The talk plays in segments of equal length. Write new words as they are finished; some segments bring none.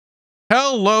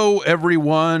Hello,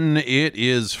 everyone. It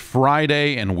is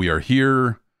Friday, and we are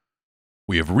here.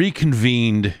 We have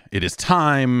reconvened. It is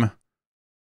time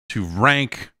to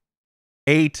rank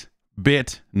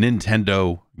 8-bit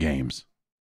Nintendo games.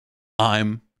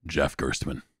 I'm Jeff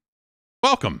Gerstmann.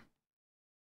 Welcome.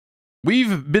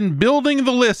 We've been building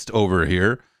the list over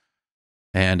here,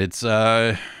 and it's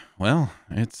quite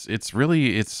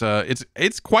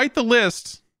the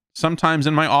list. Sometimes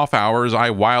in my off hours, I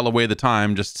while away the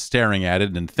time just staring at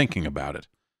it and thinking about it.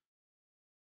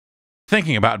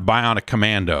 Thinking about Bionic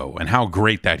Commando and how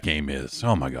great that game is.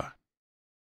 Oh my God.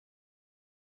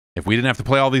 If we didn't have to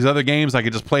play all these other games, I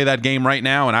could just play that game right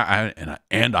now,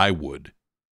 and I would.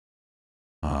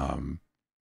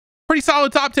 Pretty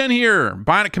solid top 10 here.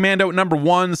 Bionic Commando at number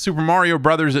 1, Super Mario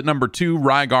Brothers at number 2,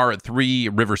 Rygar at 3,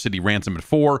 River City Ransom at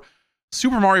 4,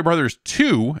 Super Mario Brothers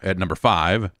 2 at number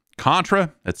 5,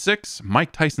 Contra at 6,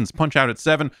 Mike Tyson's Punch-Out at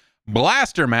 7,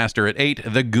 Blaster Master at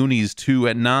 8, The Goonies 2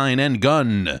 at 9, and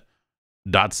Gun.Smoke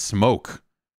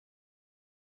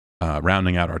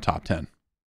rounding out our top 10.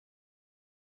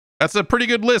 That's a pretty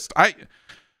good list.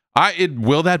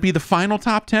 Will that be the final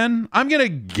top 10? I'm gonna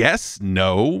guess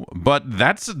no, but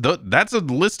that's a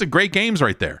list of great games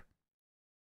right there.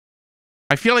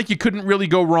 I feel like you couldn't really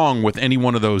go wrong with any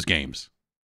one of those games.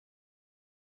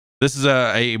 This is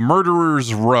a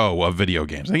murderer's row of video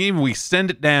games. I think even we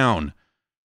extend it down,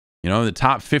 the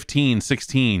top 15,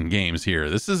 16 games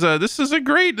here. This is a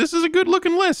good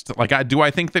looking list. Like, do I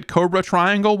think that Cobra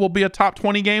Triangle will be a top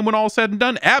 20 game when all is said and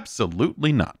done?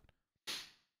 Absolutely not.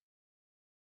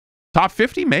 Top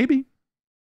 50, maybe.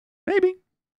 Maybe.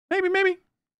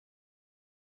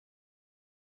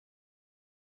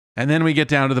 And then we get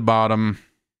down to the bottom,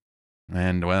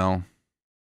 and well,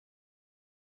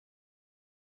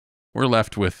 we're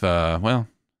left with,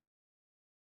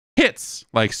 hits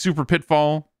like Super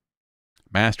Pitfall,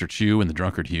 Master Chew and the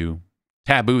Drunkard Hue,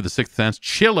 Taboo, The Sixth Sense,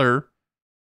 Chiller,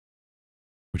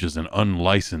 which is an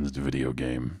unlicensed video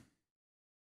game,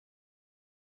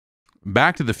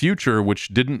 Back to the Future,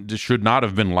 which should not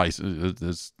have been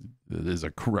licensed, is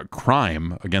a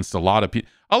crime against a lot of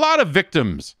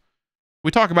victims.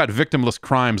 We talk about victimless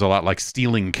crimes a lot, like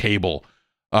stealing cable.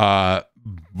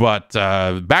 But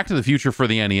Back to the Future for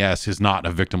the NES is not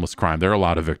a victimless crime. There are a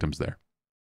lot of victims there.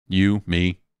 You,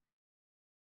 me,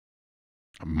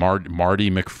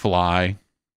 Marty McFly,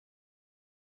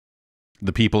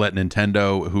 the people at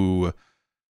Nintendo who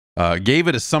gave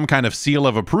it as some kind of seal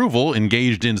of approval,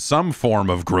 engaged in some form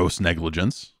of gross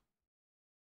negligence.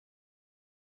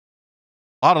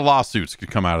 A lot of lawsuits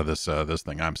could come out of this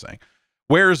thing, I'm saying.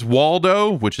 Where's Waldo,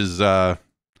 which is...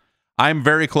 I'm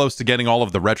very close to getting all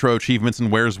of the retro achievements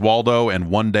in Where's Waldo, and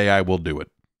one day I will do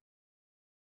it.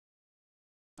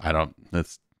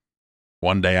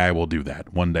 One day I will do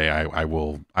that. One day I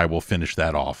will finish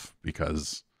that off,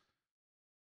 because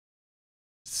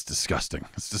it's disgusting.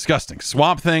 It's disgusting.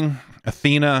 Swamp Thing,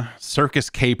 Athena,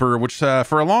 Circus Caper, which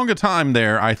for a longer time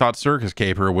there, I thought Circus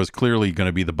Caper was clearly going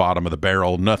to be the bottom of the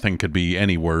barrel. Nothing could be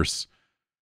any worse.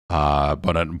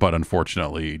 But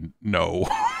unfortunately, no.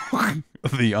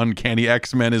 The Uncanny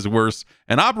X-Men is worse.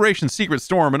 And Operation Secret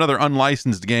Storm, another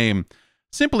unlicensed game,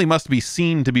 simply must be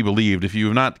seen to be believed. If you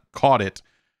have not caught it,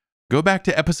 go back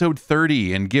to episode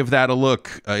 30 and give that a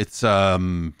look. It's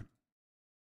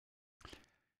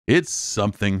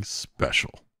something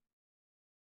special.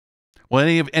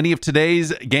 Will any of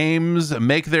today's games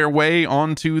make their way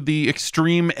onto the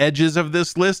extreme edges of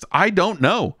this list? I don't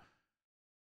know.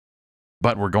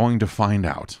 But we're going to find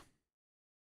out.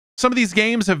 Some of these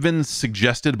games have been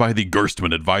suggested by the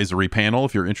Gerstmann advisory panel.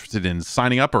 If you're interested in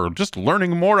signing up or just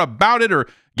learning more about it or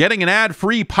getting an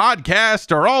ad-free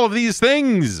podcast or all of these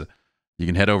things, you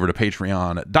can head over to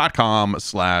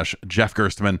patreon.com/Jeff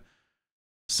Gerstmann.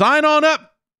 Sign on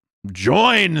up.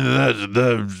 Join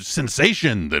the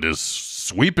sensation that is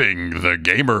sweeping the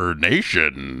gamer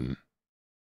nation.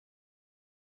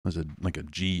 Is it like a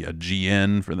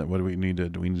GN for that? What do we need?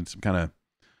 Do we need some kind of...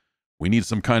 We need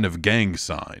some kind of gang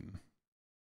sign.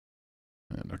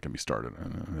 Don't get me started.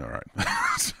 All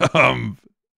right.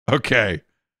 Okay.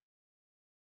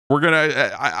 We're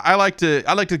gonna. I like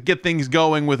to get things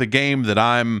going with a game that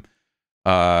I'm,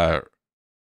 that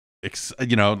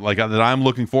I'm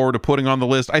looking forward to putting on the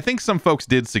list. I think some folks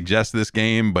did suggest this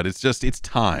game, but it's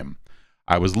time.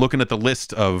 I was looking at the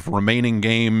list of remaining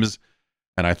games,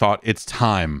 and I thought it's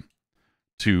time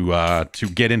to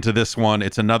get into this one.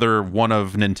 It's another one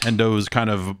of Nintendo's kind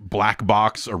of black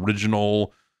box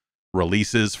original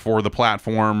releases for the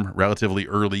platform. Relatively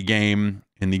early game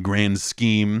in the grand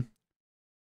scheme.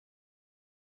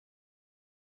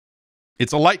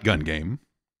 It's a light gun game.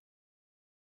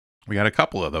 We got a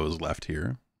couple of those left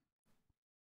here.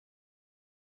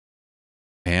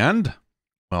 And,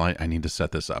 well, I need to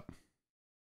set this up.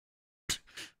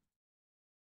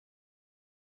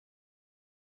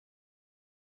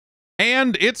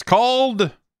 And it's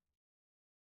called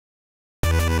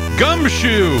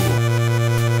Gumshoe.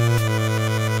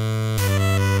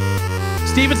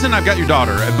 Stevenson, I've got your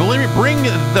daughter. Bring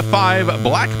the 5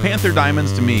 Black Panther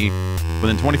diamonds to me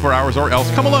within 24 hours or else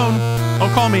come alone.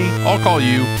 Don't call me. I'll call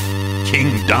you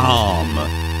Kingdom.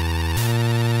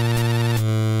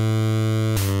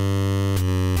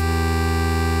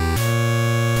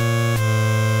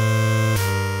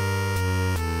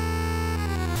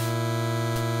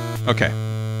 Okay.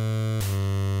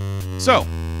 So,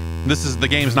 this is the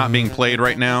game's not being played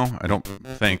right now. I don't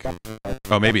think.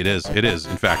 Oh, maybe it is. It is,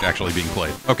 in fact, actually being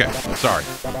played. Okay, sorry.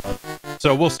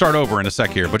 So we'll start over in a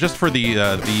sec here, but just for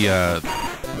here's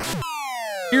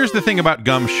the thing about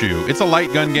Gumshoe. It's a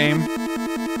light gun game.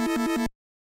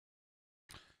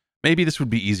 Maybe this would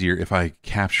be easier if I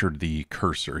captured the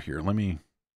cursor here. Let me...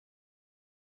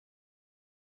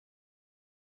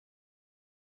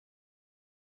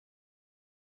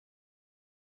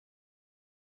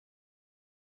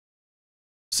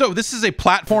 So this is a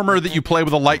platformer that you play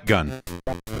with a light gun.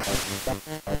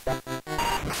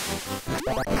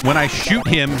 When I shoot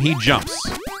him, he jumps.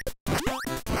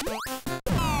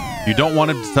 You don't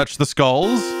want him to touch the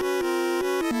skulls.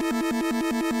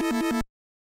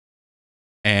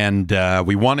 And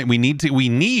we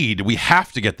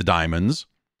have to get the diamonds.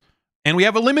 And we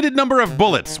have a limited number of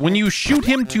bullets. When you shoot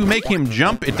him to make him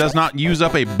jump, it does not use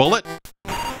up a bullet.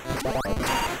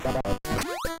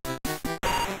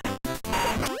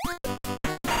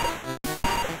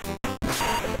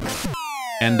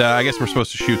 And I guess we're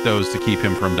supposed to shoot those to keep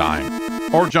him from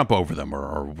dying. Or jump over them,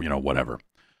 or you know, whatever.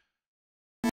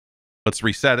 Let's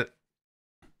reset it.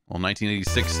 Well,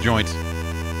 1986 joint.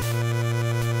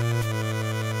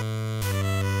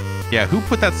 Yeah, who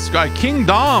put that skull? King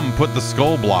Dom put the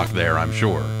skull block there, I'm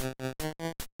sure.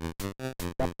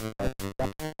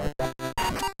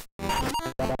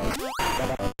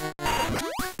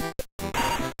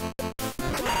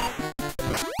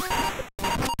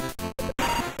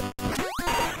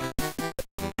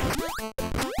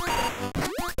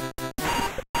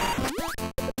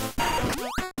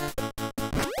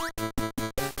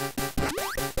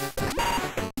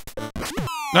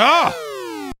 Ah!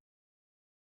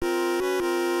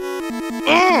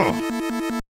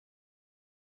 Oh!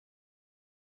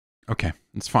 Okay,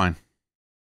 it's fine.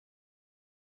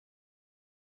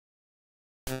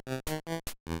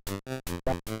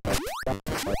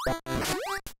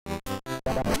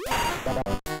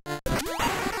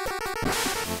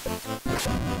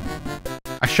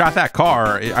 I shot that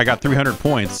car. I got 300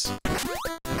 points.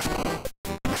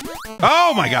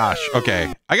 Oh my gosh.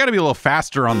 Okay. I got to be a little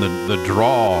faster on the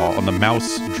draw, on the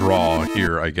mouse draw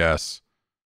here, I guess.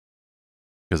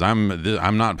 Because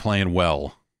I'm not playing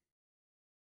well.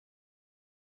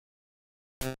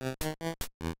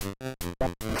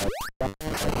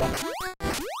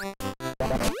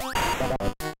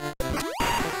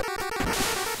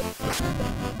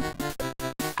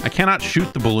 I cannot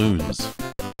shoot the balloons.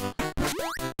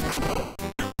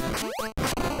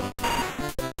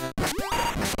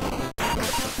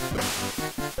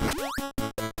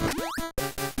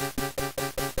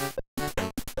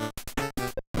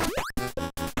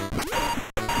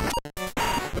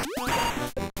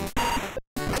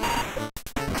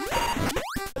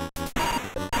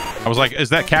 I was like, is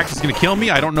that cactus gonna kill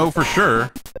me? I don't know for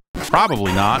sure.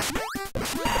 Probably not. Fuck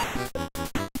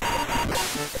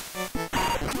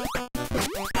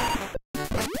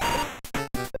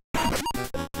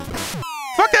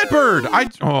that bird! I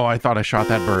thought I shot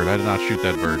that bird. I did not shoot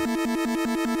that bird.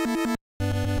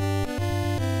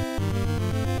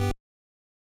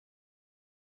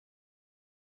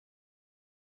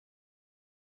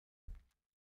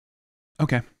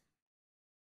 Okay.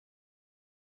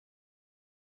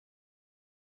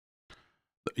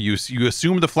 You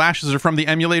assume the flashes are from the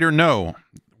emulator? No.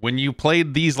 When you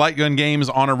played these light gun games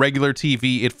on a regular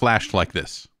TV, it flashed like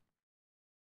this.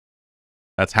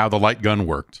 That's how the light gun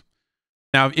worked.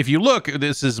 Now, if you look,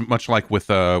 this is much like with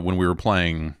when we were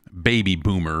playing Baby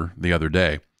Boomer the other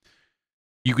day.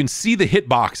 You can see the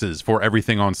hitboxes for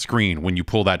everything on screen when you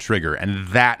pull that trigger, and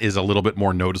that is a little bit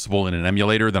more noticeable in an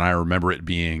emulator than I remember it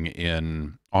being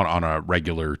on a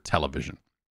regular television.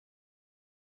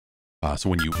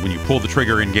 So when you pull the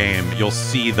trigger in game, you'll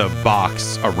see the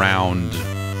box around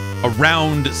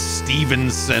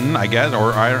Stevenson, I guess,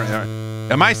 or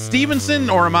am I Stevenson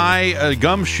or am I a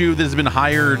Gumshoe that has been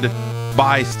hired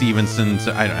by Stevenson?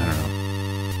 I don't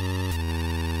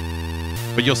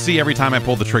know. But you'll see every time I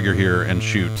pull the trigger here and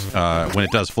shoot, when it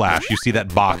does flash, you see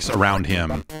that box around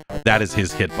him. That is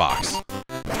his hitbox.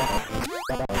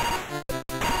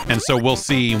 And so we'll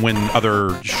see when other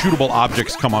shootable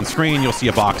objects come on screen, you'll see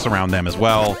a box around them as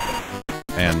well.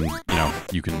 And, you know,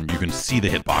 you can see the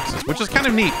hitboxes, which is kind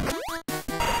of neat.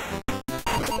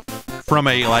 From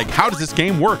a, like, how does this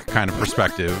game work kind of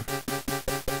perspective.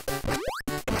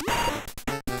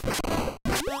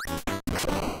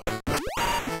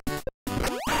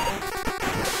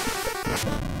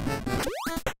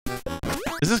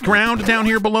 Is this ground down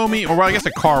here below me? Or, well, I guess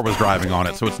a car was driving on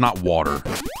it, so it's not water.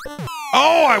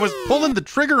 Oh, I was pulling the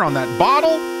trigger on that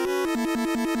bottle?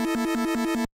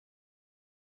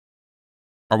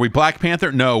 Are we Black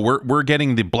Panther? No, we're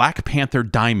getting the Black Panther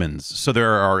diamonds. So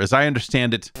there are, as I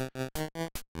understand it,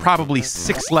 probably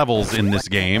 6 levels in this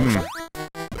game. You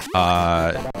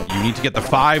need to get the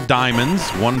 5 diamonds,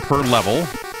 1 per level.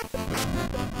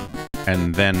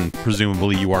 And then,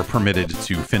 presumably, you are permitted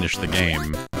to finish the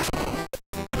game.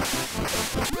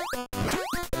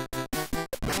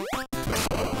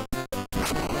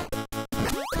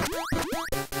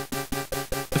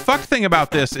 The fuck thing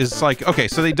about this is, like, okay,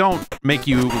 so they don't make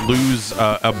you lose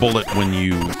a bullet when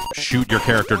you shoot your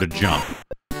character to jump.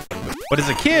 But as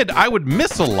a kid, I would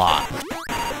miss a lot.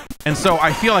 And so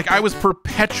I feel like I was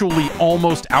perpetually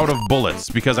almost out of bullets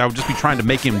because I would just be trying to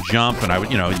make him jump and I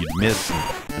would, you know, you'd miss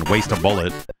and waste a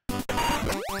bullet.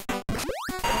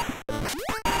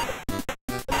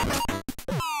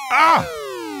 Ah!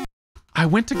 I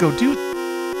went to go do...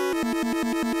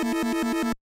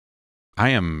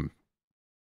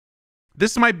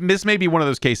 This may be one of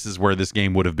those cases where this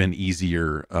game would have been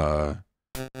easier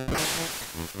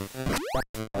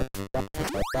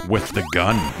with the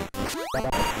gun.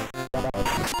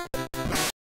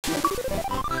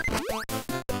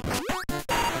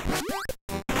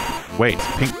 Wait,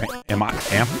 pink, am I?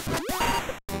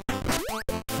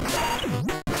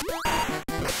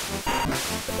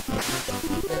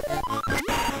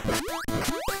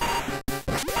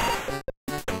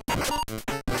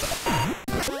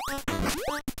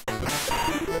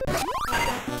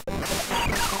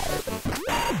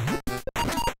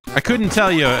 I couldn't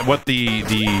tell you what the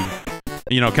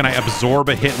you know, can I absorb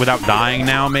a hit without dying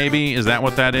now, maybe? Is that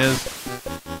what that is?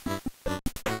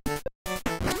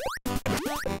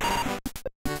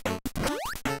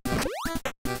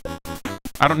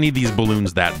 I don't need these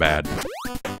balloons that bad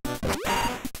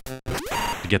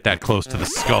to get that close to the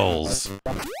skulls.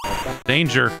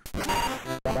 Danger.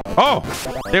 Oh,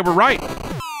 they were right.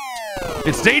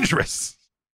 It's dangerous.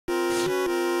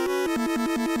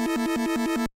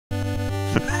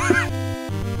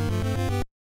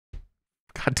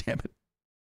 God damn it.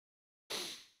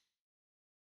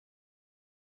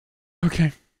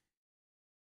 Okay.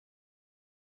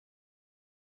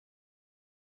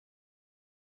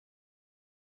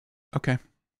 Okay.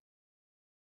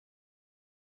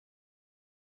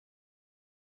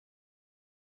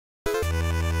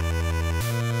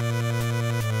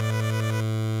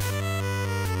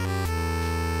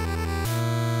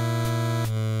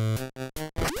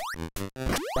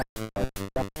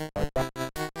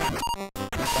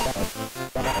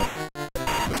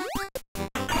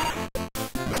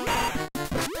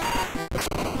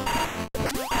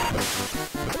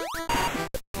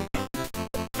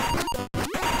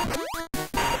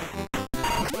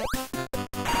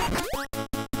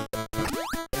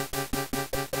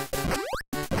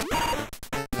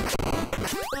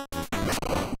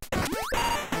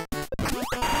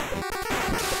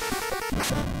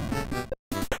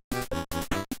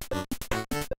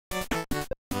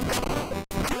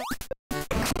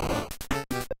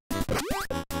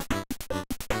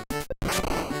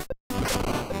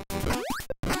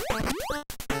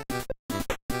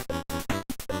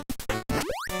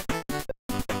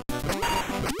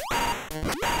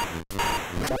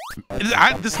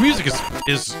 This music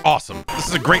is awesome. This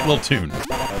is a great little tune.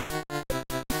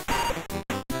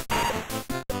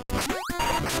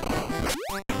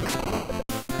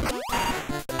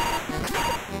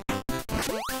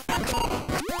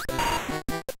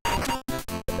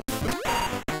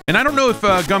 And I don't know if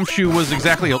Gumshoe was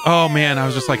exactly... Oh, man, I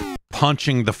was just, like,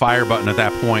 punching the fire button at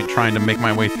that point, trying to make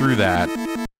my way through that.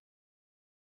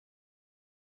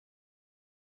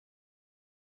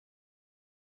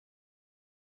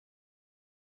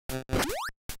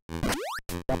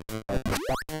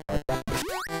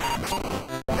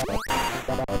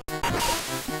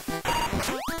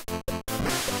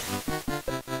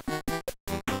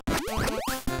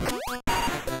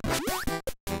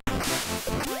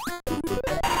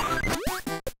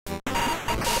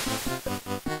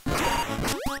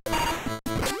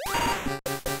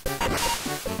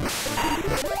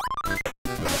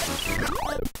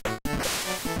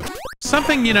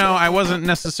 Something, you know, I wasn't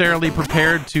necessarily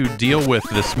prepared to deal with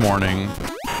this morning.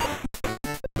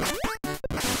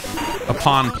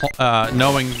 Upon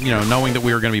knowing that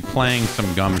we were going to be playing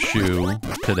some Gumshoe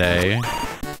today,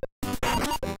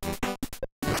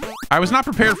 I was not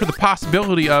prepared for the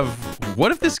possibility of,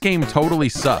 what if this game totally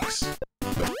sucks?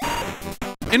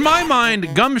 In my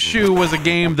mind, Gumshoe was a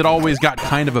game that always got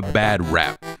kind of a bad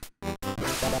rap.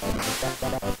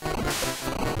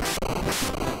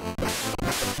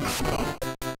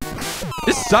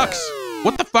 This sucks.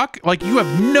 What the fuck? Like, you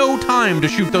have no time to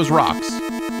shoot those rocks.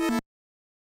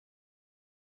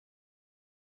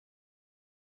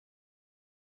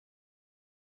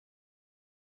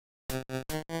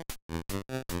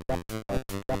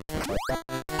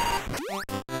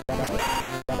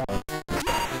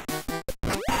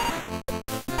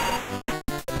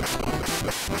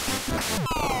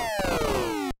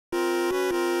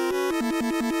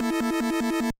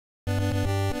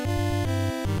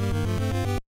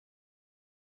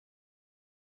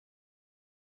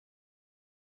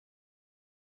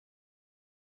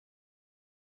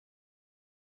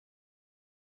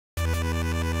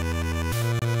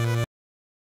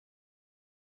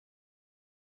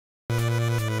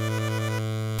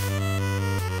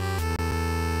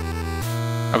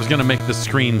 I was gonna make the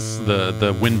screens,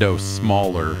 the window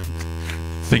smaller,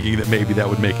 thinking that maybe that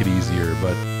would make it easier,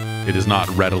 but it is not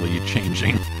readily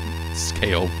changing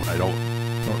scale. I don't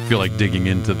feel like digging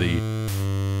into the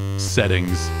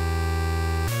settings.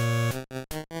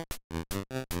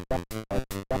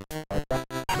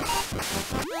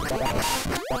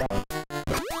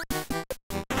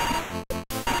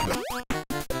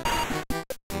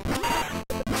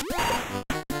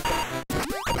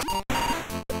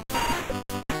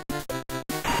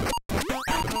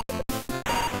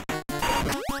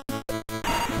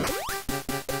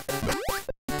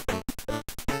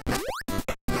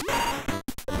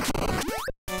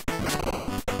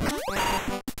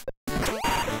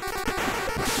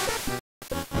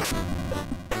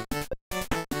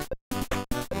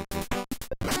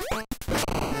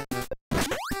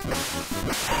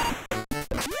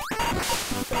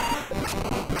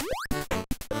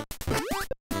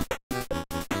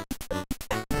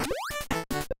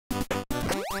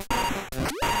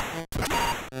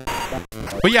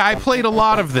 But yeah, I played a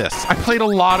lot of this. I played a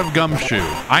lot of Gumshoe.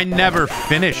 I never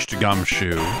finished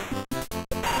Gumshoe.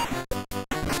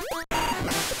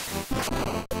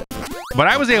 But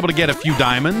I was able to get a few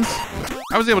diamonds.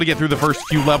 I was able to get through the first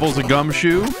few levels of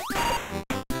Gumshoe.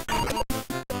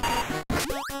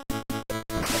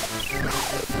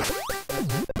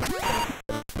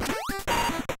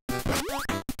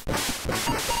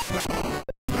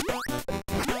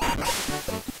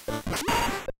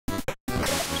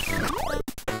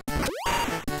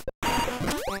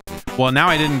 Well, now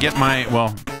I didn't get my...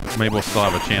 Well, maybe we'll still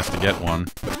have a chance to get one.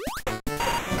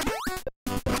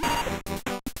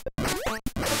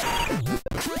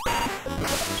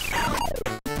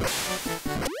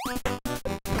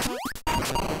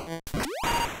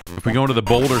 If we go into the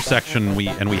boulder section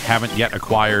and we haven't yet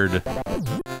acquired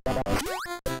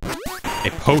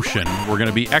a potion, we're going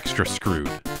to be extra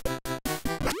screwed.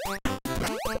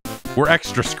 We're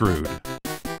extra screwed.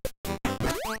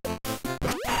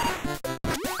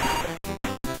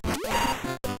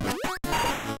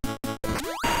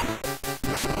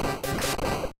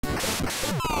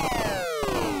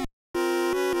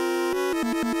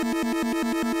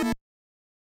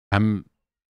 I'm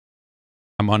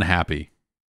unhappy.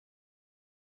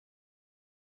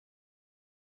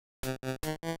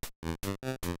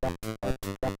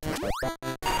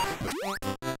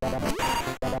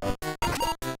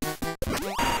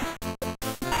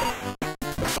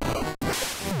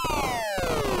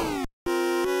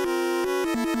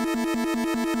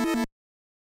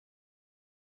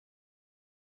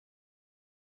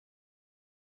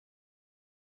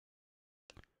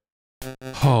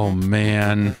 Oh,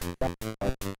 man.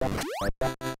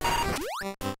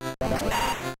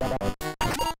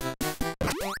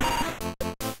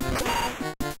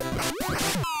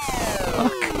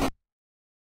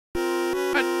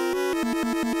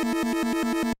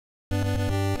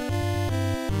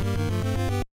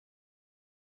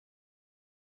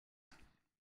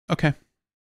 Okay.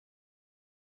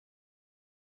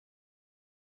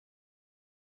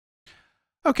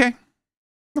 Okay.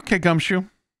 Okay, Gumshoe.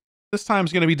 This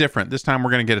time's going to be different. This time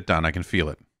we're going to get it done. I can feel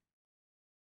it.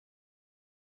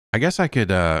 I guess I could,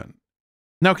 no,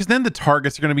 because then the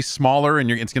targets are going to be smaller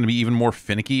and it's going to be even more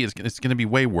finicky. It's going to be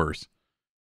way worse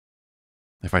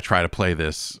if I try to play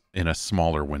this in a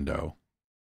smaller window.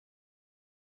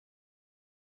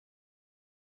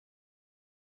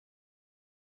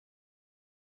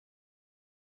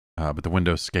 But the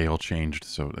window scale changed,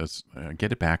 so let's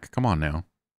get it back. Come on now.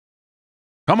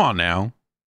 Come on now.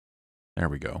 There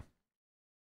we go.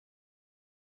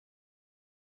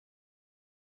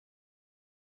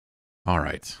 All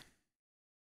right.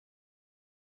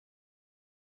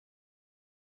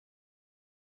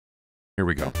 Here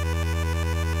we go.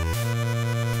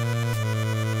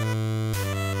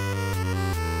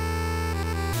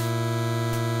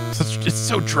 It's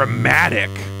so dramatic.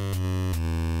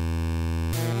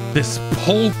 This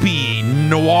pulpy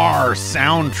noir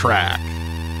soundtrack.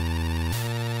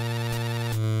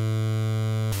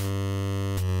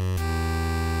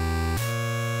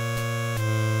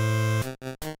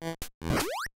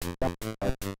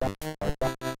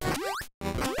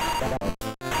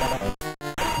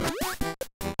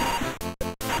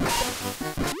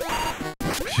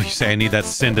 You say I need that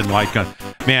Sinden light gun.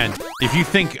 Man, if you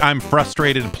think I'm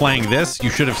frustrated playing this, you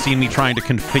should have seen me trying to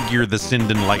configure the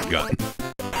Sinden light gun.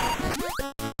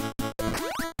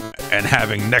 And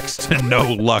having next to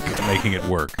no luck making it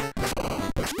work.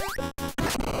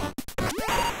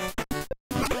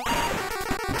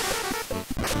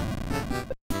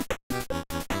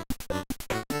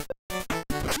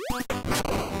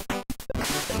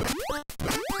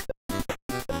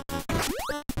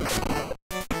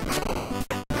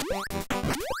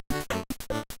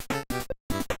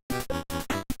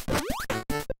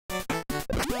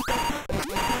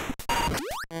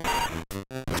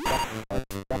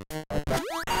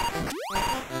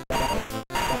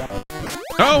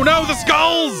 Oh no, the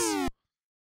skulls!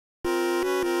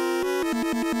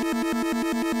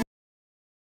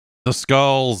 The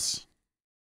skulls.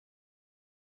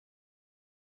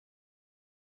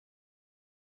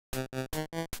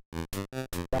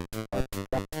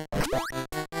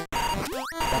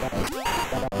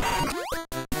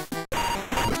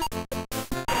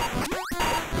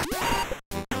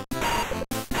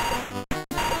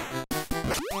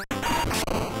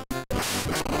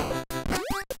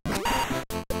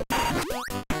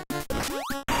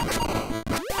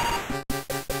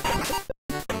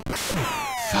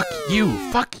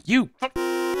 Fuck you. Fuck.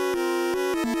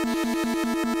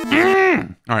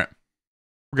 All right.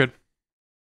 We're good.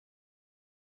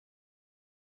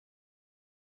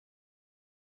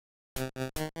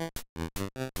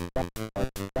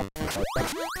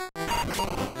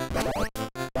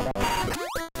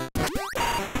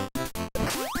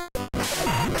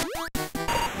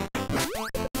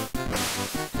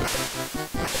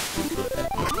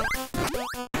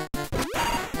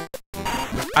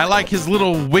 I like his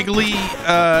little wiggly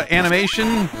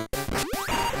animation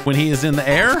when he is in the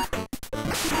air.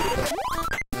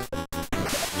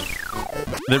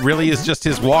 That really is just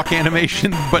his walk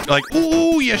animation, but like,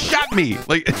 ooh, you shot me!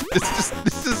 Like,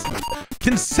 this is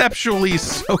conceptually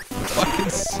so fucking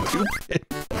stupid.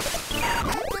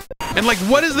 And like,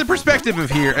 what is the perspective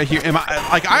of here? Am I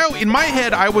like in my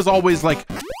head? I was always like,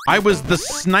 I was the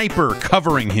sniper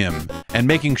covering him and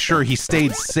making sure he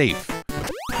stayed safe.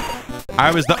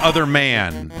 I was the other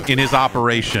man in his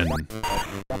operation.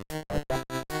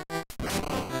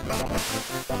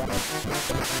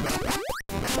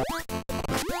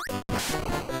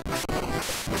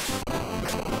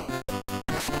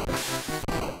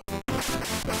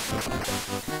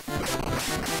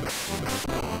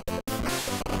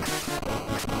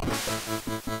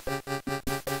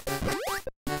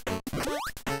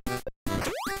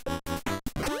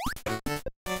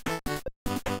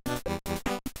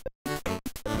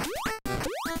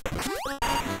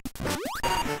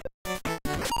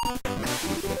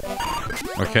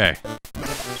 Okay.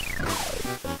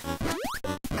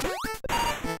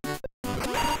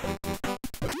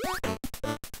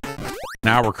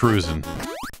 Now we're cruising.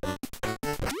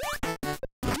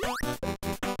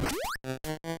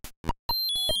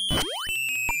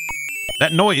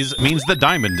 That noise means the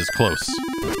diamond is close.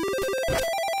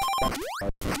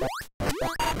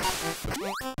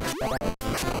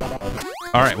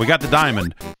 All right, we got the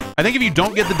diamond. I think if you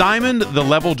don't get the diamond, the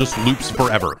level just loops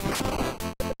forever.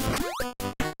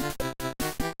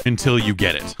 Until you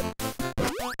get it.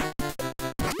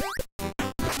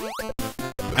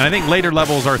 And I think later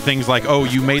levels are things like, oh,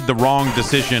 you made the wrong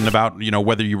decision about, you know,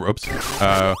 whether you were,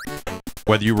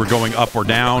 whether you were going up or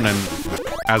down, and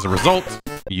as a result,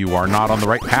 you are not on the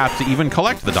right path to even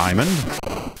collect the diamond.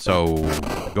 So,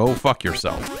 go fuck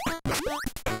yourself.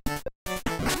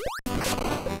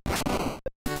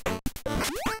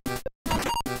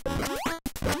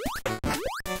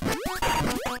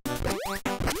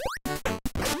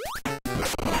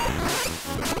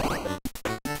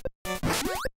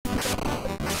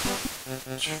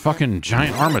 Fucking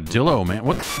giant armadillo, man.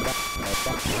 What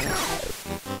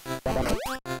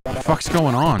the fuck's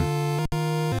going on?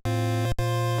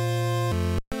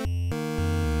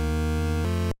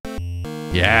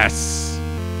 Yes.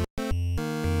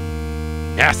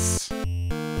 Yes.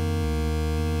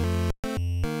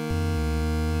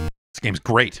 This game's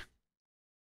great.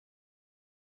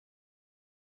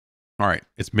 All right,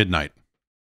 it's midnight.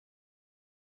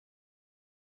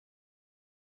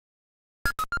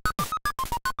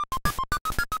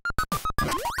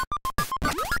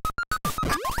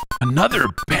 Another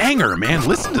banger, man.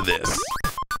 Listen to this.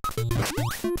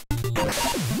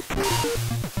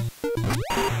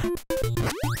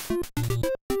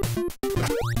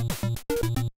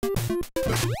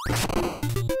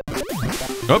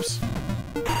 Oops.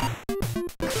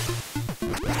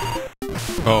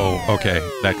 Oh, okay.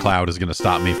 That cloud is going to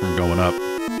stop me from going up.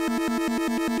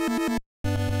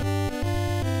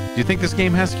 Do you think this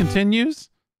game has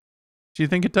continues? Do you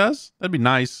think it does? That'd be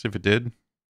nice if it did.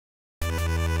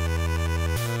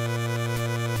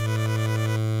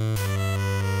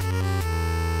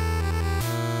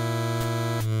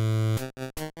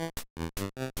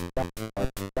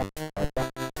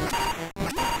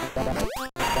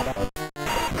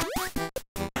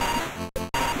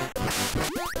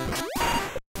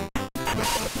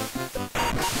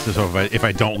 So if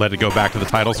I don't let it go back to the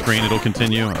title screen, it'll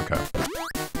continue? Okay.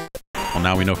 Well,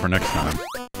 now we know for next time.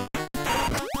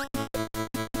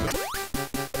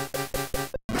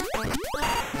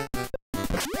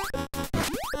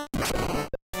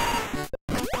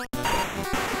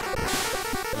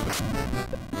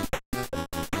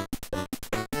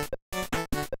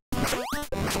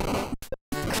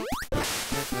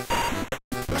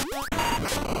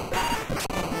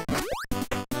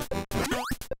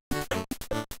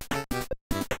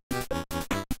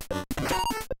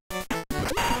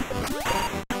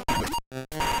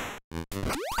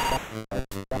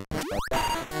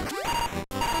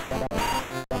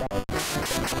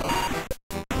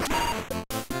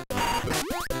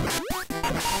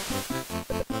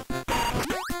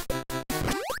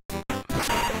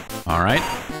 All right.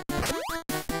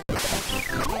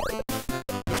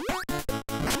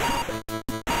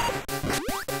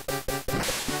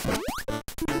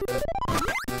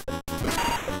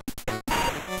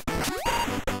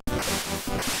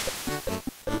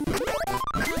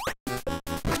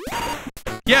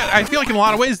 Yeah, I feel like in a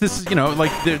lot of ways this is, you know,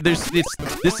 like this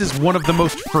is one of the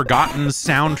most forgotten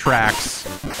soundtracks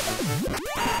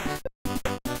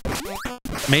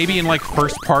maybe in like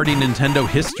first party Nintendo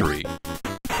history.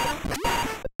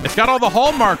 It's got all the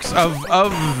hallmarks of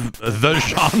the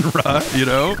genre, you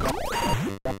know?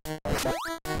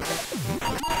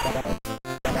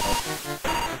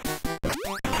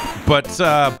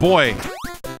 But boy,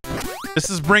 this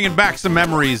is bringing back some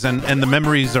memories, and the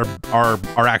memories are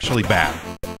actually bad.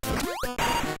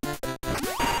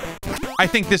 I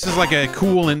think this is like a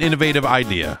cool and innovative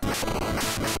idea.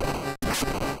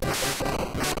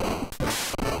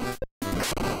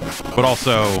 But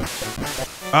also,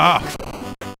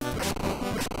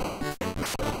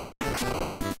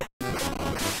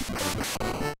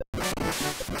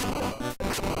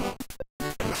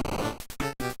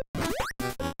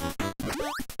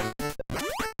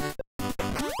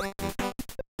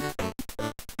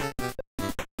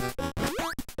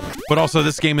 but also,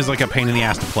 this game is like a pain in the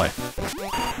ass to play,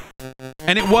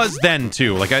 and it was then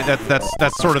too. Like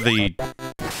that's sort of the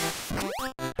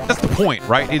point,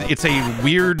 right? It's a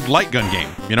weird light gun game.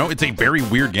 You know, it's a very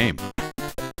weird game.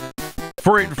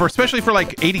 For especially for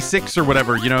like 86 or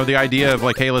whatever. You know, the idea of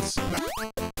like, hey, let's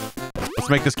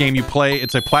make this game you play.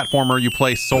 It's a platformer you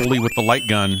play solely with the light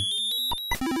gun.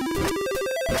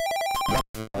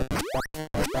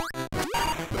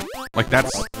 Like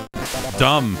that's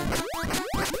dumb.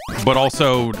 But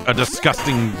also a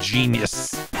disgusting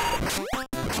genius.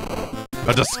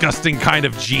 A disgusting kind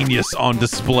of genius on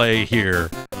display here.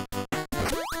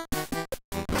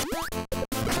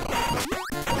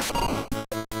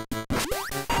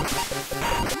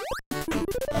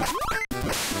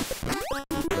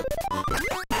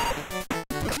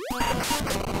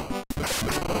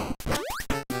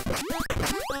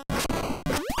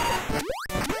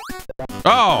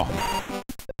 Oh!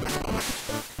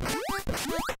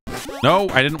 No,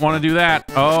 I didn't want to do that.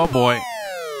 Oh, boy.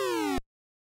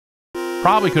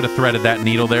 Probably could have threaded that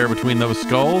needle there between those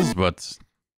skulls, but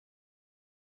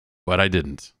I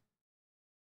didn't.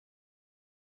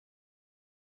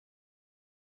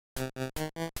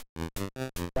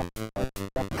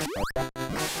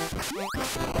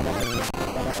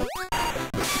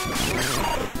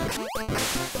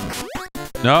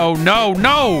 No, no,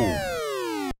 no!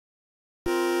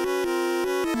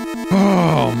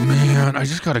 Oh, man, I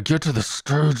just gotta get to the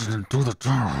stage and do the...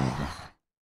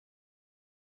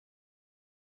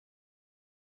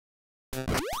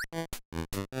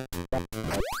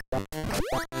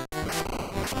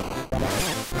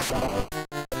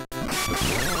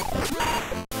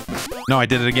 No, I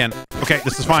did it again. Okay,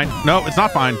 this is fine. No, it's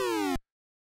not fine.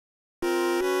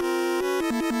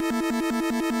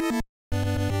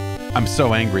 I'm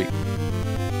so angry.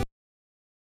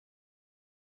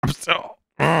 I'm so...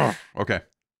 Okay.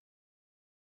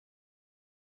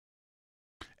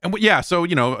 And yeah, so,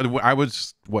 you know, I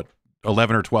was, what,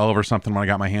 11 or 12 or something when I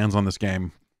got my hands on this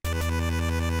game.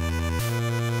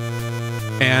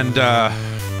 And,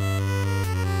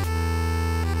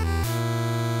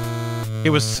 it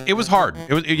was hard.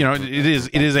 It was, you know, it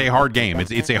is a hard game.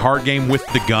 It's a hard game with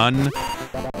the gun.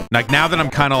 Like, now that I'm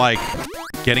kind of like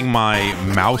getting my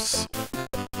mouse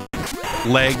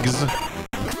legs,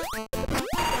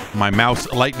 my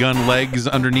mouse light gun legs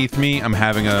underneath me, I'm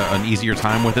having an easier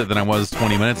time with it than I was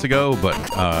 20 minutes ago, but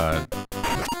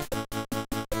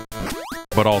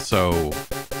also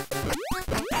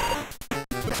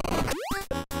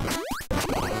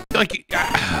like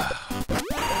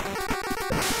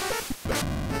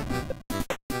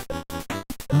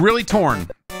really torn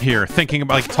here, thinking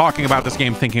about, like, talking about this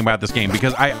game, thinking about this game,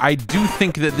 because I do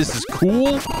think that this is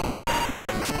cool.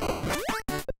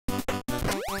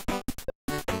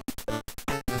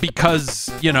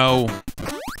 Because, you know,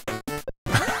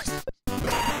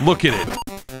 look at it.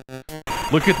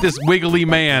 Look at this wiggly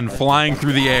man flying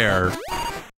through the air.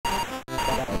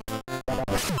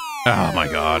 Oh my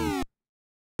god.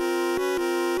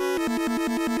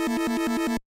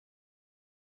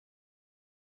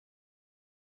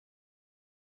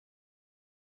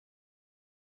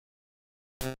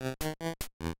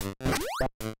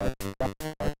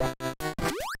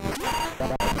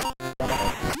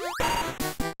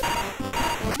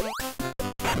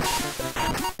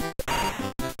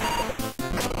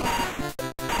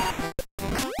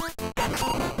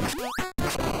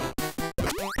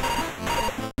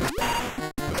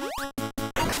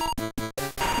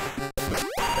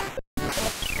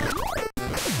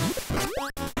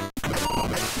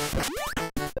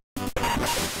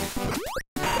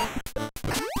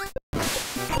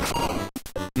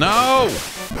 No!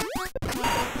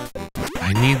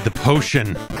 I need the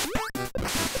potion.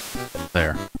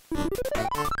 There.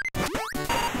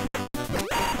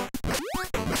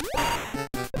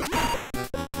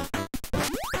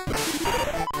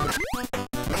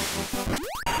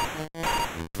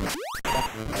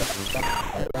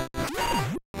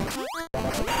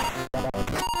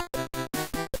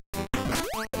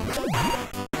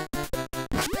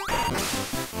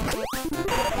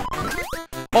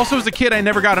 Also, as a kid, I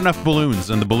never got enough balloons,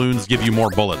 and the balloons give you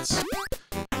more bullets.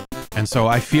 And so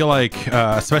I feel like,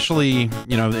 especially,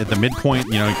 you know, at the midpoint,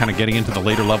 you know, kind of getting into the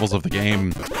later levels of the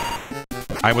game,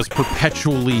 I was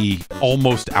perpetually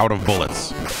almost out of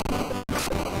bullets.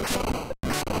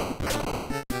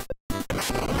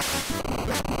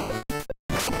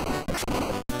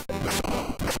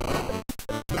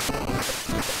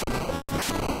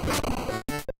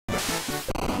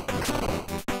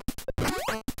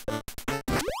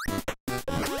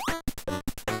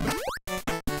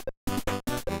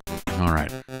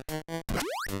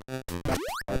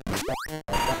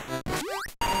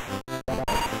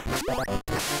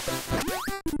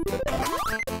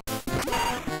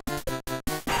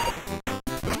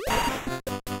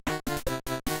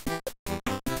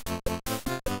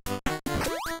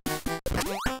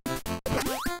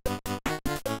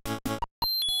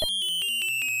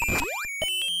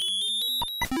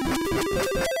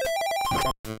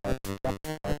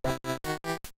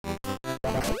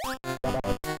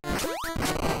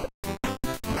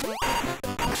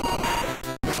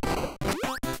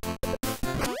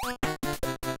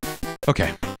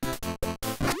 Okay.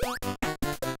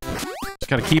 Just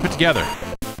gotta keep it together.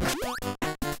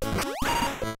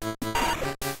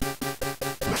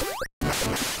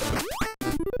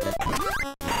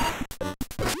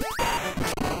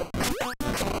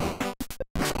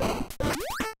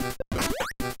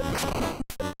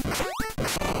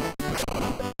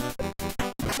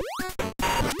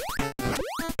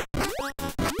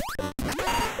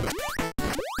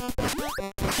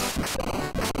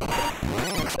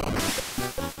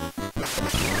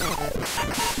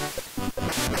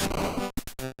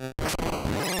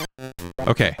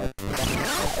 Okay.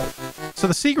 So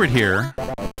the secret here,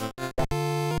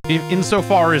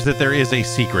 insofar as that there is a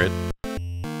secret,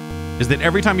 is that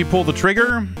every time you pull the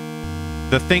trigger,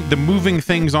 the moving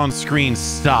things on screen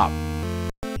stop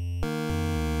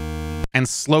and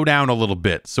slow down a little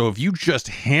bit. So if you just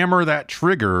hammer that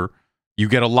trigger, you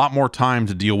get a lot more time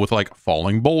to deal with, like,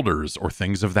 falling boulders or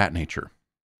things of that nature.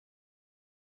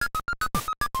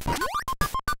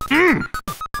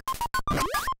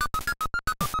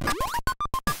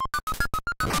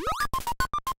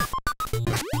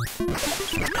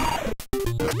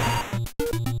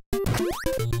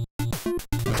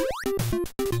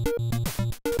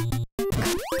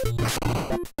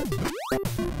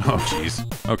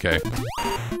 Okay.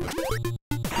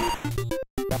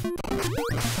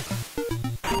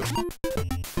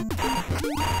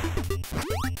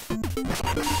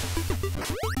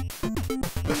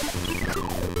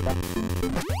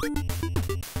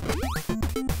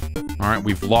 All right,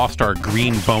 we've lost our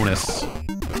green bonus.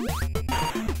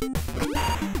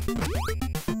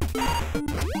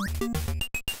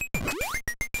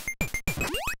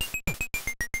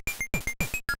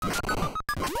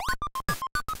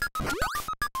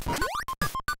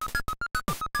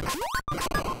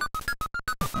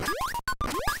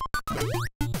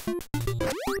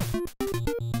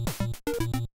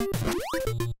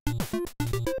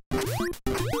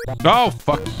 Oh,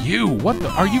 fuck you. What the?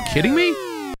 Are you kidding me?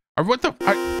 Or what the?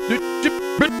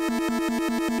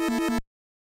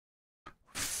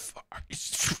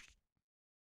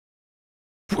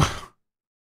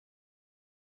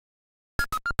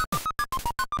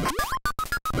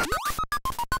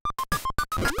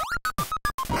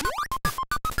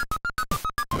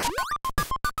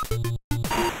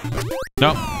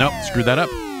 Nope, screw that up.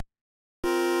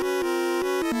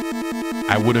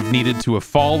 I would have needed to have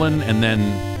fallen and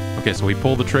then... Okay, so we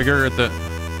pull the trigger at the...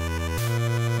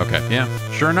 Okay, yeah,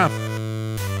 sure enough.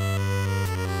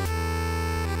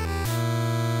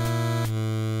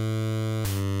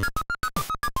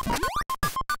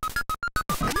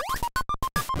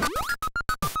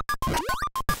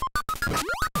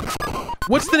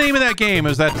 What's the name of that game? It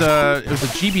was that, it was a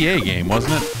GBA game,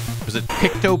 wasn't it? Was it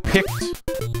Pict? Or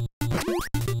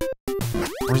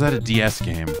was that a DS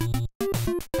game?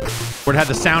 Where it had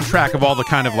the soundtrack of all the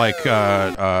kind of like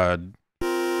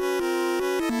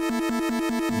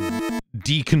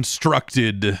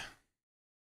deconstructed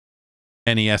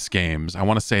NES games. I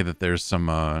want to say that there's some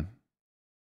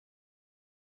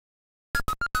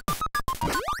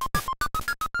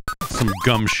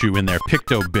Gumshoe in there.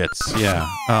 Picto Bits. Yeah.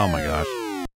 Oh my gosh.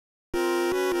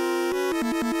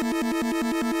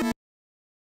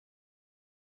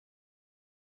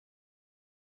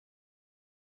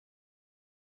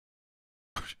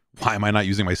 Why am I not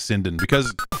using my Sinden?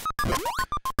 Because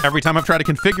every time I've tried to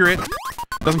configure it,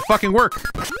 it doesn't fucking work.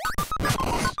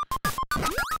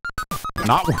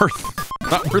 Not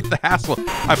worth the hassle.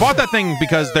 I bought that thing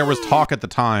because there was talk at the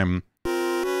time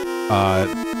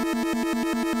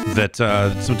that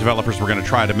some developers were going to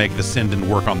try to make the Sinden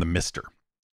work on the Mister.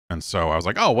 And so I was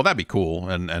like, oh, well, that'd be cool.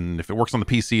 And if it works on the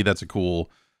PC, that's a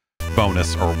cool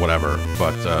bonus or whatever.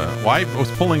 But well, I was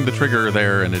pulling the trigger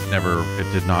there and it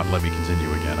did not let me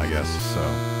continue again, I guess. So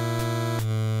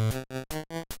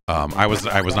I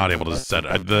was not able to set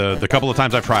it. The couple of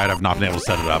times I've tried, I've not been able to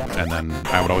set it up, and then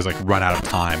I would always like run out of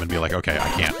time and be like, okay,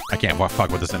 I can't fuck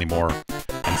with this anymore.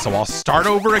 And so I'll start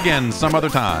over again some other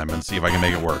time and see if I can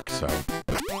make it work. So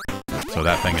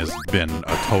that thing has been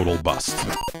a total bust.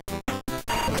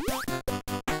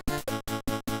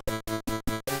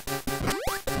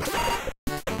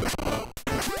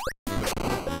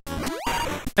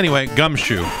 Anyway,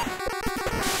 Gumshoe.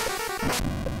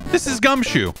 This is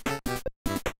Gumshoe.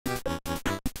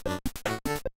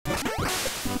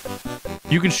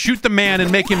 You can shoot the man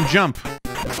and make him jump.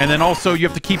 And then also you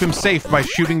have to keep him safe by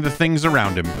shooting the things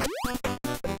around him.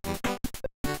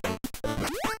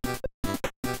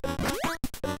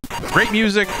 Great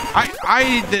music.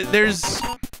 There's...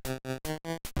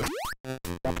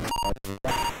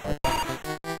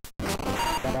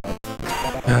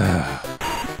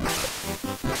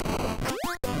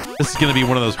 This is gonna be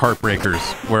one of those heartbreakers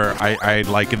where I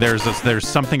like, there's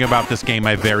something about this game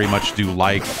I very much do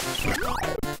like.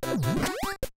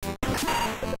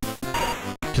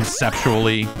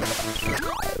 Conceptually,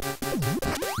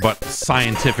 but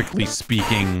scientifically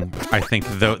speaking, I think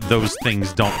those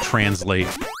things don't translate.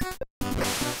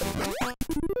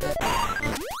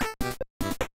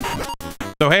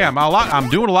 So hey, I'm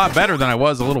doing a lot better than I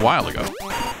was a little while ago.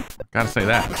 Gotta say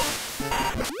that.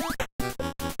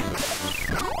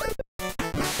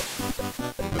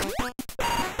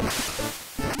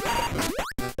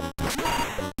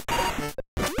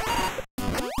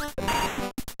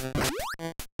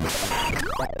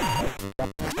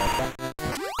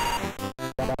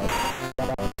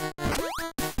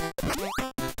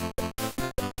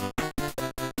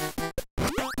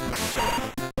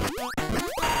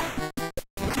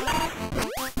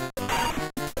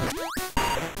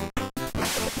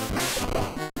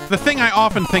 The thing I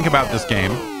often think about this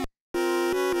game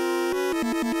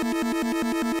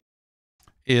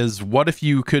is, what if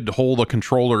you could hold a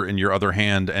controller in your other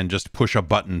hand and just push a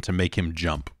button to make him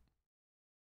jump?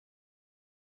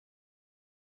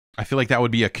 I feel like that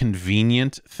would be a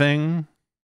convenient thing.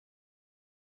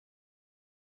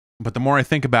 But the more I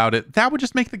think about it, that would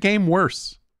just make the game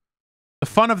worse. The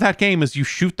fun of that game is you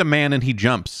shoot the man and he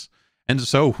jumps. And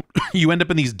so you end up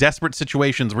in these desperate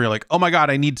situations where you're like, oh my God,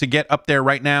 I need to get up there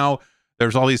right now.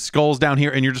 There's all these skulls down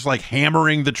here. And you're just like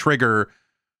hammering the trigger,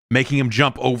 making him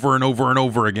jump over and over and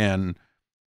over again.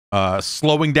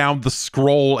 Slowing down the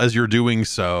scroll as you're doing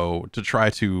so to try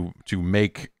to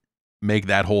make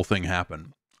that whole thing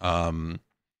happen.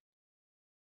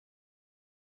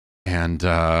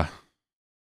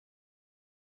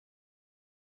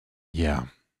 Yeah.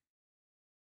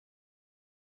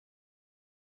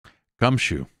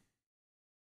 Gumshoe.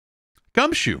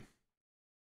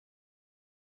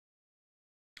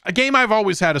 A game I've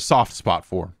always had a soft spot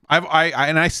for.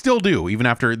 I still do, even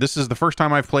after this is the first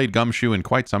time I've played Gumshoe in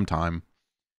quite some time.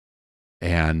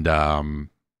 And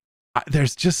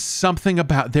there's something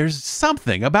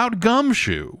about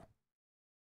Gumshoe.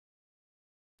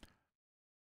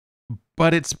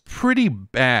 But it's pretty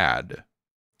bad.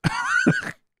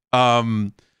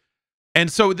 And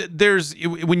so there's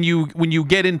when you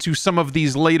get into some of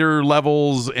these later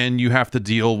levels and you have to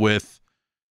deal with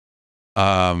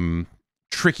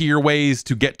trickier ways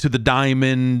to get to the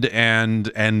diamond and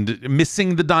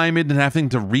missing the diamond and having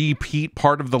to repeat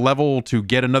part of the level to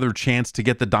get another chance to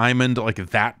get the diamond, like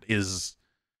that is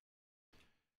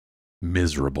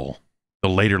miserable. The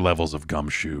later levels of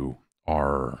Gumshoe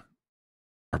are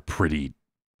pretty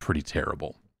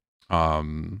terrible.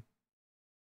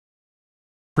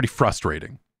 Pretty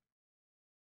frustrating.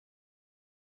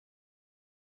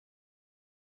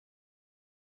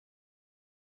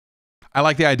 I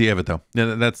like the idea of it, though.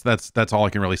 That's all I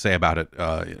can really say about it.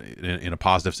 In a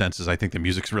positive sense, is I think the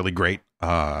music's really great.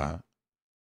 But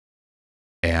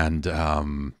at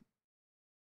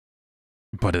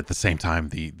the same time,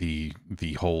 the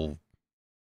whole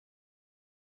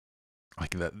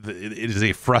like it is a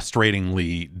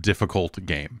frustratingly difficult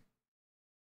game,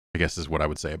 I guess is what I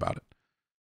would say about it.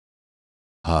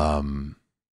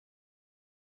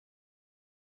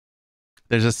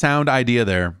 There's a sound idea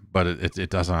there, but it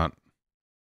does not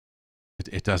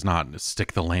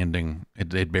stick the landing.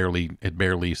 It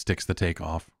barely sticks the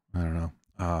takeoff. I don't know.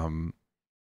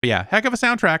 But yeah, heck of a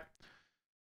soundtrack.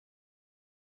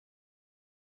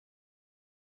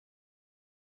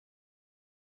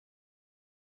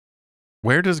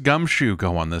 Where does Gumshoe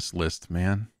go on this list,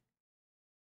 man?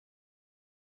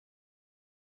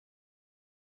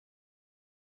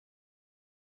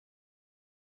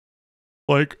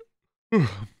 Like,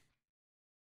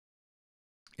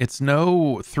 it's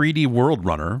no 3D World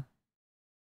Runner.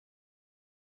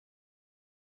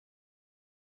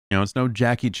 You know, it's no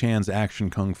Jackie Chan's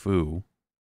Action Kung Fu.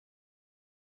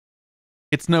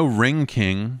 It's no Ring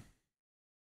King.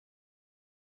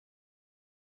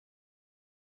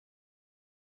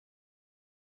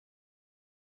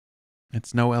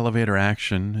 It's no Elevator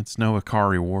Action. It's no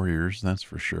Ikari Warriors, that's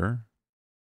for sure.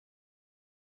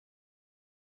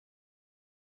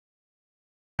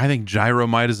 I think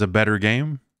Gyromite is a better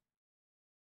game.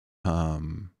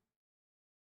 More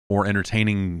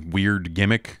entertaining, weird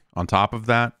gimmick on top of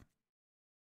that.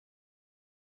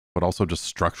 But also just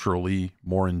structurally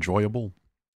more enjoyable.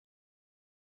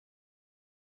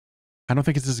 I don't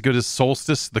think it's as good as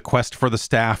Solstice, the quest for the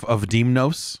staff of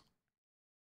Deimos.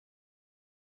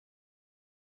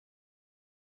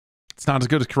 It's not as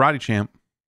good as Karate Champ.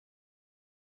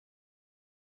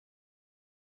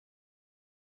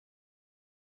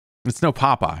 It's no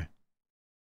Popeye.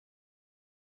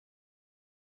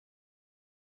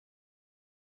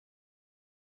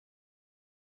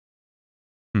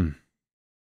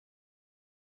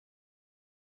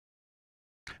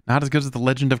 Not as good as The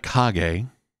Legend of Kage.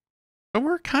 But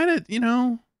we're kind of, you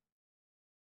know,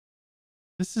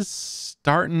 this is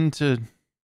starting to...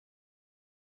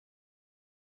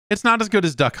 It's not as good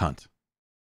as Duck Hunt.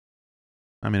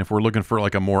 I mean, if we're looking for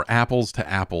like a more apples to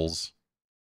apples...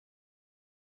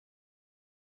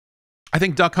 I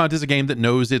think Duck Hunt is a game that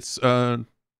knows its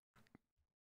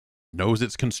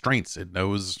constraints. It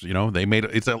knows, you know, they made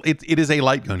it is a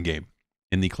light gun game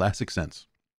in the classic sense,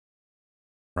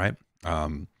 right?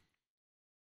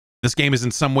 This game is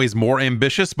in some ways more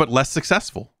ambitious but less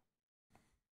successful.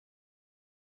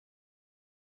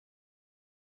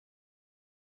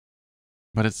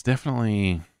 But it's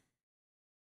definitely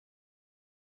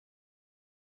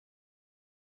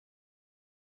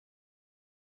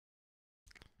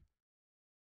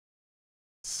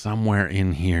somewhere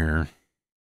in here.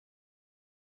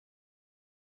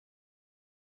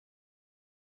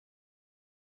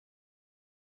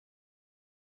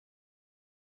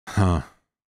 Huh.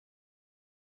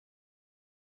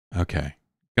 Okay.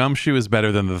 Gumshoe is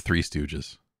better than the Three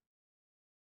Stooges.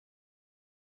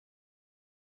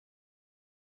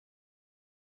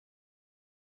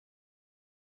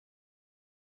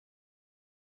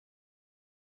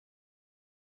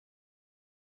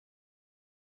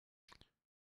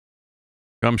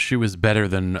 Gumshoe is better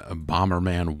than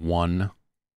Bomberman 1.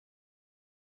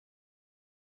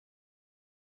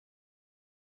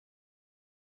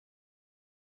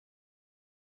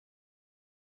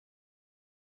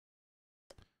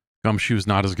 Gumshoe is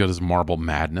not as good as Marble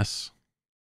Madness.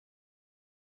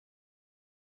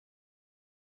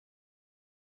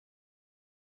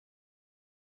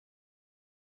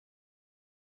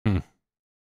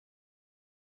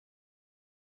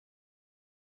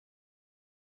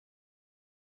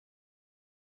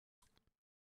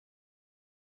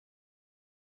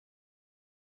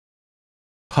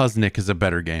 Puzznick is a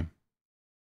better game.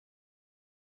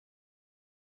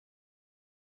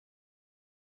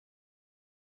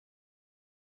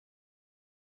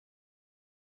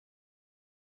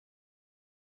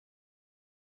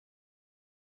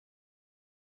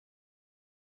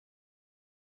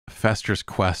 Fester's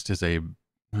Quest is a...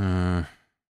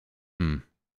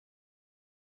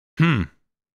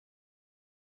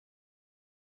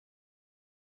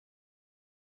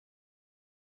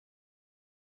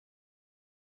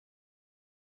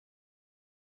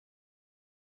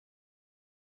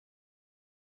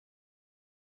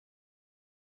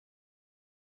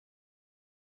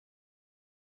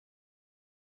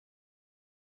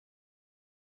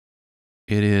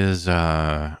 It is,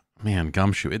 man,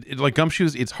 Gumshoe. Like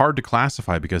Gumshoe's, it's hard to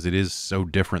classify because it is so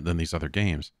different than these other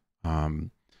games. You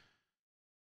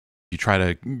try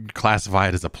to classify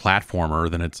it as a platformer,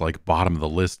 then it's like bottom of the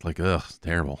list. Like, ugh, it's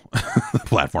terrible.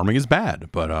 Platforming is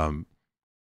bad, but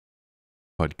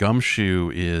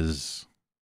Gumshoe is.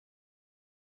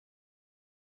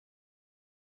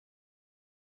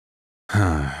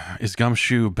 Is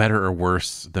Gumshoe better or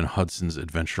worse than Hudson's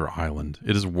Adventure Island?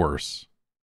 It is worse.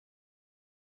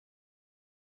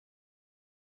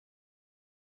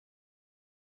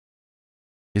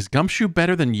 Is Gumshoe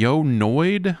better than Yo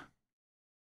Noid?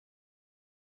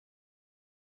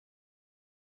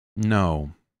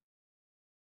 No.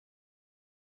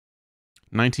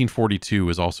 1942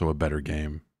 is also a better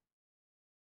game.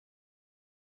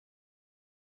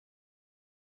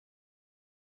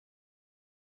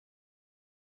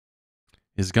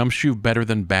 Is Gumshoe better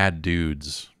than Bad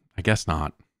Dudes? I guess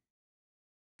not.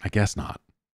 I guess not.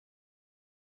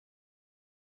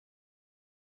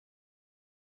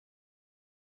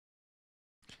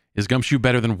 Is Gumshoe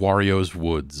better than Wario's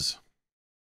Woods?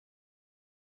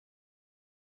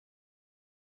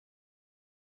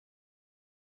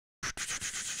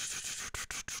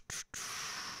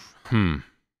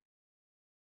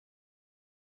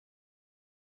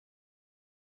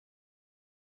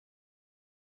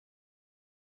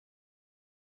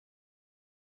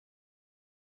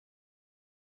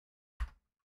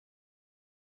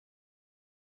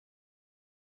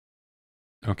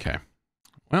 Okay.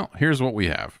 Well, here's what we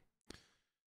have.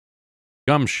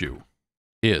 Gumshoe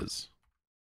is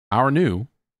our new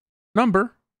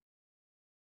number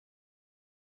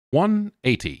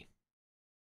 180.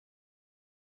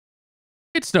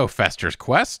 It's no Fester's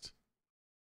Quest.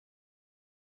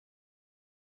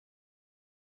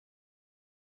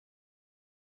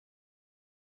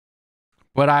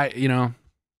 But I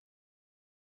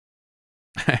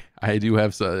do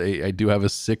have a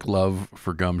sick love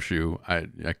for Gumshoe.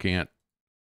 I can't.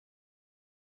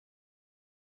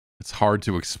 It's hard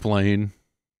to explain.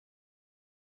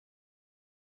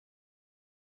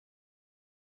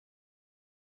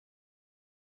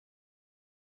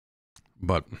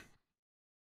 But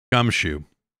Gumshoe.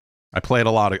 I played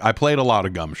a lot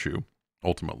of Gumshoe,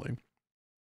 ultimately.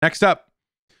 Next up,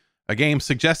 a game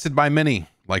suggested by many,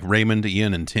 like Raymond,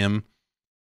 Ian, and Tim,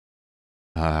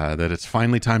 that it's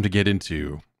finally time to get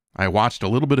into. I watched a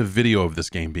little bit of video of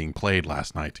this game being played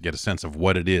last night to get a sense of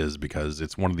what it is, because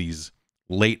it's one of these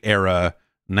late era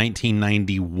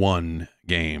 1991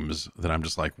 games that I'm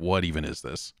just like, what even is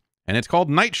this? And it's called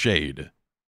Nightshade.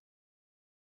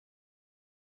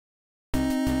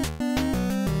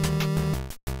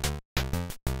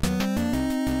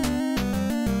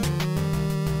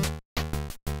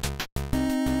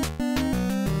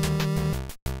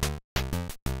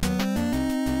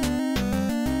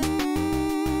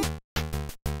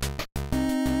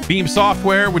 Beam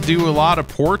Software would do a lot of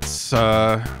ports.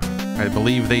 I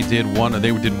believe they did one of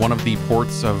the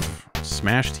ports of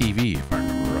Smash TV, if I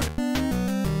remember right.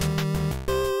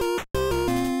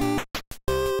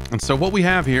 And so what we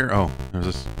have here, oh, there's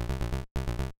this.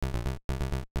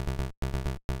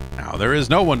 Now there is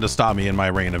no one to stop me in my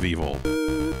reign of evil.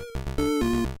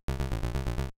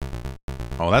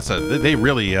 Oh, they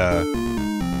really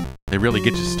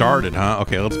get you started, huh?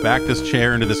 Okay, let's back this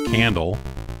chair into this candle.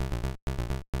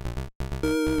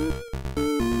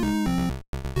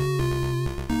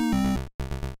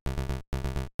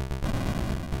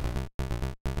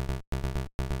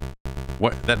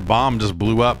 What? That bomb just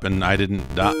blew up and I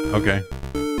didn't die. Okay.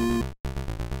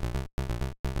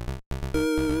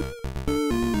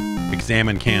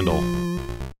 Examine candle.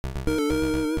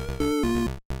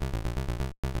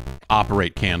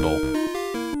 Operate candle.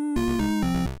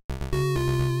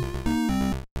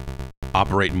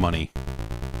 Operate money.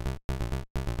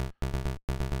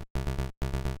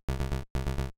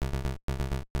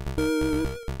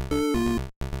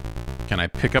 Can I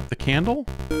pick up the candle?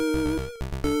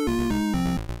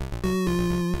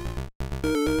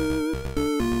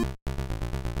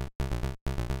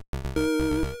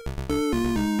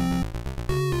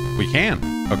 We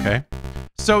can. Okay.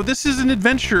 So this is an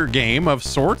adventure game of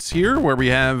sorts here where we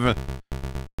have...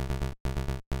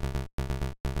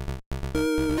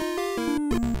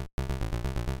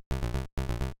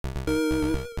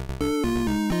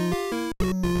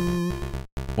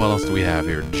 What else do we have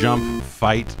here? Jump,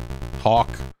 fight, talk,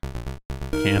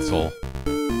 cancel.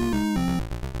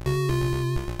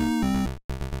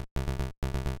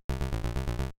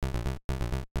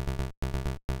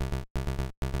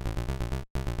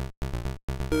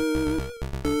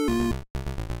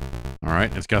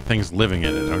 Alright, it's got things living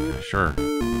in it. Okay, sure.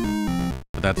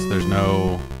 But that's, there's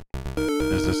no...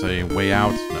 Is this a way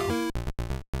out? No.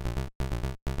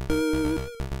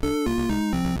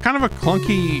 Kind of a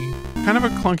clunky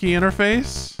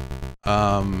interface.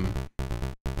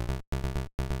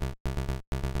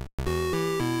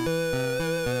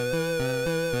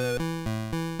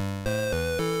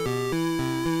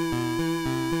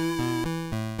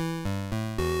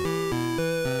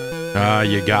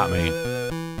 You got me.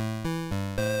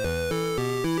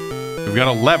 We've got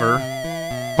a lever.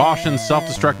 Caution,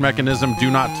 self-destruct mechanism, do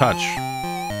not touch.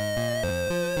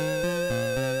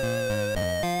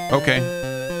 Okay.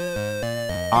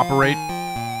 Operate.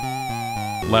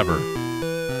 Lever.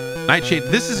 Nightshade,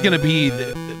 this is gonna be...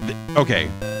 okay,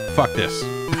 fuck this.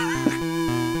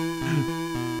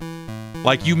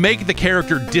 Like, you make the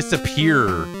character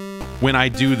disappear when I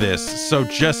do this, so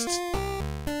just...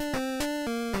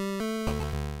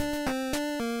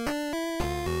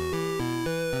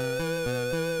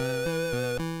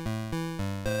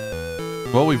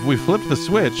 Well, we flipped the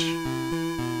switch.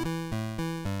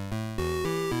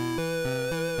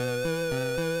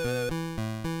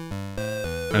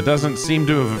 It doesn't seem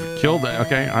to have killed it.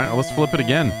 Okay, all right, let's flip it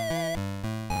again.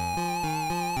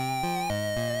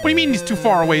 What do you mean he's too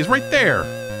far away? He's right there.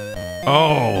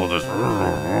 Oh, this...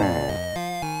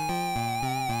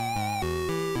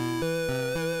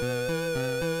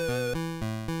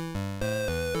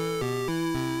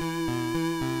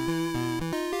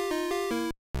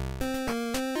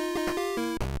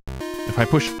 If I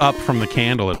push up from the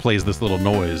candle, it plays this little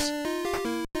noise.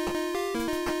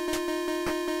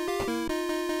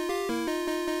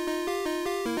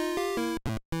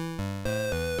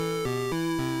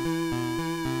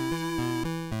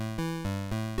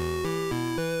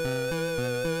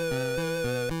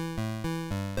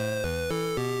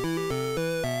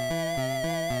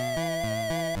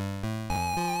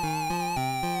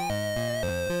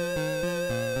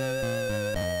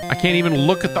 I can't even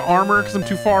look at the armor because I'm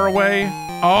too far away.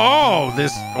 Oh,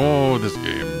 this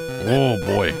game. Oh,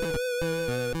 boy.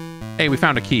 Hey, we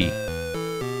found a key.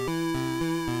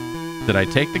 Did I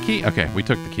take the key? Okay, we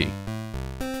took the key.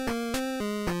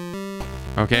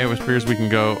 Okay, it appears we can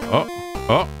go...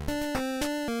 Oh.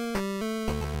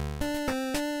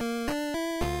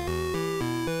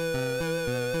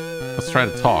 Let's try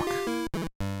to talk.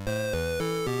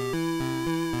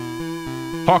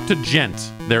 Talk to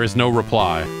Gent. There is no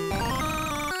reply.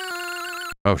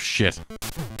 Oh, shit.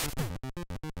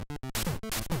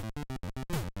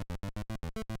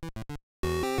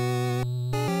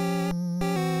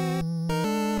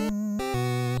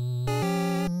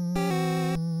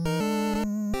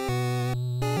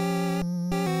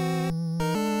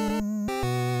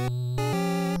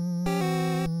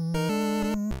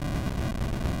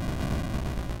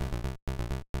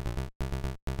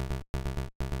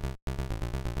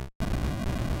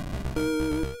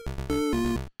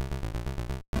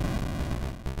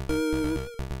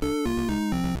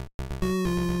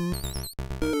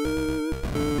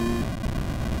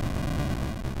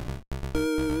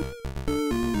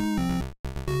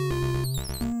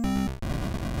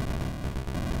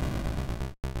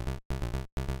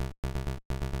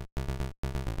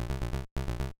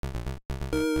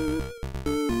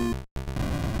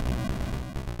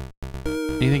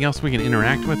 Anything else we can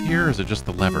interact with here, or is it just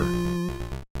the lever?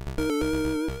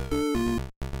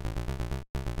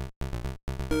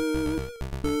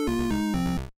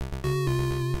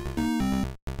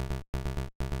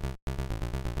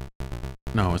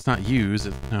 No, it's not use.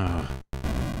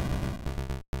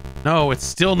 No, it's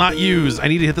still not used. I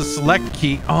need to hit the select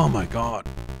key. Oh my god.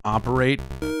 Operate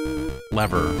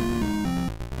lever.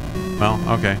 Well,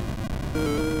 okay.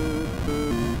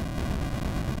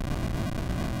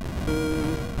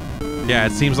 Yeah,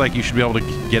 it seems like you should be able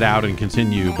to get out and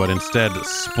continue, but instead,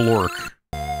 splork.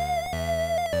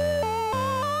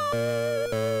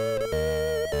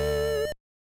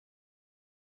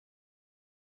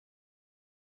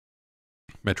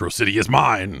 Metro City is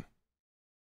mine.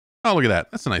 Oh, look at that.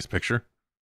 That's a nice picture.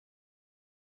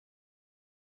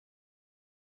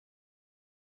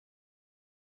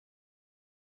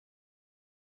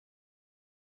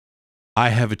 I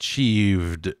have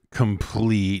achieved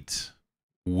complete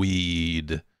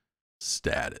weed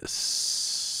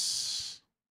status.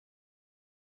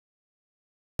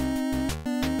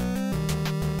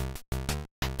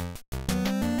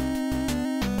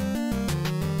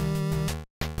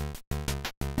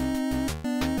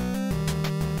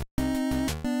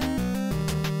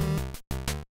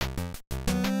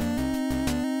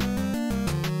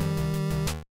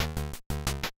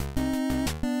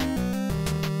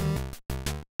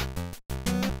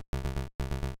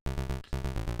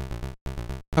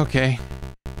 Okay.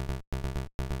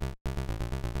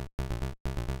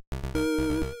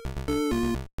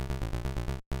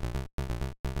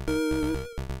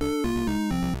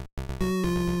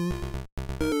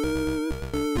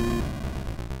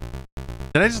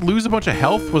 Did I just lose a bunch of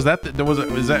health? Was that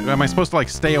am I supposed to like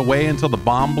stay away until the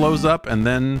bomb blows up and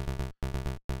then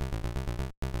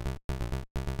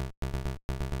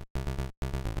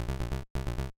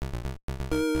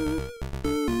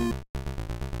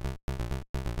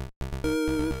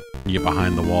you get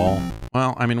behind the wall?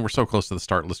 Well, I mean, we're so close to the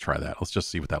start. Let's try that. Let's just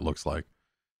see what that looks like.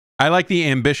 I like the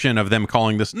ambition of them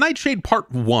calling this Nightshade Part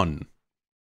 1.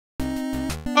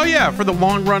 Oh yeah, for the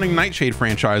long-running Nightshade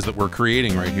franchise that we're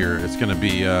creating right here, it's going to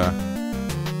be,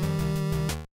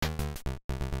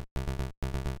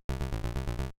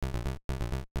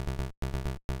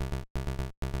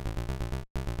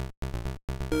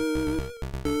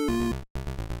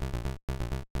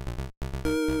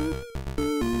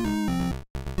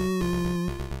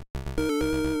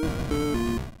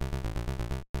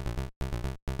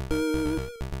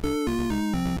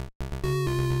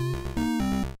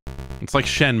 it's like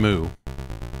Shenmue.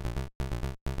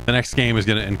 The next game is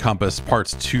going to encompass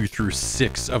parts 2 through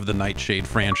 6 of the Nightshade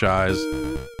franchise.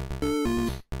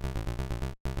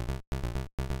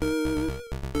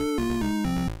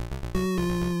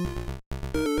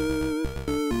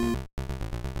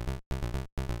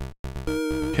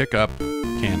 Pick up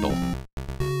candle.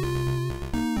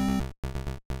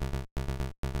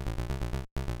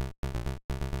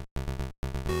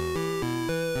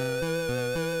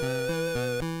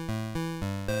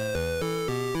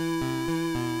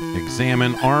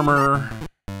 Examine armor.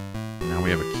 Now we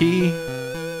have a key.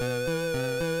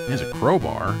 There's a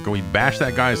crowbar. Can we bash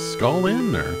that guy's skull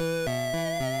in, or? All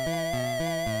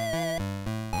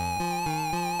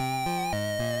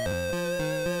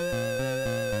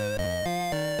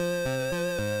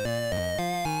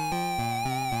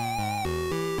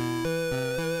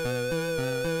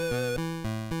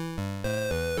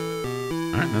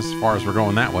right, that's as far as we're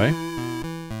going that way.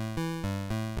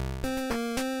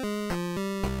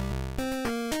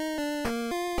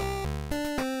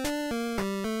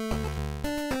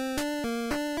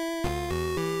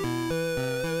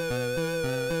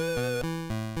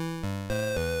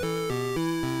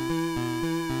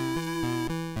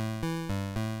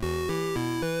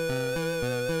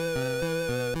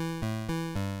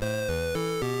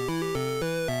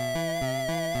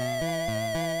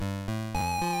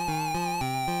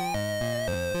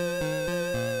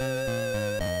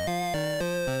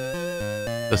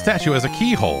 The statue has a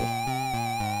keyhole.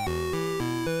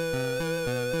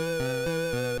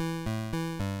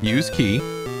 Use key.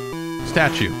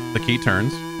 Statue. The key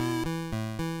turns.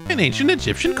 An ancient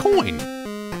Egyptian coin.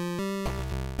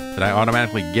 Did I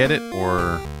automatically get it,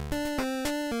 or?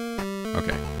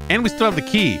 Okay. And we still have the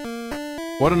key.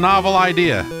 What a novel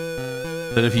idea.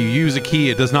 That if you use a key,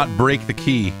 it does not break the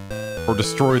key or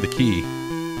destroy the key.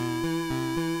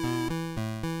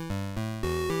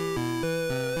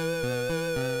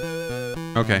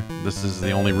 Okay, this is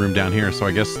the only room down here, so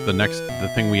I guess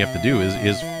the thing we have to do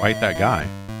is fight that guy,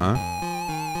 huh?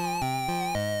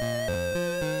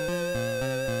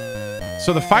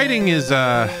 So the fighting is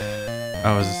oh,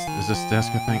 is this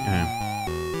desk a thing?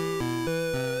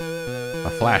 A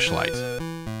flashlight.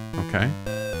 Okay.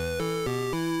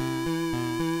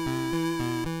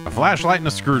 A flashlight and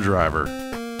a screwdriver.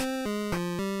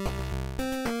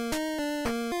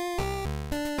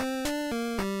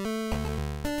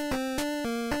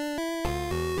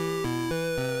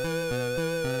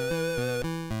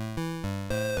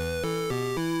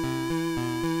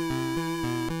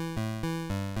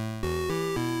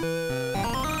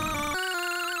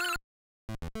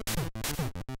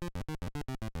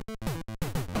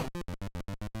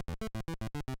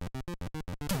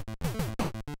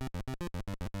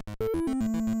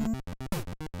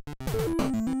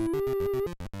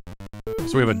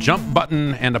 So we have a jump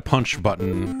button and a punch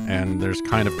button, and there's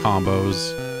kind of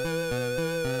combos.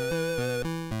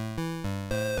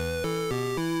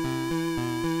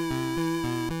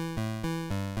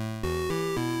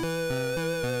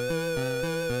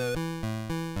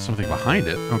 Something behind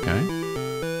it. Okay.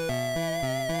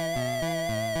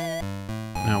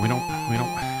 No, we don't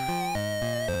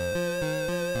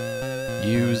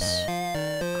use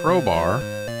crowbar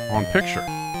on picture.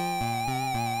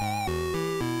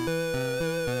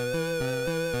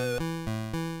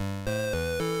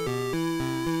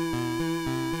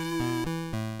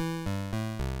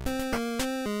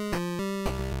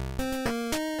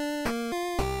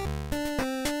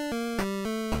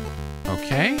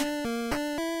 Okay.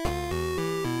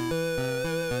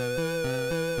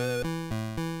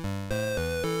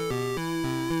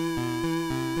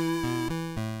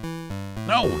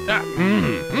 No, that,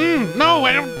 no,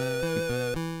 I don't.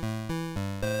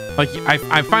 Like,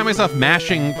 I find myself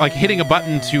mashing, like hitting a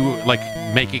button to, like,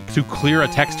 make it, to clear a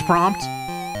text prompt.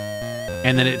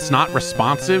 And then it's not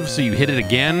responsive, so you hit it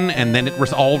again, and then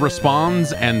it all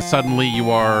responds, and suddenly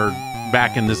you are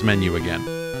back in this menu again.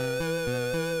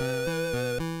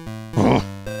 Ugh.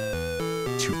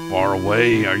 Too far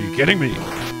away, are you kidding me?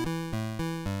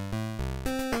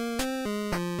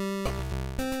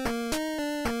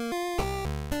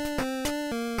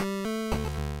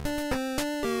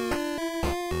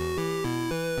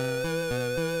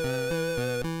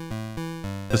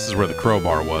 This is where the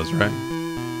crowbar was, right?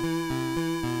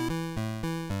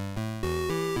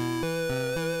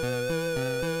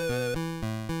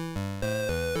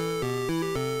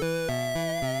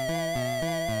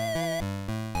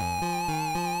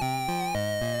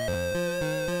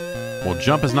 Well,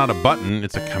 jump is not a button,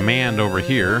 it's a command over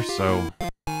here, so...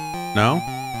 No?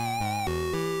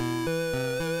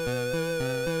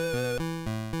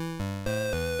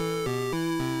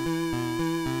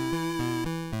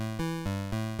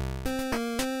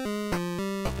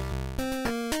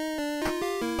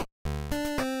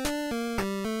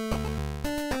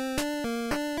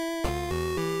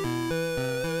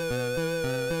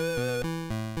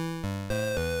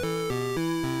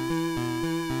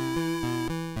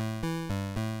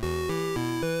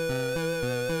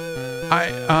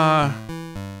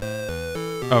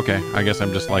 Okay, I guess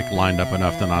I'm just, like, lined up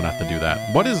enough to not have to do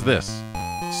that. What is this?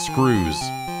 Screws.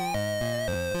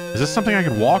 Is this something I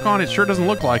can walk on? It sure doesn't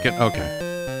look like it. Okay.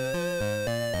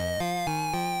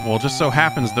 Well, it just so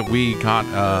happens that we got,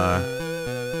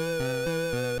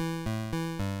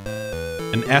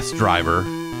 an S driver.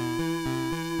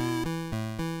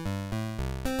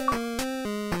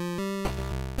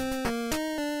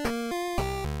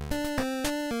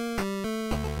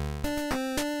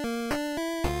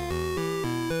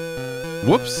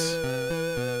 Whoops.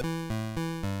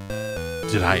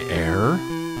 Did I err?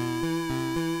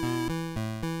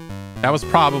 That was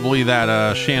probably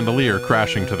that chandelier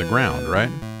crashing to the ground, right?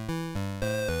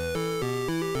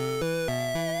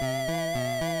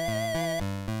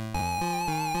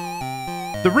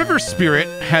 The river spirit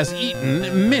has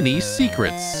eaten many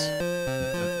secrets.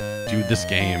 Dude, this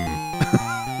game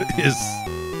is...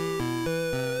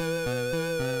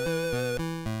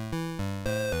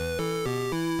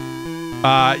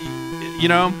 you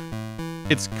know,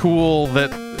 it's cool that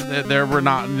there were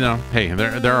not, you know, hey,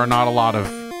 there are not a lot of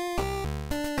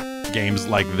games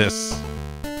like this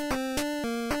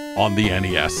on the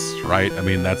NES, right? I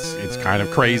mean, it's kind of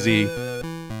crazy.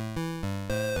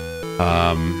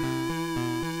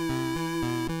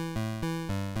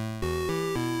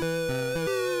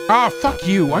 Ah, fuck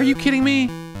you. Are you kidding me?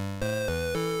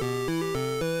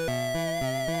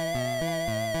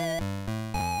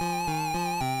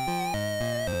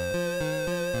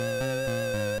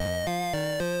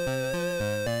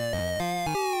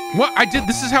 What? I did.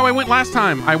 This is how I went last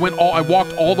time. I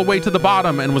walked all the way to the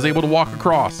bottom and was able to walk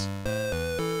across.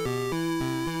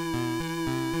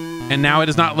 And now it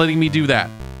is not letting me do that.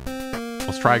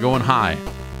 Let's try going high.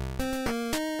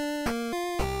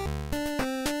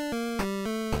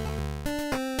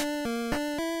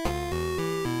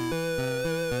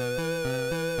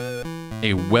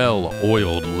 A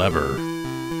well-oiled lever.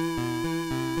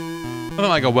 Nothing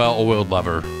like a well-oiled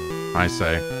lever, I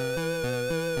say.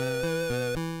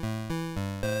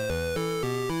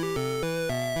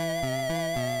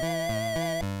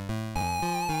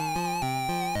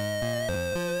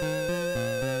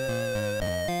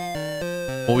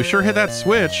 Well, we sure hit that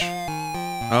switch.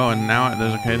 Oh, and now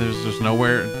there's okay. There's just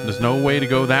nowhere. There's no way to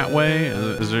go that way.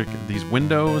 Is there these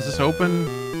windows? Is this open?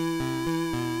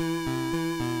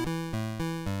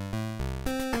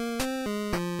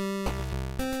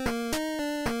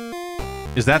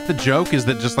 Is that the joke? Is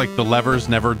that just like the levers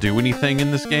never do anything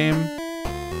in this game?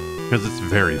 Because it's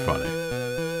very funny.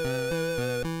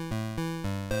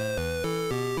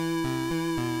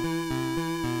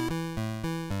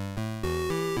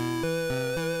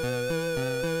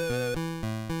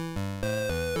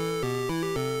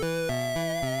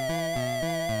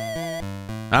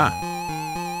 Ah.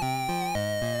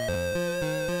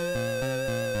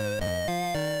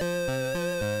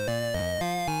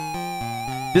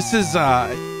 This is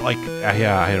like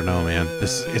yeah, I don't know, man.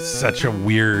 It's such a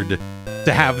weird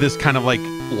to have this kind of like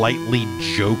lightly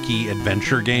jokey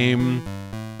adventure game.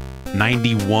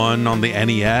 91 on the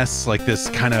NES, like this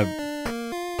kind of,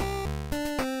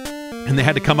 and they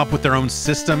had to come up with their own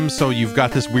system, so you've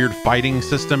got this weird fighting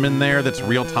system in there that's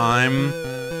real time.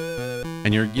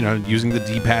 And you're, you know, using the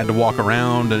D-pad to walk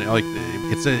around, and like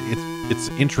it's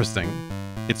interesting.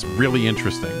 It's really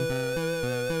interesting.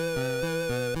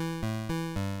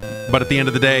 But at the end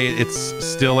of the day, it's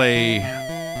still a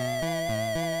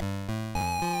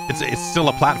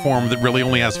platform that really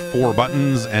only has 4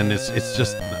 buttons, and it's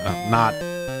just not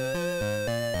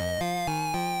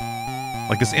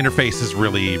like this interface is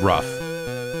really rough.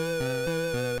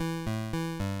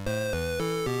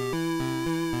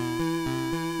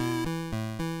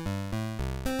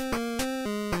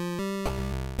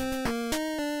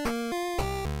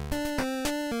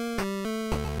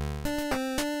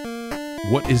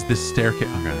 What is this staircase?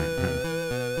 Okay.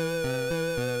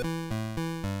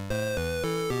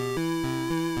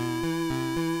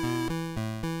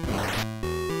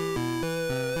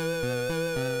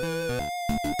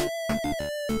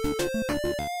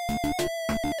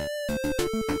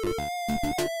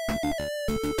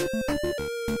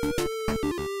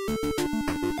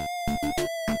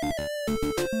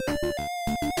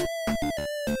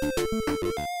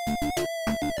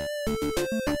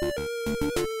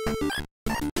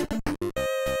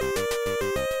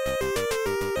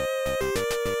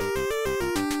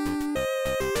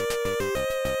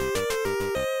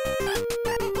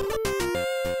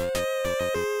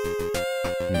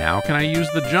 Now can I use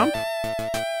the jump?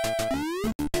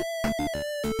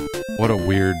 What a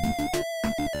weird...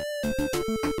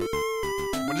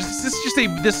 What is this? Just a...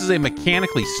 This is a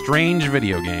mechanically strange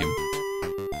video game.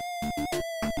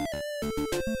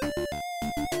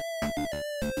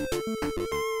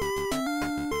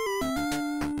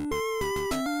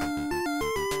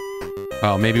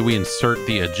 Oh, maybe we insert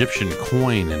the Egyptian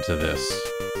coin into this.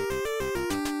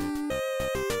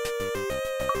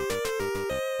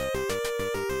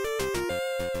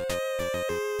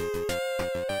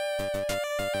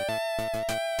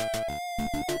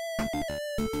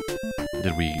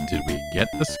 Did we get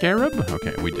the scarab?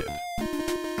 Okay, we did.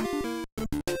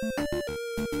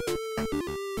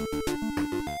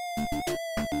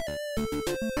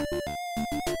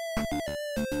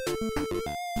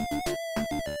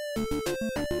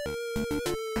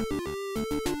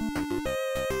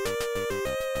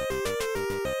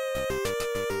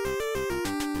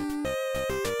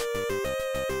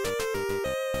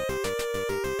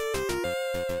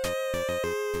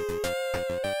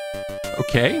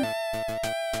 Okay.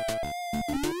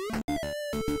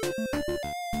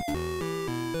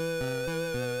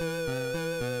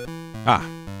 Ah.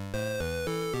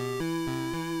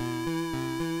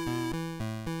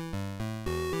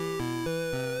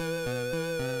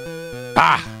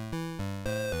 Ah!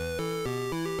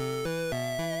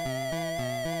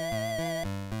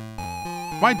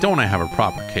 Why don't I have a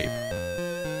proper cape?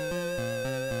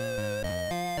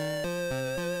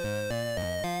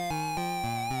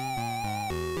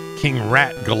 King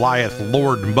Rat, Goliath,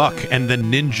 Lord Muck, and the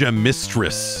Ninja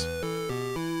Mistress.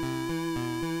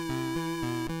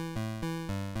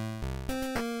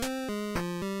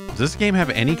 Does this game have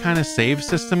any kind of save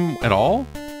system at all?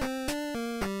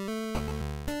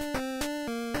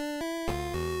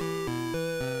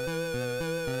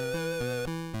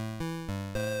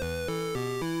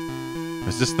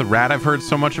 Is this the rat I've heard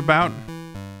so much about?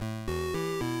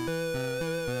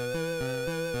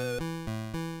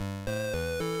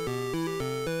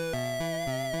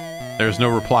 There's no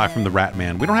reply from the rat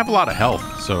man. We don't have a lot of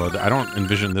health, so I don't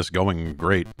envision this going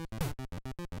great.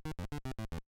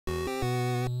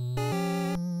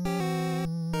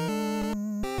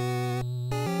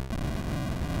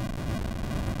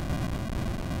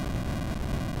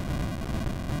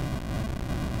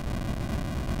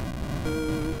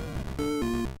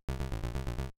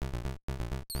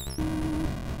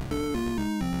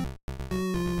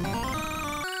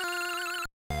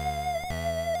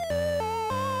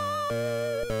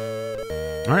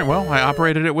 All right, well, I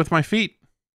operated it with my feet.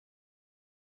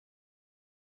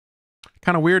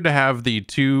 Kind of weird to have the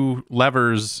two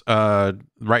levers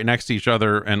right next to each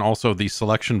other, and also the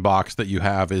selection box that you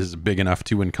have is big enough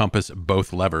to encompass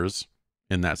both levers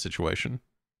in that situation.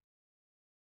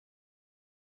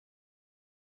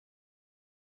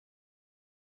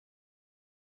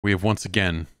 We have once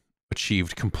again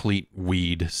achieved complete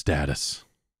weed status.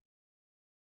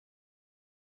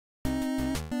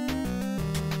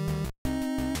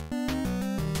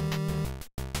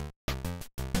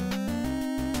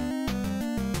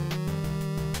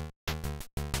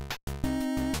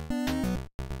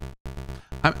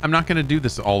 I'm not going to do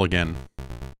this all again.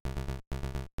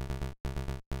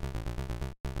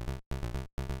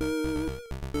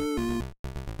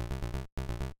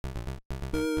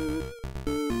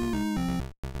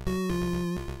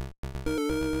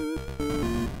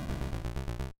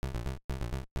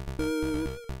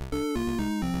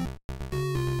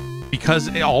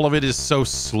 Because all of it is so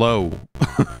slow,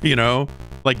 you know?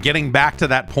 Like, getting back to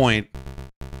that point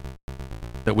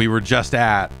that we were just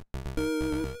at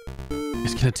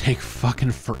is gonna take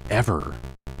fucking forever.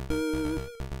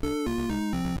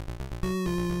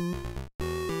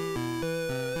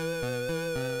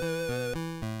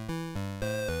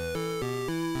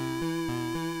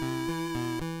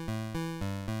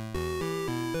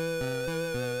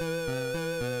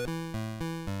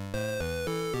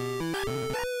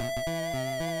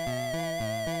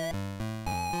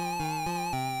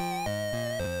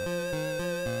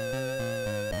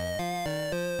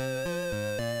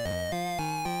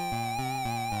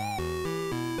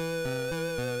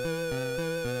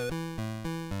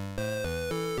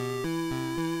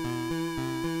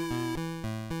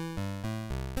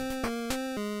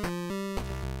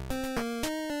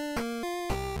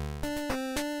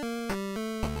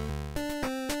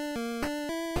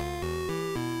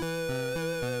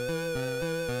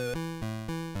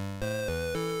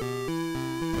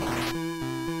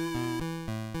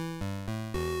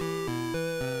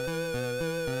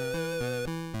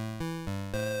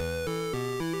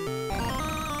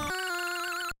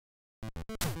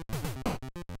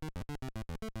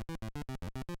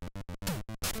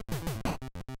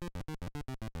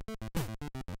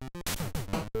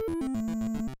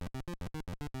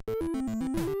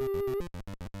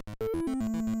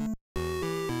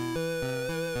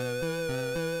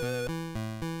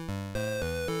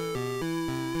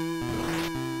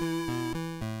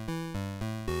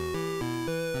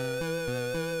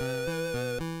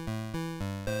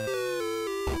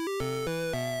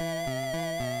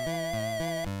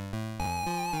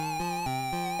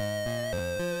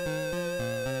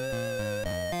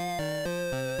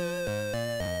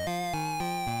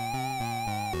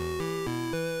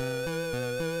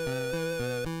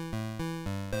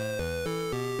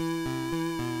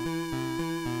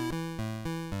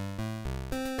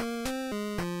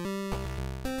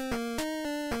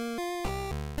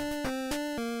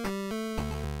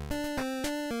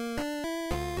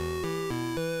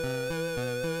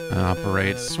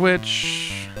 Operate switch.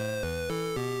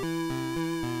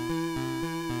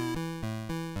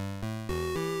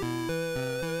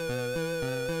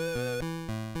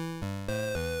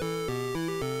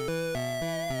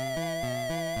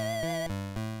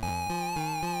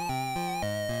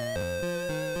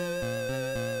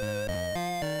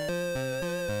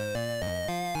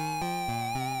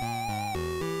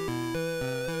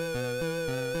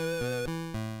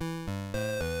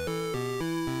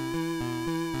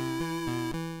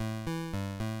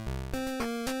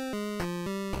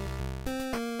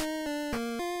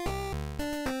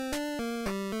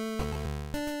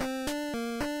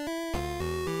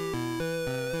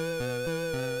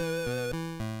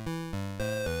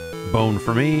 Bone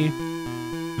for me.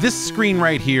 This screen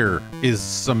right here is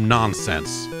some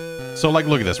nonsense. So, like,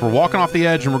 look at this. We're walking off the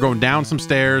edge and we're going down some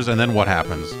stairs, and then what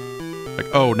happens? Like,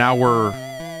 oh, now we're...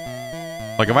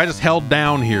 Like, if I just held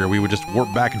down here, we would just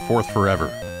warp back and forth forever.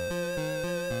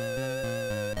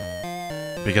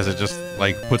 Because it just,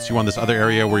 like, puts you on this other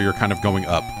area where you're kind of going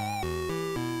up.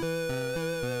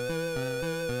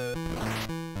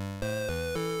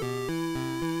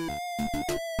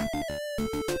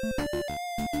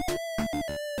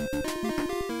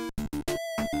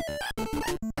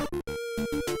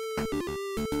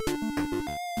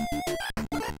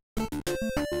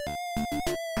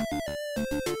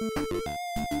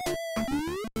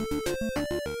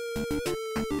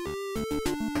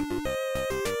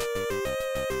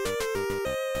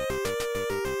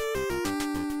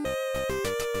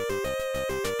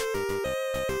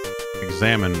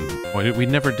 Examine. Well, we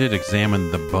never did examine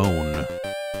the bone.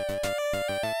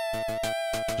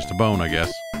 Just a bone, I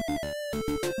guess.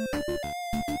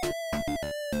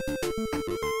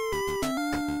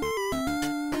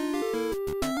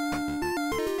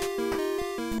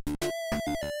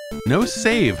 No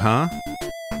save, huh?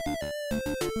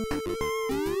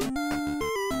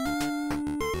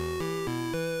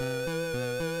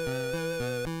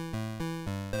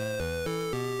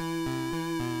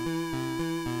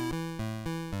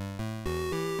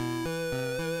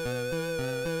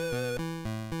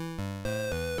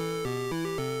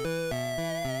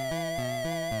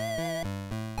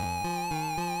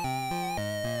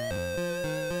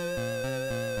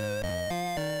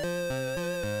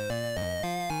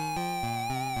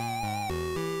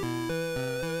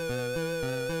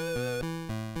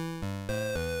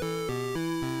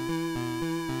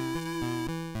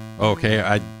 Okay,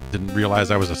 I didn't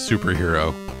realize I was a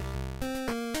superhero.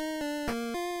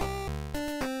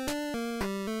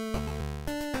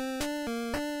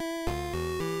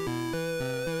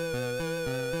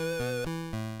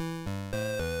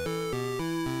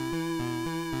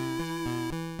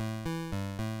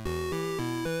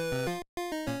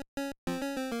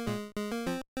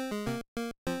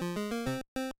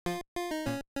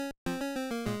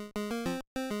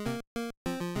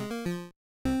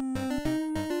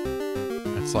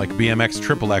 It's like BMX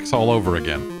Triple X all over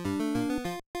again.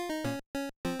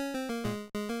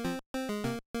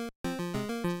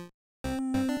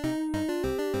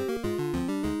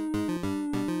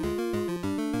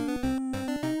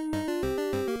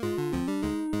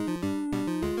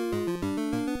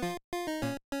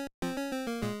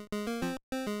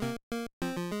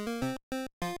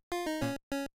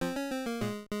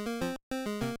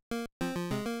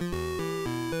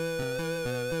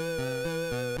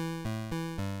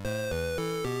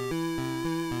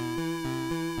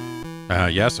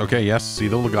 Yes, okay, yes. See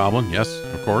the goblin. Yes,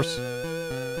 of course.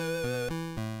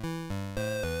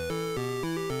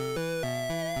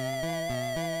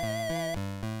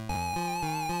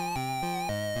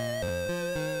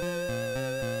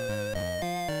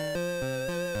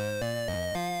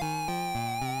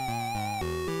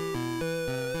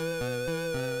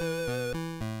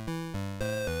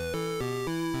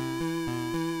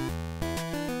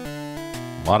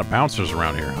 A lot of bouncers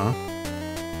around here, huh?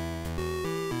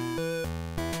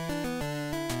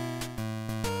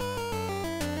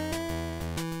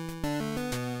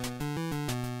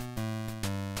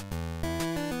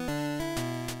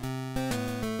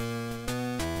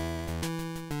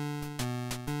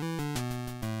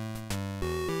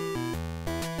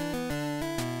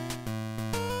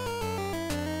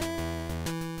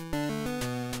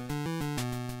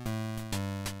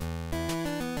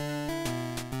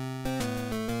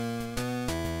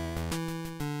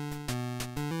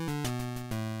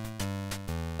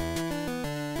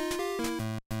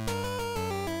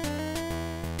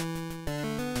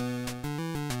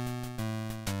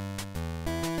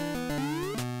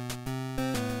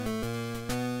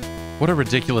 What a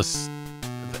ridiculous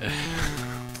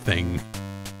thing.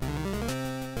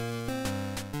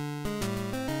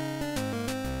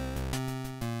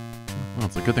 Well,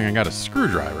 it's a good thing I got a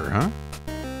screwdriver, huh?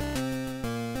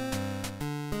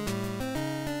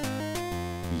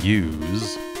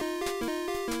 Use.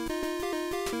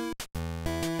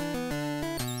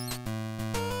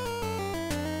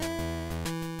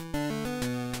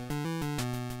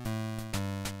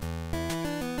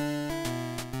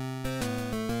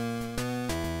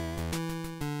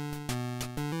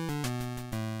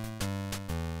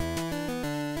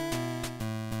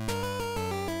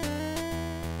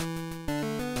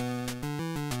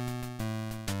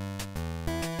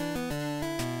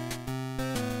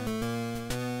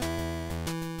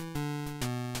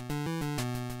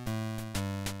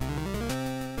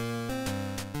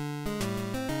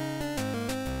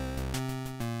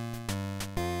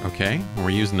 Okay, we're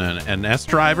using an S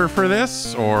driver for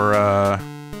this, or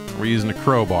we're using a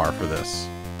crowbar for this.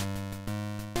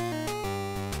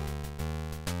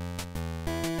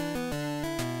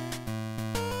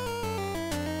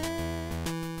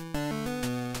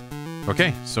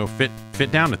 Okay, so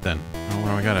fit down it then.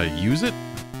 Oh, I gotta use it?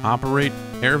 Operate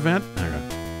air vent? Okay.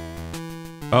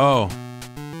 Oh.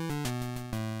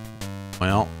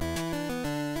 Well.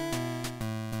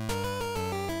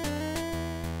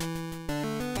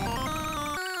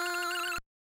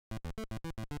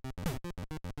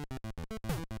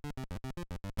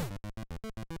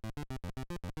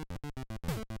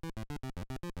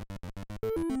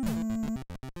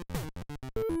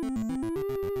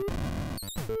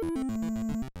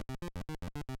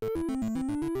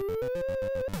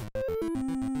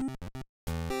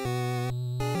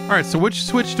 All right, so which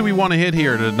switch do we want to hit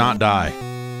here to not die?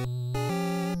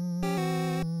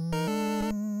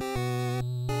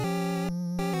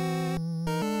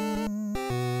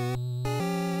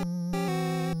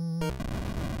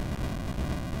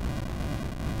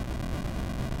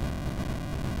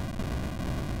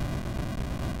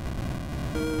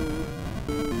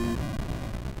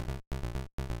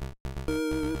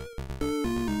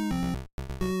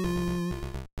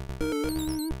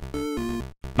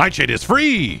 Nightshade is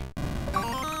free!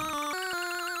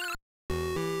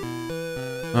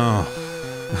 Oh.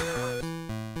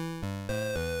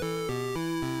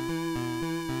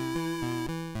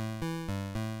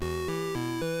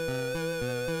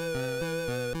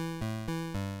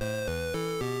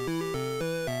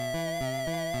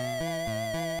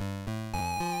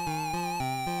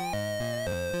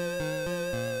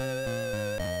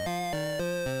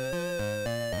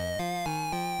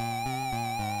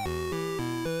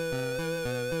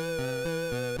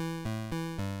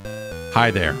 Hi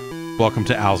there. Welcome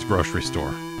to Al's Grocery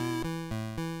Store.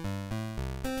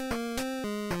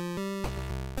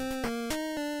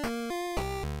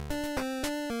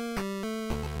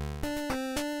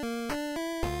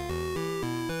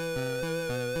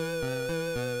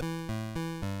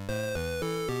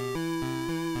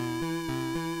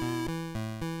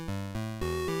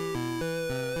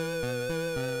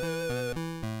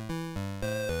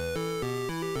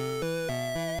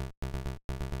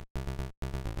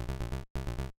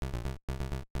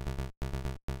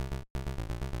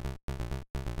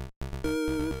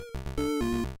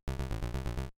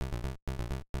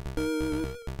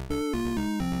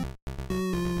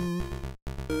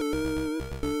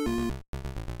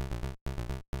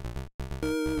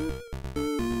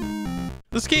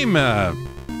 This game,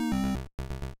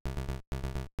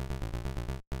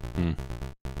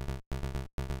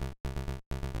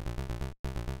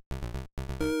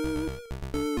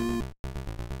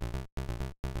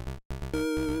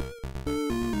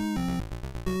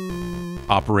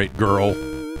 Operate girl.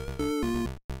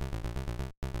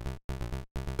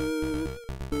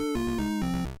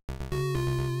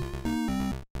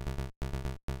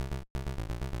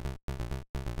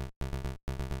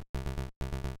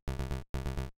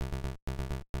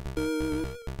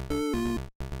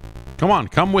 Come on,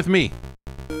 come with me.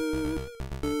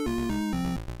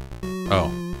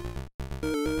 Oh.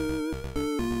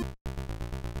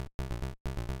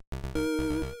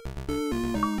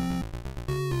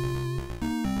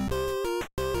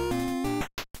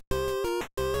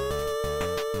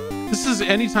 This is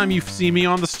anytime you see me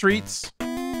on the streets,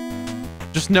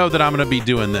 just know that I'm going to be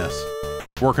doing this.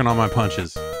 Working on my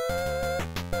punches.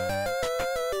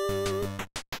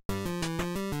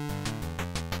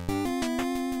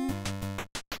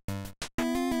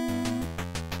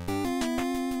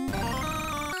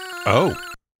 Oh.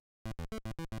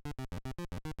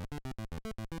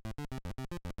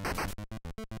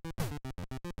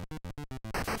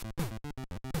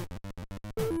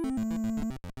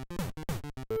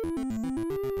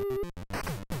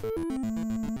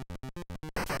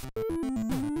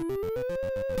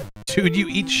 Dude, you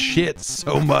eat shit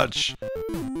so much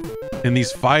in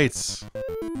these fights.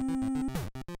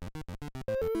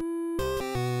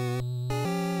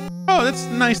 Oh, that's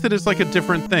nice that it's like a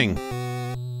different thing.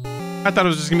 I thought it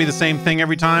was just gonna be the same thing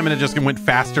every time and it just went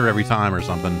faster every time or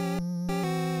something.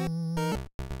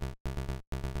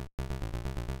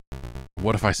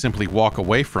 What if I simply walk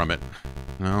away from it?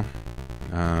 No.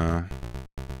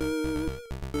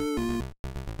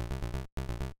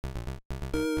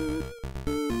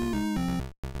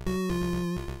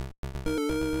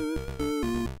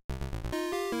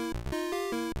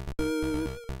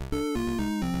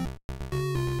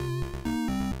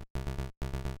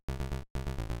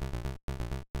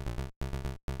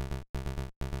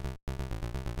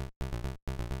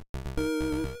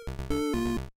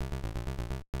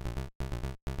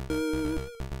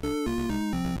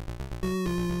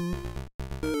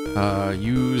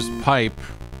 Use pipe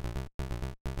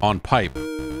on pipe.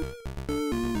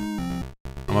 I'm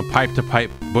a pipe-to-pipe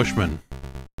bushman.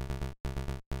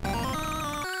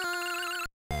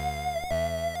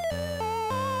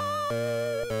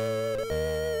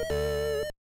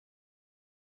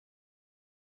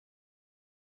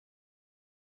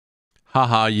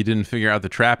 Haha, you didn't figure out the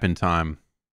trap in time.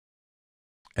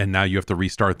 And now you have to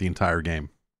restart the entire game.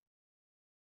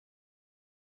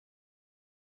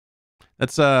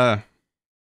 That's a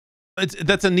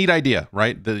neat idea,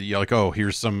 right? You're like, oh,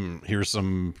 here's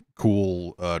some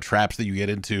cool traps that you get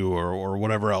into or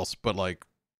whatever else, but like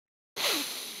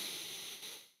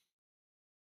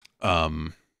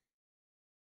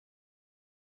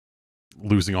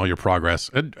losing all your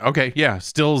progress. Okay, yeah,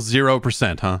 still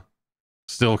 0%, huh?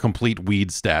 Still complete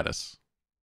weed status.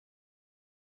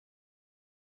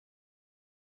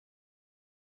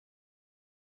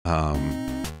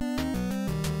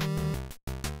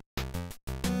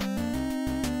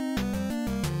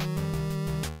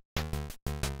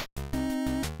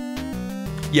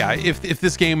 Yeah, if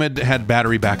this game had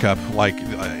battery backup, like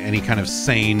any kind of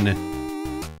sane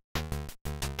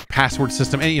password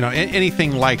system, you know,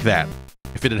 anything like that,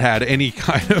 if it had had any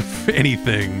kind of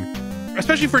anything,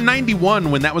 especially for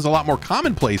 91 when that was a lot more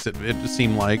commonplace. It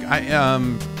seemed like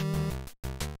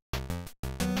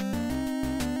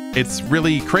it's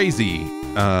really crazy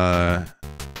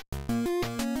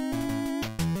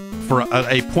for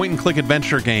a point and click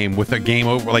adventure game with a game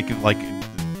over like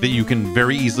that you can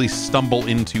very easily stumble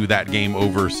into that game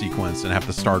over sequence and have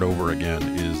to start over again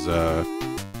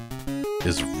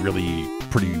is really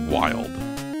pretty wild.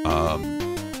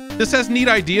 This has neat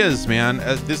ideas, man.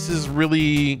 This is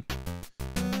really,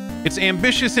 it's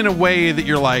ambitious in a way that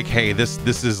you're like, hey,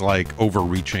 this is like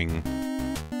overreaching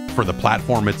for the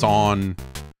platform it's on.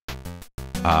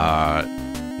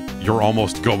 You're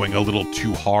almost going a little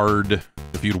too hard.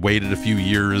 If you'd waited a few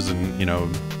years and, you know,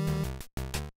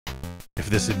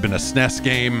 if this had been a SNES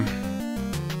game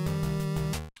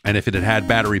and if it had had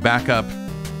battery backup,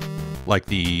 like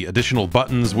the additional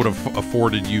buttons would have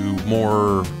afforded you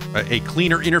more, a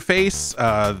cleaner interface,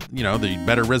 you know, the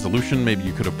better resolution. Maybe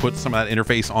you could have put some of that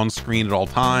interface on screen at all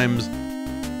times.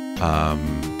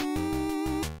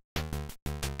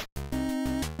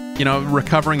 You know,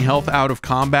 recovering health out of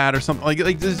combat or something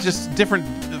like there's just different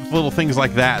little things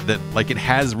like that like it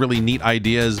has really neat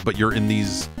ideas, but you're in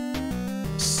these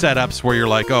setups where you're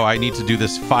like, oh, I need to do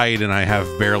this fight and I have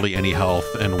barely any health,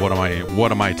 and what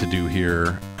am I to do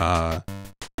here?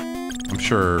 I'm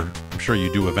sure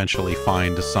you do eventually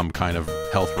find some kind of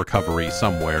health recovery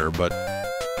somewhere, but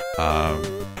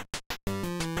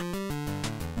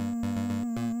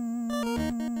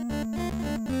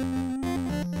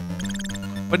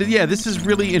yeah, this is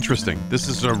really interesting. This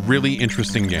is a really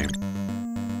interesting game.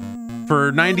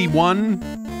 For 91,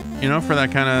 you know, for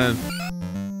that kind of...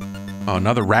 Oh,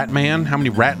 another Ratman? How many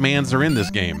Ratmans are in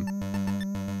this game?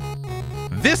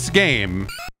 This game,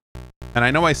 and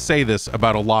I know I say this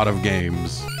about a lot of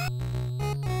games,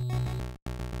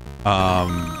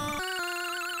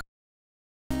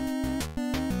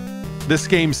 this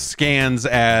game scans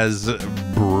as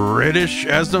British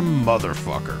as a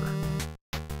motherfucker.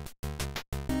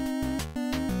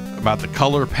 About the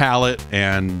color palette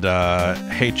and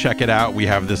hey, check it out, we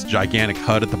have this gigantic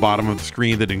HUD at the bottom of the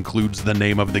screen that includes the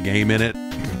name of the game in it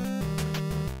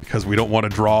because we don't want to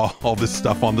draw all this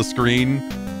stuff on the screen.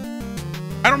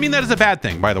 I don't mean that as a bad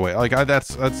thing, by the way. Like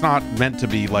that's not meant to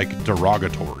be like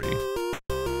derogatory.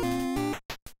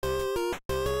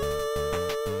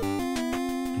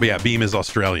 But yeah, Beam is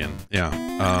Australian. Yeah.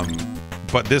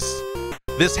 But this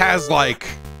has like,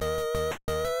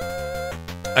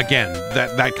 again,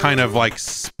 that kind of like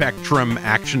Spectrum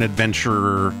action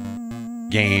adventure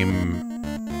game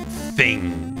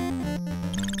thing.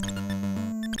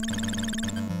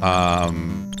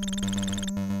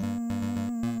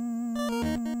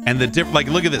 And the like,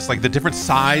 look at this, like the different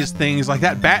size things, like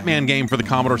that Batman game for the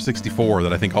Commodore 64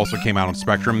 that I think also came out on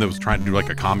Spectrum that was trying to do like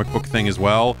a comic book thing as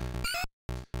well.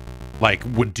 Like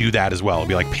would do that as well. It'd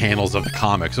be like panels of the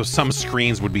comic. So some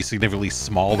screens would be significantly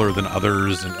smaller than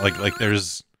others, and like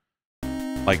there's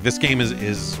like this game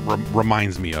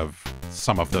reminds me of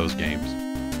some of those games.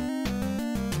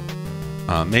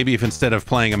 Maybe if instead of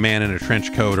playing a man in a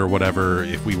trench coat or whatever,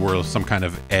 if we were some kind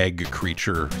of egg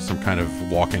creature, some kind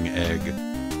of walking egg,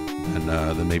 and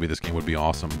then maybe this game would be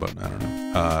awesome. But I don't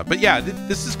know. But yeah,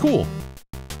 this is cool.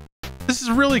 This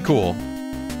is really cool.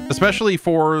 Especially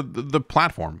for the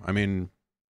platform. I mean,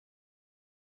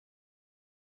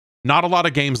 not a lot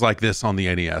of games like this on the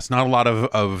NES. Not a lot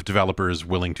of developers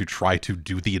willing to try to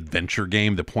do the adventure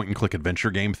game, the point and click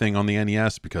adventure game thing on the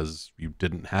NES because you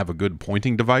didn't have a good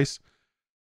pointing device.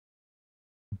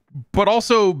 But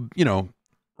also, you know,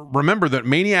 remember that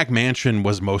Maniac Mansion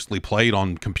was mostly played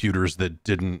on computers that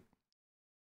didn't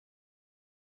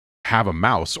have a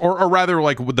mouse, or rather,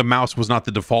 like the mouse was not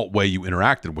the default way you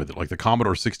interacted with it. Like the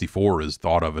Commodore 64 is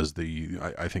thought of as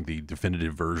I think the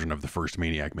definitive version of the first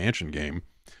Maniac Mansion game,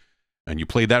 and you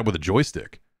played that with a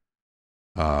joystick,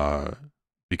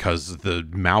 because the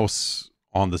mouse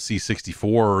on the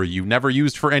C64 you never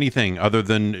used for anything other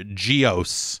than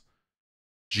Geos.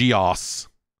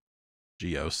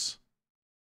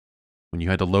 When you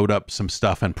had to load up some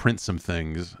stuff and print some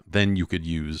things, then you could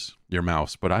use your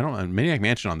mouse. But Maniac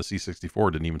Mansion on the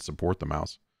C64 didn't even support the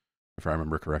mouse, if I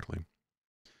remember correctly.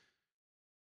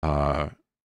 And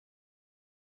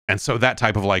so that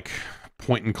type of like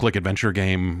point and click adventure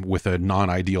game with a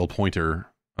non-ideal pointer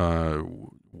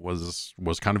was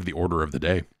kind of the order of the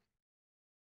day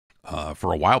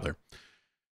for a while there.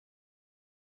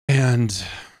 And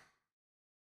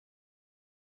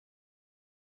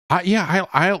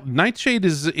Nightshade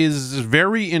is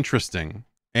very interesting,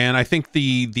 and I think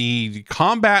the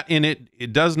combat in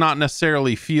it does not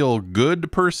necessarily feel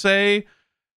good per se,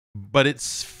 but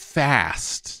it's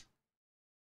fast.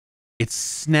 It's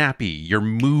snappy. You're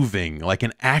moving like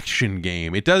an action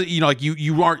game. It does, you know, like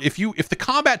you aren't, if the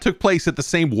combat took place at the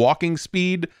same walking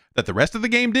speed that the rest of the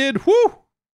game did, whoo.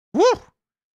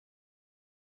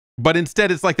 But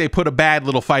instead it's like they put a bad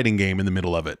little fighting game in the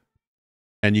middle of it.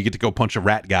 And you get to go punch a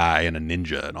rat guy and a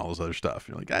ninja and all this other stuff.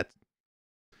 You're like,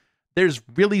 there's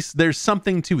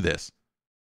something to this.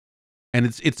 And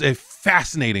it's a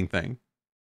fascinating thing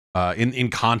in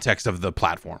context of the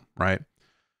platform, right?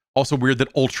 Also weird that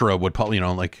Ultra would probably, you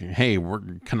know, like, hey,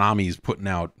 Konami's putting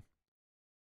out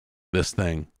this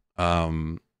thing.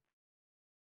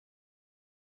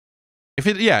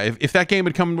 If that game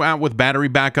had come out with battery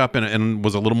backup and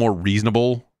was a little more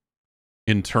reasonable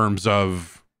in terms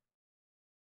of,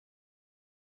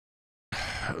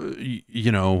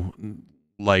 you know,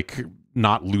 like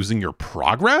not losing your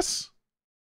progress,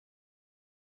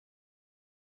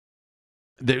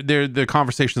 the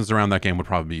conversations around that game would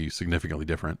probably be significantly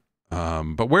different.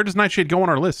 But where does Nightshade go on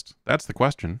our list? That's the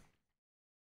question.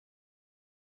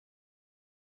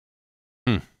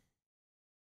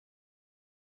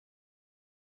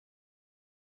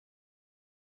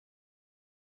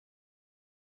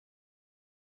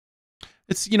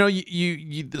 It's, you know,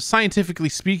 you scientifically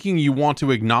speaking, you want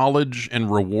to acknowledge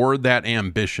and reward that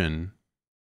ambition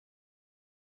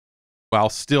while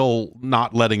still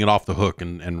not letting it off the hook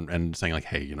and saying like,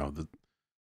 hey, you know,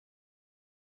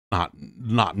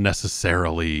 not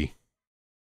necessarily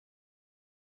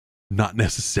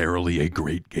a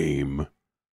great game,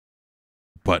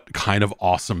 but kind of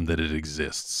awesome that it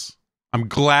exists. I'm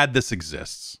glad this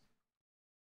exists,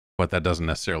 but that doesn't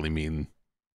necessarily mean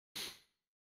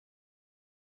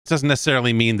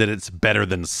that it's better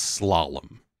than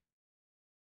Slalom,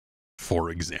 for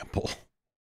example.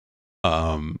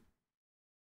 But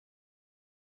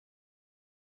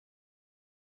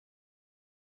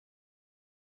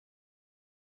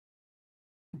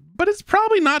it's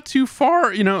probably not too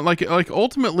far, you know, like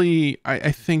ultimately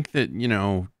I think that, you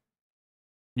know,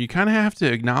 you kind of have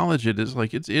to acknowledge it as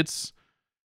like it's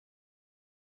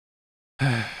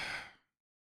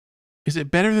is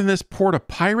it better than this port of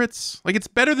Pirates? Like, it's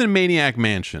better than Maniac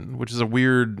Mansion, which is a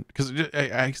weird, because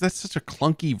that's such a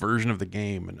clunky version of the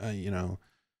game, and you know,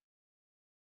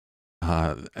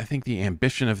 I think the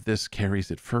ambition of this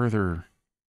carries it further.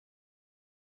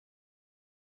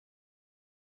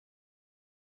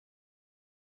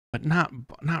 But not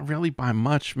really by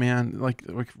much, man. Like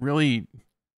really,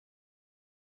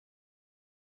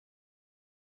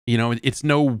 you know, it's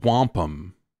no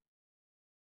wampum.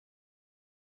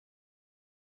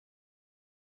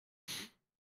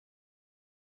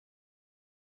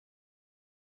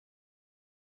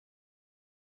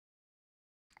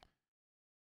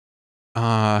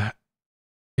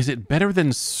 Is it better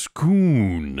than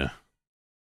Scoon?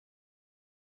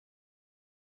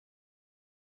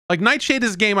 Like, Nightshade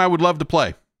is a game I would love to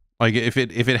play. Like, if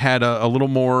it had a little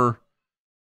more,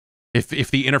 if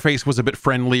the interface was a bit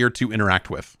friendlier to interact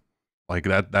with, like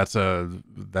that's a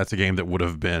game that would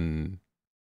have been,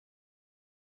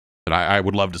 that I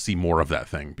would love to see more of that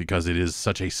thing, because it is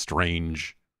such a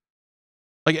strange,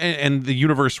 like, and the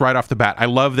universe right off the bat, I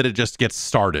love that it just gets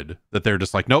started, that they're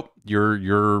just like, nope,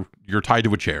 you're tied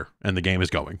to a chair and the game is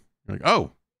going. You're like,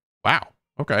 oh, wow,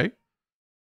 okay,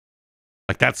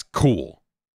 like, that's cool.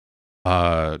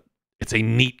 It's a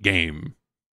neat game.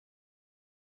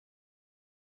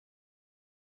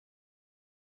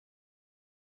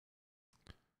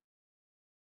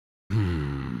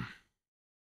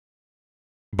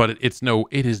 But it is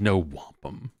no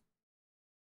wampum.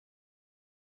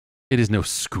 It is no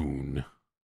Scoon.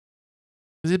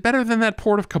 Is it better than that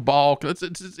port of Cabal?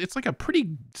 It's like a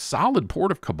pretty solid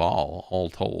port of Cabal, all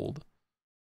told.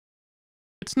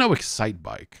 It's no Excite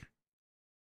Bike.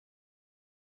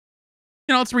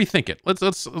 You know, let's rethink it.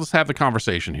 Let's have the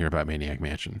conversation here about Maniac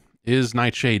Mansion. Is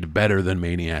Nightshade better than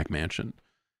Maniac Mansion?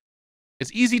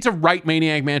 It's easy to write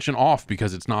Maniac Mansion off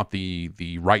because it's not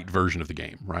the right version of the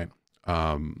game, right?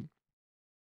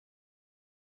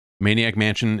 Maniac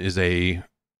Mansion is a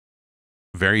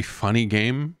very funny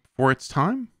game for its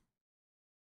time.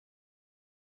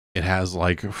 It has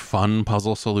like fun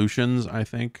puzzle solutions, I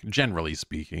think, generally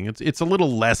speaking. It's a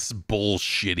little less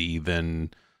bullshitty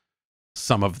than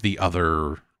some of the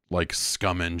other like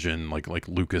Scum Engine, like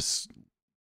Lucas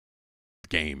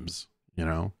games, you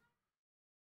know.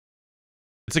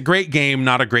 It's a great game,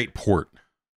 not a great port.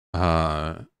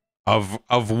 Of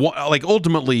what, like,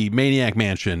 ultimately Maniac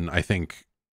Mansion, I think,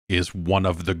 is one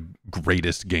of the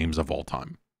greatest games of all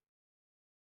time.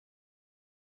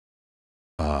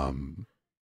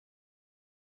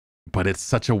 but it's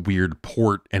such a weird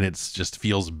port, and it just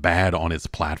feels bad on its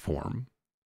platform.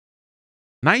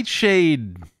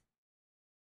 Nightshade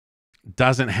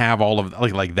doesn't have all of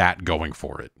like that going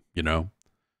for it, you know?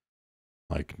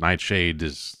 Like Nightshade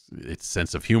is, its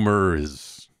sense of humor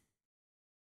is,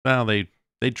 well, they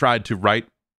tried to write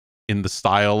in the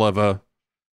style of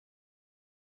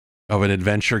an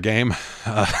adventure game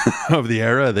of the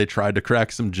era. They tried to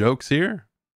crack some jokes here.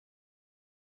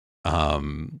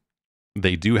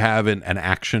 They do have an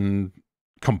action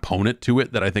component to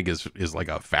it that I think is like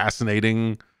a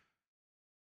fascinating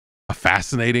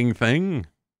thing.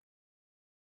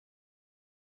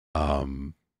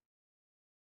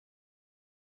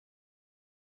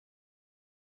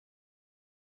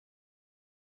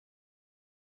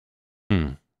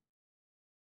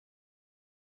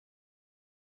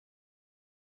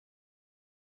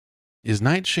 Is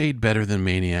Nightshade better than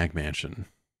Maniac Mansion?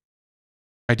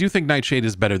 I do think Nightshade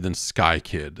is better than Sky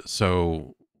Kid.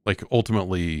 So, like,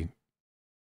 ultimately,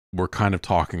 we're kind of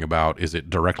talking about, is it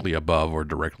directly above or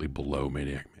directly below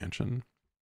Maniac Mansion?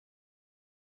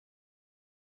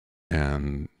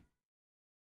 And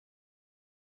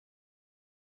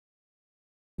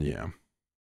yeah.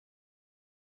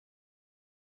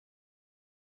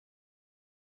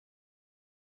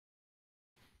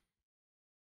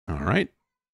 All right.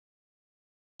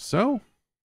 So,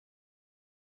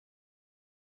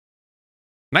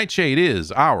 Nightshade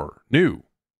is our new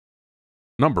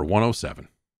number 107.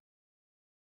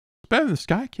 It's better than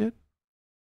Sky Kid.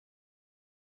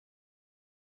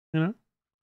 You know?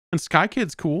 And Sky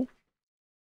Kid's cool.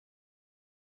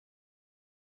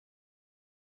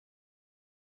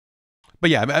 But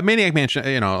yeah, Maniac Mansion,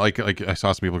 you know, like I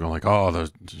saw some people going like, oh,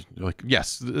 like,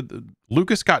 yes,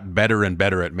 Lucas got better and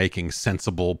better at making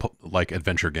sensible, like,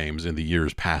 adventure games in the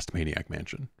years past Maniac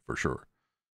Mansion, for sure.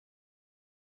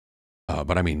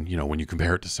 But I mean, you know, when you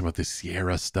compare it to some of the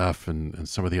Sierra stuff and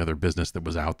some of the other business that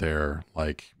was out there,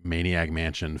 like Maniac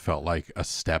Mansion felt like a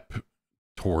step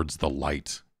towards the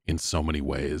light in so many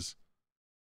ways.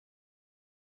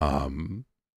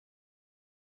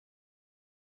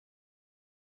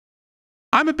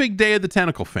 I'm a big Day of the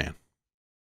Tentacle fan.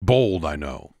 Bold, I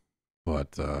know.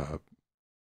 But,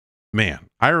 man,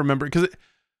 I remember, because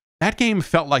that game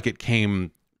felt like it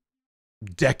came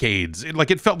decades.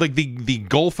 It felt like the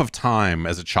gulf of time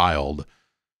as a child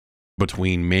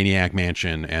between Maniac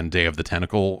Mansion and Day of the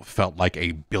Tentacle felt like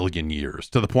a billion years.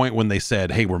 To the point when they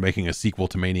said, hey, we're making a sequel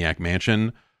to Maniac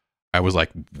Mansion, I was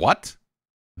like, what?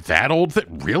 That old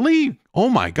thing? Really? Oh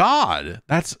my God.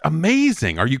 That's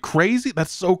amazing. Are you crazy?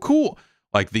 That's so cool.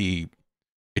 Like it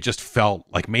just felt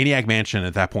like Maniac Mansion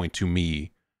at that point to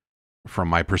me, from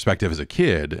my perspective as a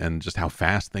kid and just how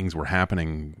fast things were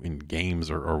happening in games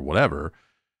or whatever.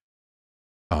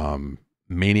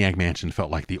 Maniac Mansion felt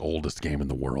like the oldest game in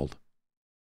the world.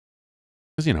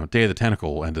 Because, you know, Day of the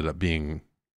Tentacle ended up being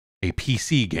a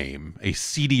PC game, a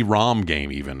CD-ROM game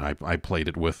even. I played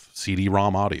it with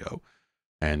CD-ROM audio.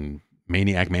 And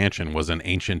Maniac Mansion was an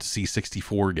ancient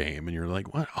C64 game, and you're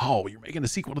like, what? Oh, you're making a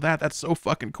sequel to that? That's so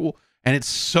fucking cool. And it's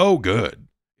so good.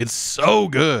 It's so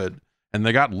good. And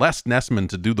they got Les Nessman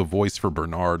to do the voice for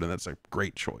Bernard, and that's a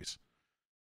great choice.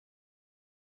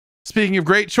 Speaking of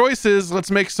great choices,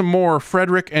 let's make some more.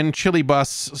 Frederick and Chili Bus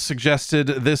suggested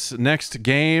this next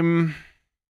game.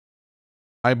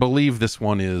 I believe this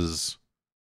one is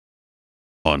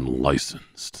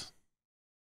unlicensed.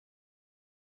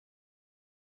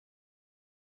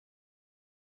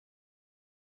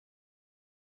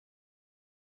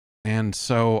 And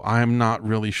so I'm not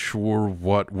really sure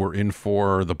what we're in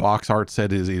for. The box art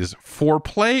said is for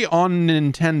play on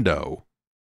Nintendo.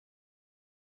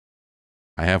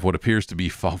 I have what appears to be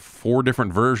 4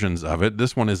 different versions of it.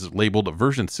 This one is labeled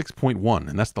version 6.1,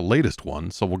 and that's the latest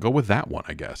one. So we'll go with that one,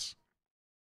 I guess.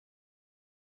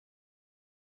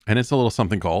 And it's a little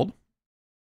something called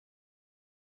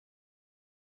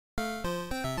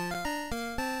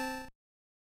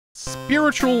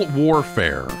Spiritual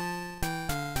Warfare.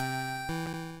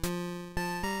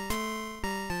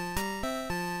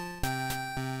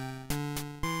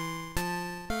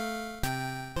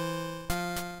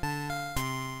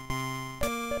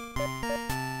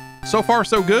 So far,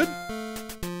 so good.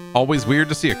 Always weird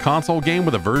to see a console game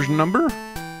with a version number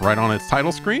right on its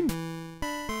title screen.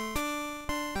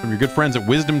 From your good friends at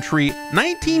Wisdom Tree,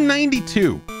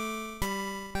 1992.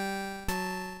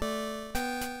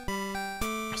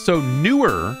 So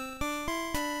newer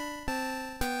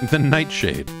than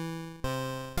Nightshade.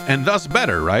 And thus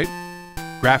better, right?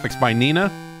 Graphics by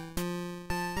Nina.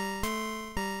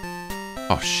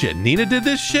 Oh shit, Nina did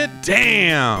this shit?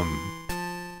 Damn!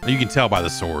 You can tell by the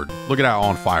sword. Look at how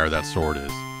on fire that sword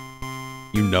is.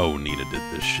 You know Nita did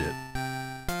this shit.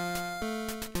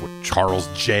 What, Charles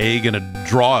J. gonna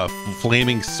draw a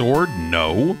flaming sword?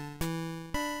 No.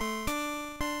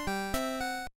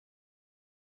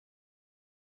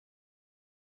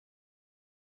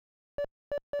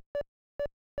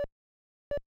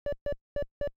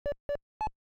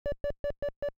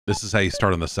 This is how you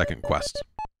start on the second quest.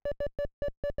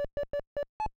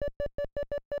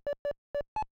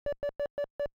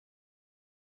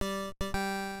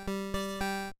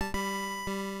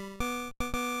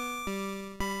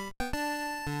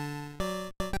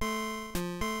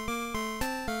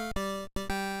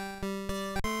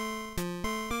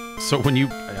 So when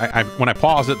when I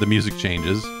pause it, the music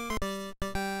changes.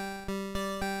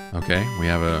 Okay, we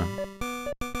have a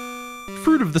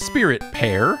fruit of the spirit: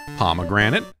 pear,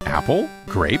 pomegranate, apple,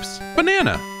 grapes,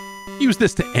 banana. Use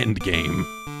this to end game.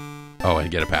 Oh,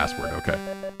 and get a password. Okay.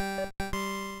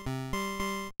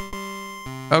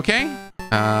 Okay.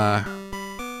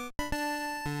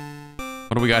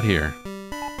 What do we got here?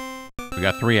 We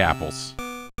got 3 apples.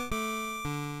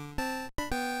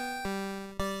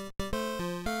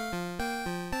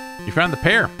 You found the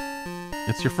pear.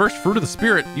 It's your first fruit of the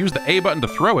spirit. Use the A button to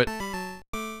throw it.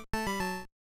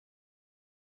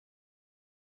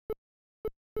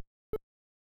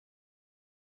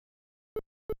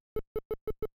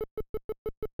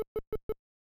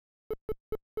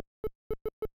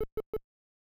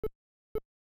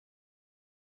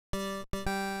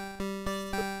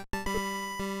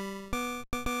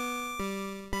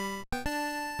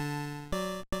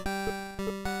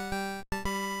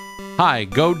 Hi,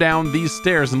 go down these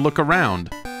stairs and look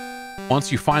around.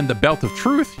 Once you find the belt of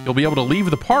truth, you'll be able to leave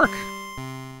the park.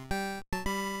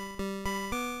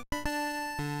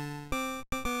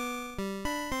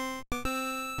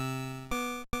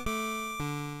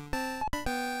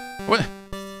 What?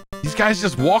 These guys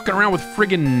just walking around with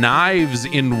friggin' knives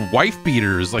in wife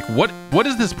beaters. Like, what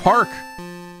is this park?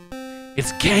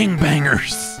 It's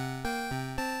gangbangers.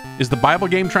 Is the Bible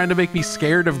game trying to make me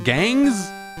scared of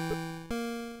gangs?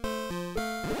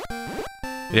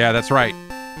 Yeah, that's right.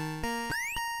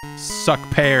 Suck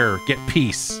pear, get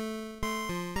peace.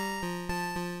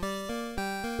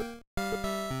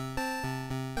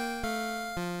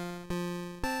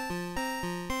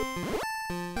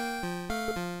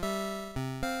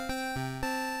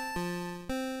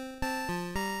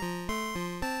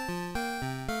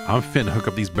 I'm finna hook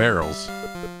up these barrels.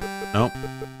 Nope.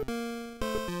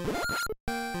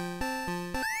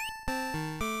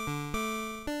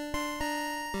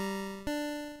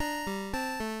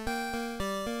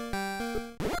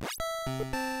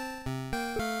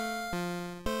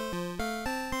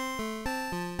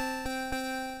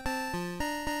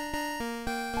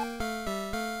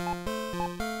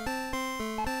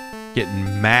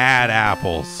 Getting mad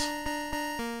apples.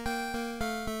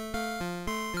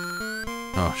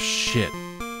 Oh, shit.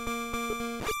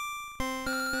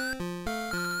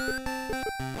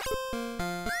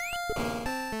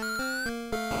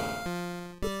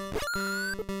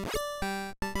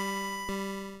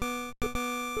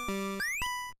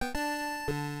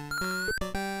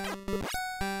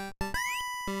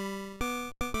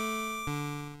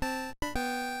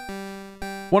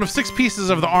 One of 6 pieces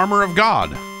of the armor of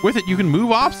God. With it, you can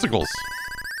move obstacles.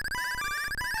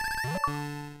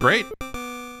 Great.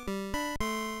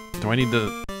 Do I need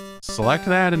to select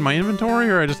that in my inventory,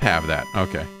 or I just have that?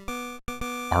 Okay.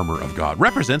 Armor of God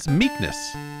represents meekness.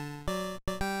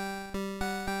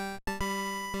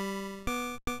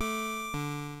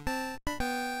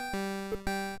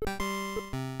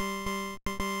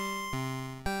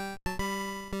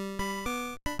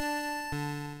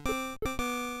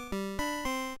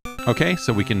 Okay,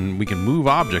 so we can move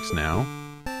objects now.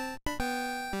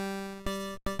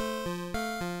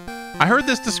 I heard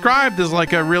this described as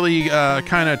like a really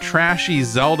kind of trashy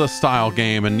Zelda-style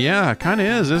game, and yeah, it kind of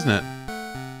is, isn't it?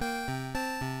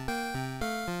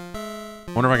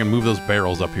 Wonder if I can move those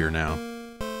barrels up here now.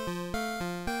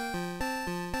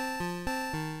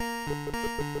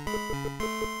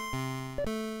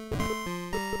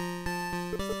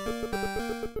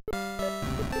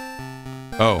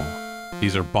 Oh.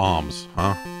 These are bombs,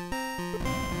 huh?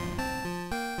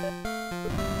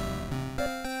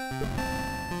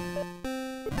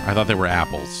 I thought they were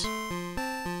apples.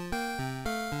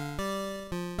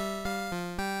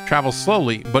 Travels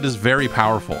slowly, but is very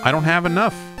powerful. I don't have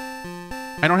enough.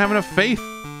 I don't have enough faith.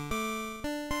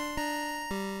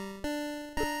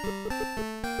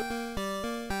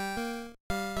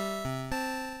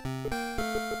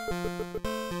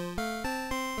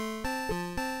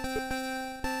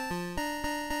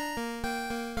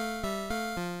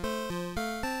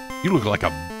 You look like a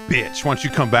bitch. Why don't you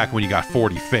come back when you got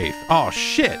 40 faith? Oh,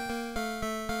 shit.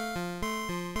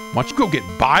 Why don't you go get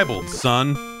Bibled,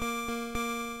 son?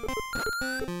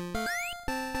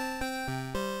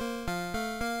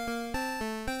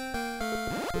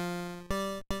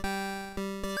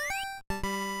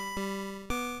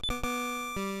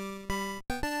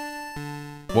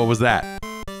 What was that?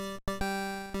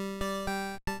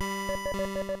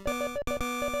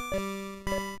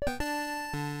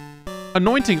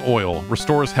 Anointing oil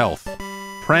restores health.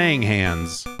 Praying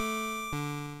hands.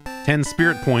 10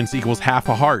 spirit points equals half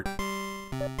a heart.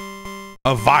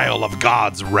 A vial of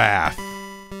God's wrath.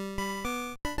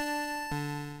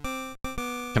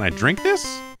 Can I drink this?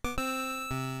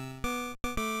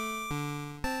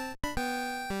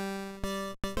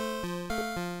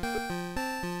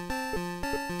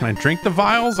 Can I drink the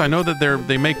vials? I know that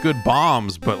they make good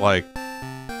bombs, but like,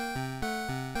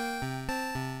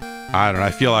 I don't know.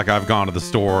 I feel like I've gone to the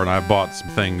store and I've bought some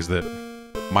things that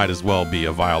might as well be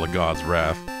a vial of God's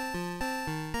wrath.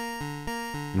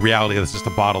 In reality, it's just a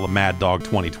bottle of Mad Dog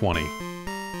 2020.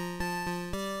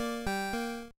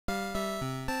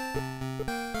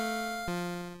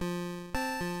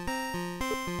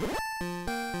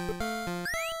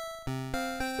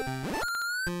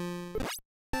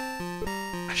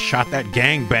 I shot that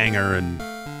gangbanger and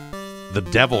the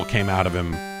devil came out of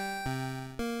him.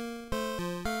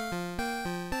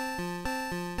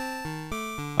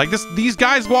 Like these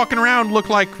guys walking around look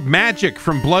like magic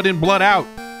from Blood In, Blood Out.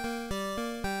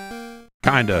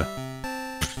 Kinda.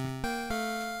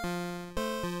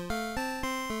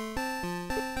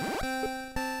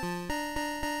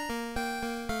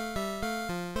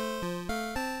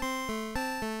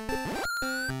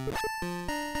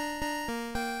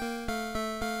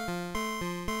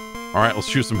 All right, let's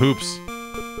shoot some hoops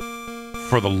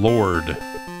for the Lord.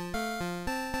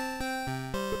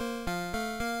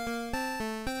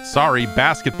 Sorry,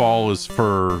 basketball is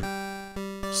for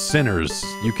sinners.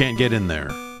 You can't get in there.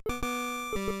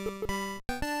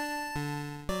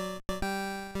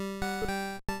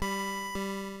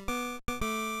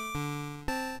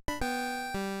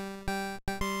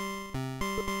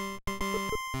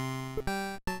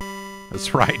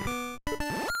 That's right.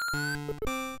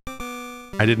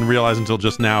 I didn't realize until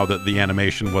just now that the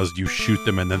animation was you shoot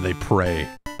them and then they pray.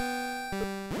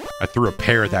 I threw a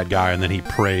pear at that guy and then he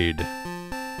prayed.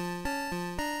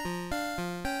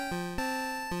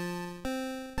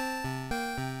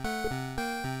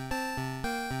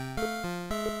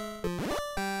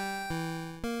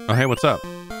 Oh, hey, what's up?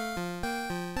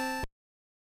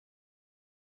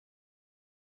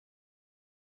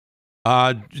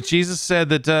 Jesus said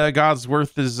that God's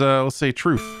worth is, let's say,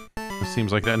 truth. It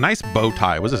seems like that. Nice bow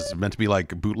tie. Was this meant to be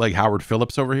like bootleg Howard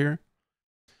Phillips over here?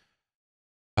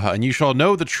 And you shall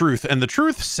know the truth, and the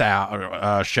truth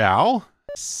shall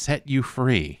set you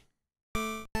free.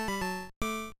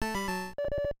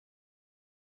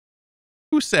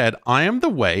 Who said, I am the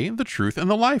way, the truth, and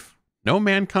the life. No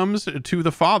man comes to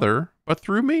the Father but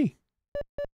through me.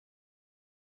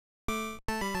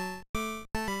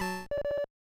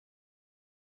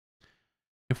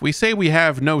 If we say we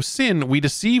have no sin, we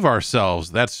deceive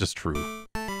ourselves. That's just true.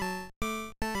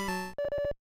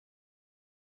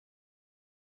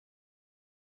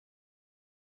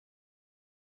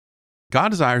 God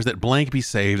desires that blank be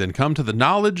saved and come to the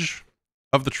knowledge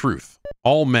of the truth.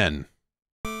 All men.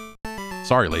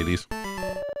 Sorry, ladies.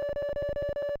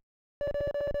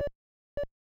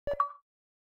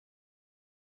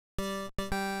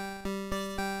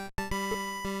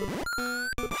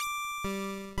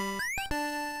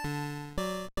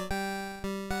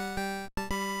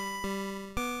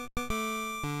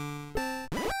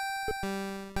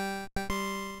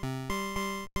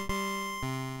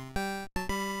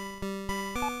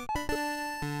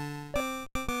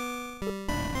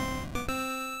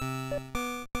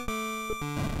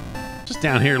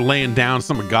 Down here laying down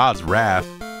some of God's wrath.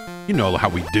 You know how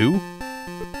we do.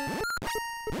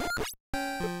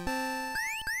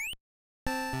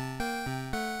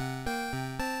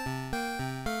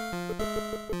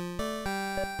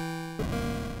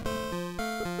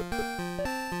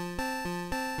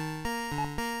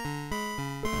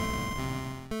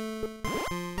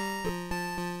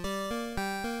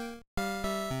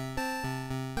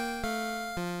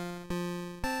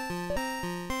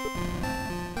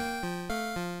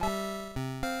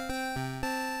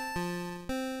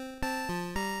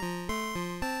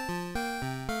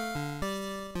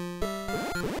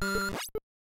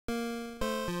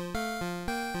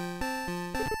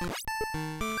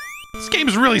 This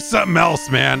game's really something else,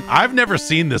 man. I've never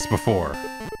seen this before.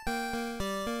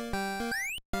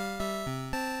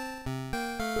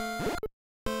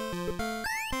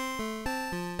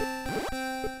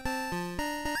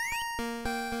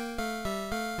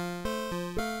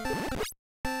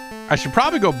 I should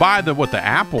probably go buy the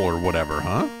apple or whatever,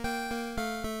 huh?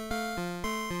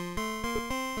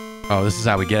 Oh, this is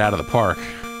how we get out of the park.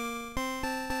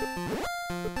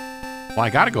 Well, I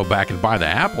gotta go back and buy the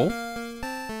apple.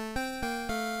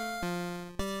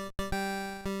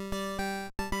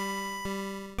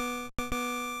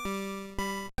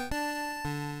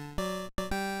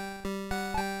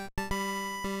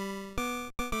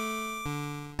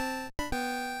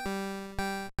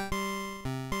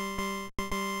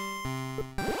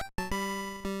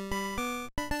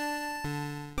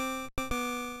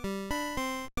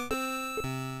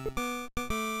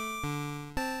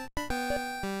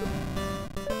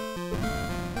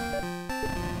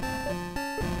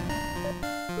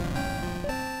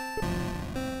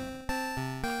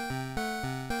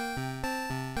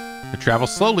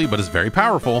 Travels slowly, but is very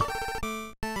powerful.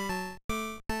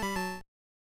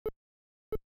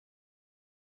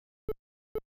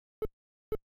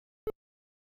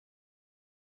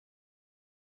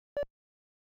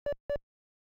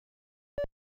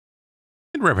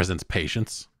 It represents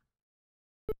patience.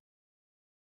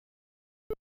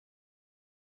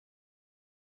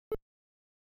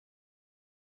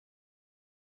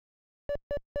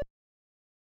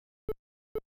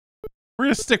 We're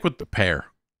gonna stick with the pear.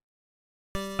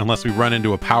 Unless we run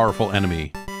into a powerful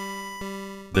enemy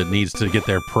that needs to get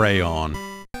their prey on.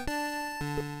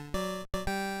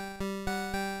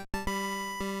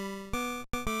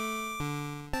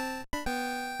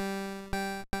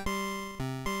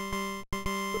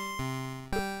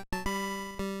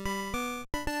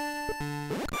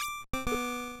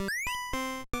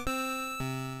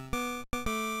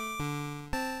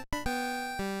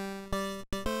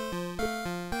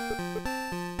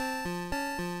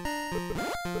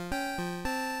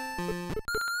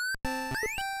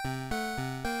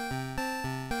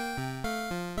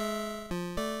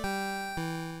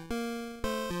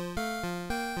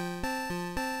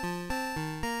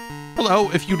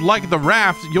 Hello, if you'd like the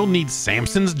raft, you'll need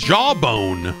Samson's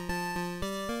jawbone.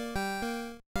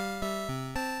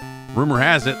 Rumor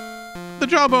has it, the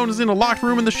jawbone is in a locked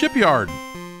room in the shipyard.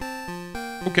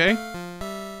 Okay.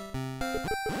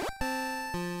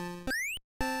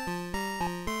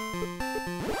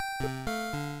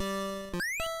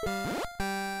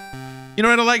 You know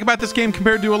what I like about this game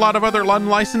compared to a lot of other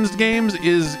unlicensed games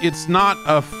is it's not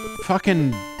a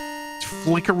fucking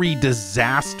flickery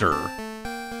disaster.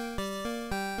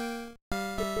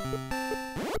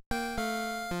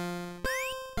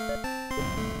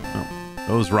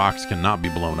 Those rocks cannot be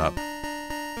blown up.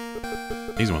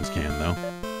 These ones can, though.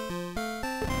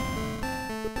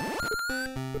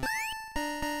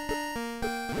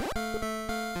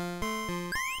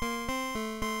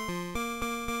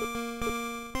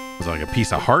 It's like a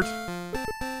piece of heart.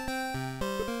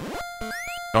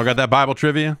 Y'all got that Bible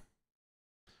trivia?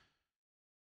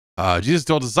 Jesus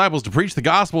told his disciples to preach the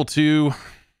gospel to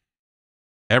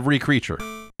every creature.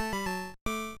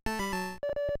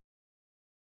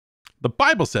 The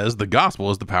Bible says the gospel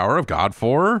is the power of God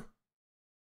for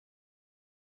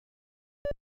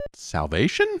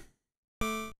salvation?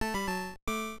 The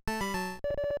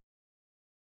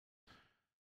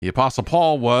Apostle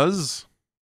Paul was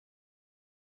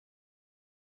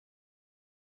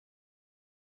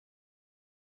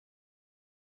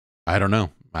I don't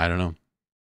know.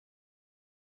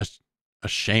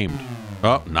 Ashamed.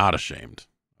 Oh, not ashamed.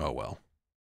 Oh, well.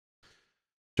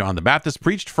 John the Baptist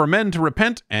preached for men to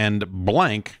repent and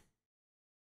blank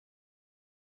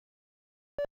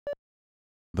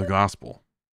the gospel.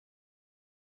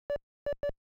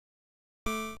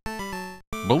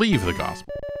 Believe the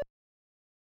gospel.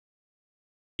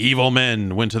 Evil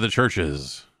men went to the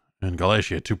churches in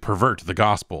Galatia to pervert the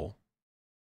gospel.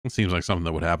 It seems like something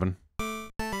that would happen.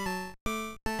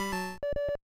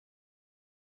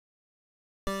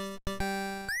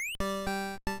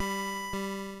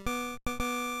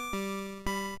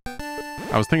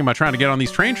 I was thinking about trying to get on these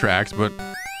train tracks, but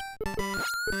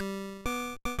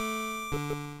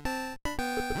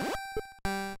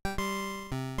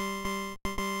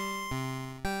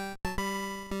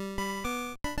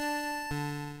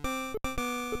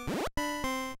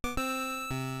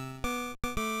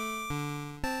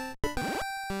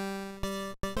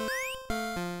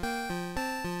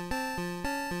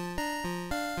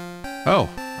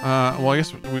well, I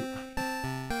guess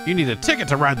you need a ticket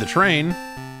to ride the train.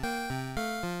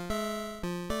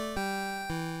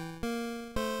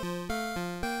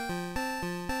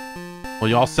 Well,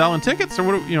 y'all selling tickets, or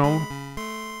what? You know,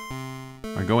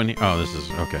 I go in here. Oh, this is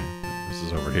okay. This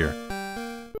is over here.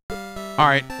 All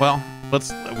right. Well, we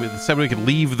said we could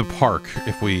leave the park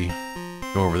if we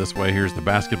go over this way. Here's the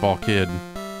basketball kid.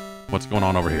 What's going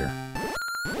on over here?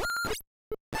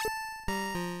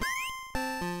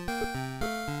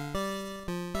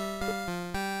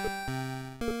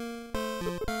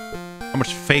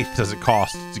 much faith does it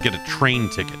cost to get a train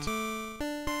ticket?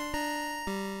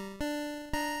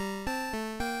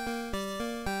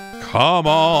 Come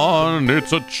on,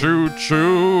 it's a choo-choo.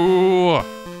 You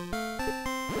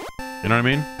know what I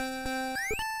mean?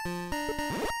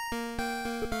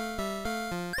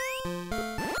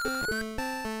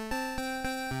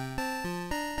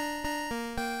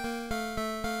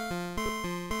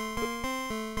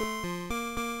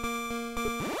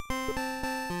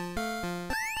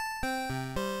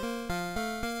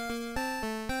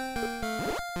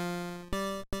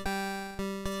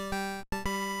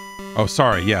 Oh,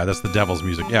 sorry. Yeah, that's the devil's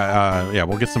music. Yeah, yeah,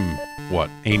 we'll get some, what,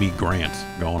 Amy Grant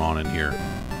going on in here.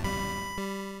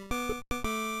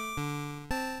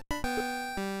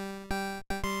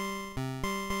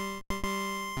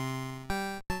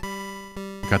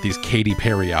 Got these Katy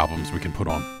Perry albums we can put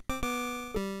on.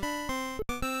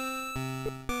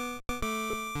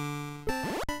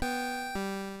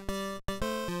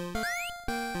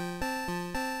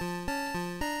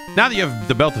 Now that you have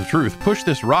the Belt of Truth, push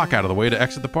this rock out of the way to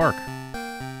exit the park.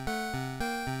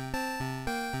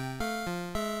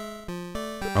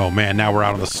 Oh man, now we're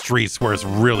out on the streets where it's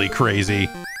really crazy.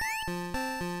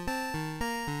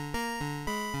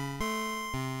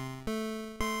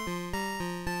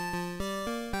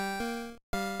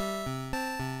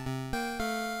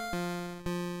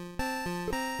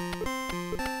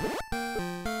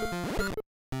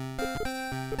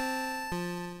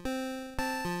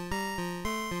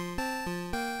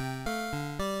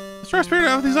 Let's try to figure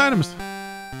out these items.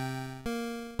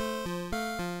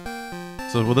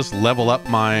 So will this level up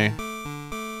my...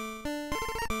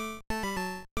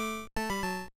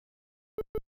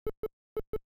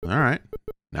 Alright.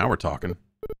 Now we're talking.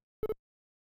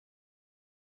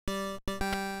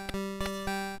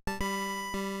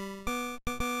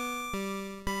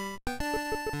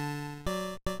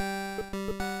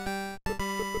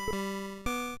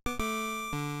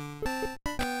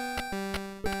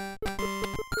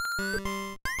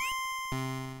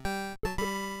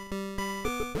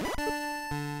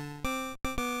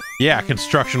 Yeah,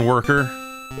 construction worker.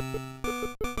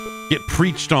 Get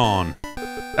preached on.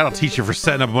 That'll teach you for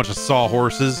setting up a bunch of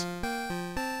sawhorses.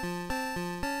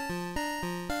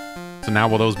 So now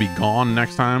will those be gone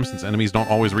next time since enemies don't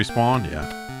always respawn? Yeah.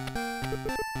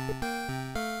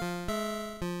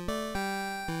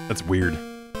 That's weird.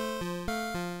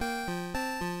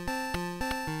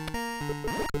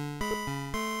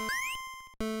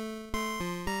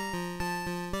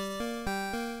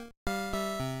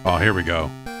 Oh, here we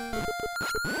go.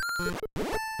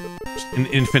 An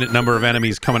infinite number of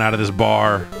enemies coming out of this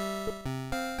bar.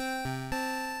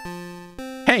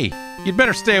 Hey, you'd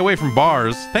better stay away from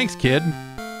bars. Thanks, kid.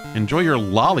 Enjoy your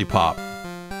lollipop.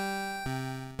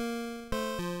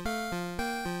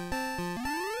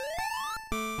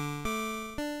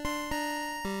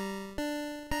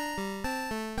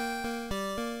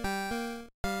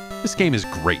 This game is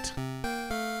great.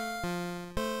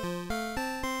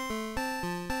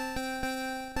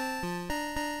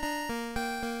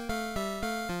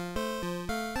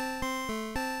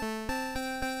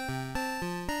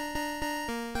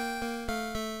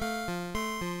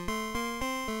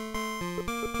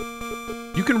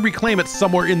 You can reclaim it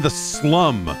somewhere in the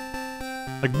slum.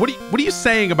 Like, what are you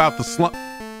saying about the slum?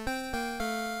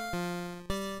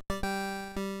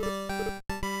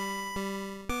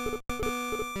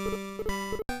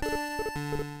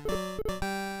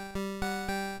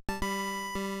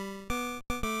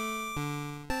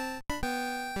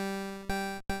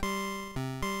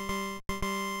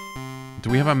 Do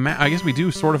we have a map? I guess we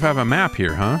do sort of have a map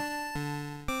here, huh?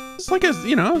 It's like a,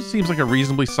 you know, seems like a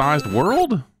reasonably sized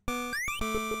world.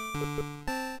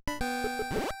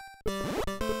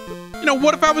 You know,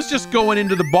 what if I was just going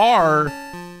into the bar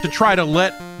to try to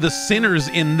let the sinners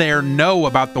in there know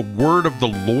about the word of the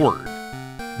Lord?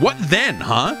 What then,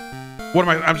 huh? What am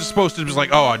I? I'm just supposed to just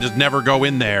like, oh, I just never go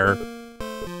in there.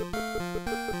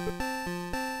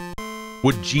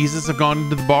 Would Jesus have gone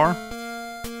into the bar?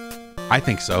 I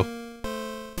think so.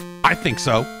 I think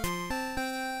so.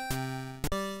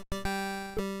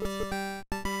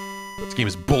 This game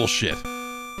is bullshit.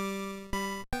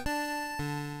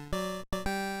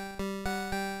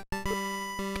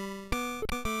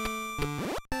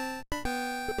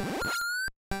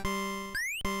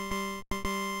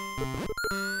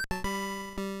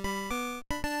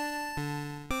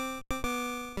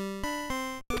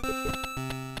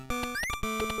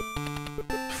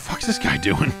 What's this guy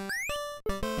doing?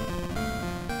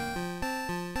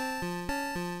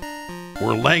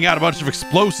 We're laying out a bunch of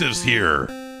explosives here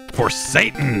for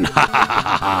Satan.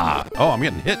 Oh, I'm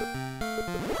getting hit.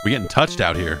 We're getting touched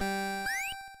out here.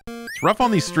 It's rough on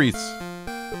these streets.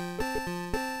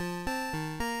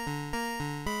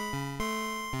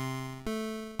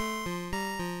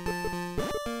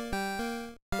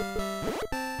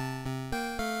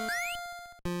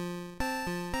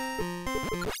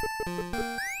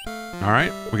 All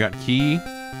right, we got key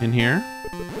in here.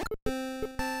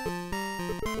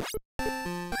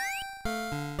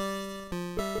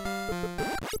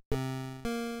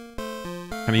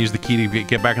 Can I use the key to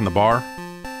get back in the bar?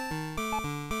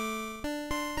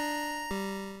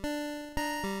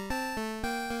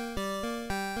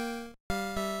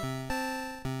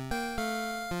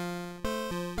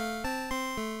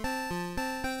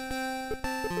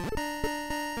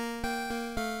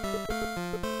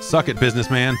 Suck it,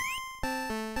 businessman.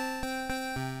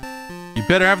 You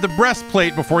better have the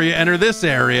breastplate before you enter this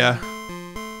area.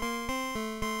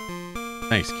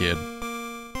 Thanks, kid.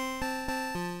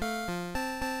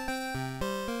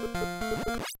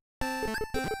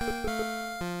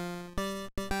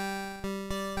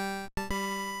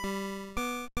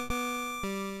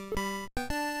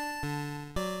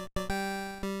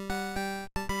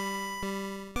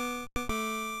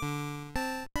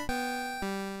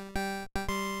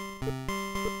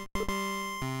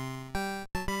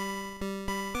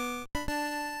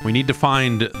 We need to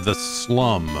find the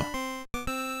slum.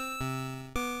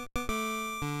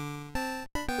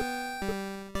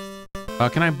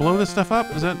 Can I blow this stuff up?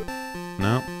 Is that...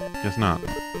 No, guess not.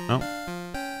 Nope.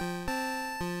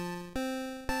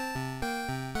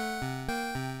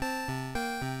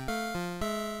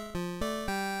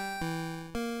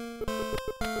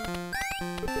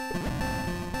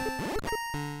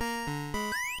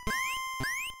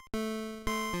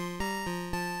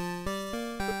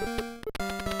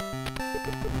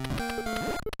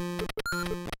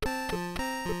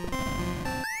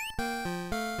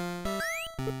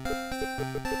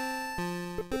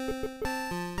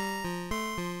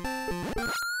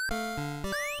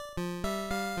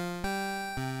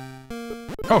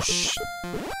 Oh, shh.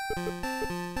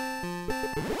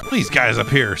 These guys up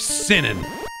here sinning.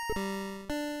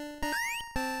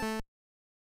 The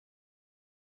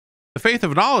faith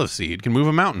of an olive seed can move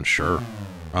a mountain. Sure.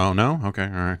 Oh, no? Okay, all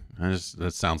right.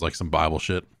 That sounds like some Bible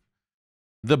shit.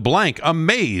 The blank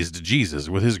amazed Jesus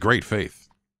with his great faith.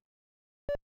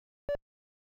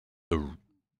 The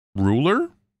ruler?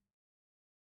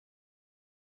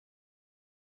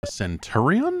 A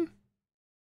centurion?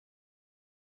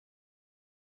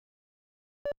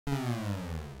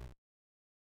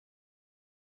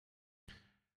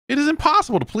 It is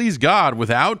impossible to please God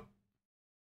without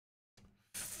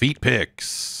feet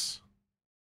pics.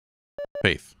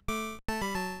 Faith.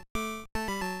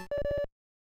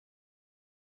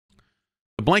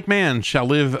 The blank man shall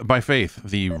live by faith,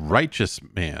 the righteous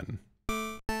man.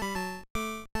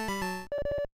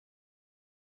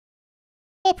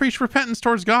 All preach repentance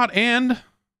towards God and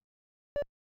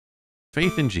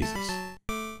faith in Jesus.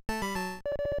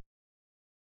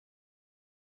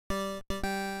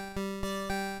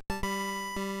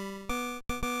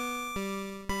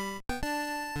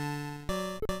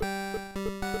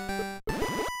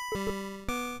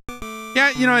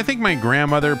 Yeah, you know, I think my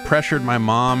grandmother pressured my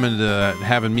mom into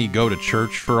having me go to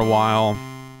church for a while.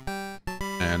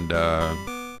 And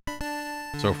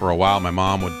so for a while, my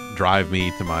mom would drive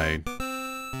me to my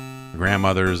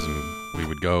grandmother's and we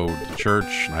would go to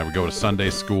church and I would go to Sunday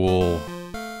school.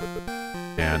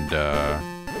 And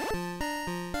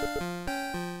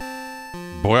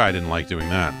boy, I didn't like doing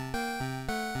that.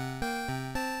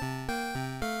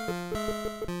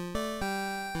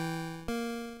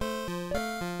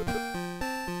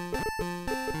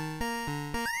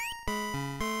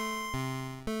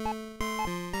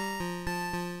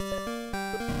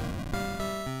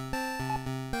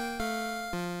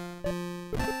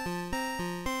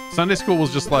 Sunday school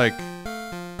was just like,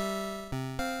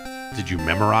 did you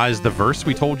memorize the verse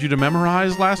we told you to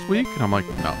memorize last week? And I'm like,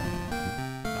 no.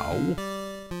 No.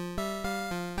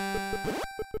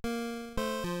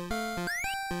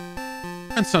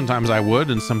 And sometimes I would,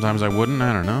 and sometimes I wouldn't.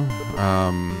 I don't know.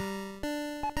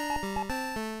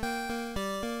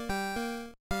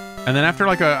 And then after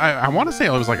like I want to say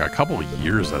it was like a couple of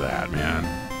years of that, man.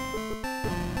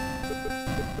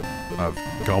 Of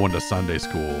going to Sunday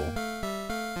school.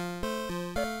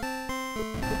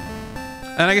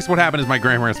 And I guess what happened is my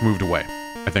grandparents moved away.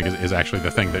 I think is actually the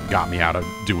thing that got me out of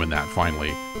doing that finally,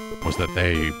 was that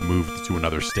they moved to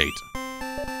another state.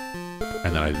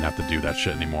 And then I didn't have to do that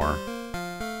shit anymore.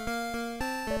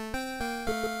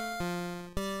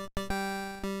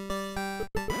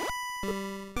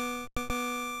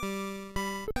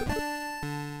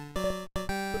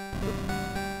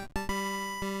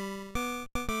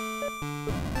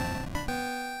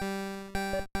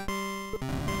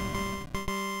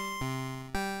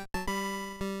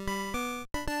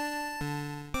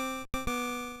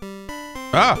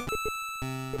 Ah!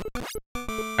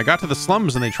 I got to the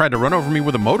slums and they tried to run over me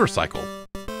with a motorcycle.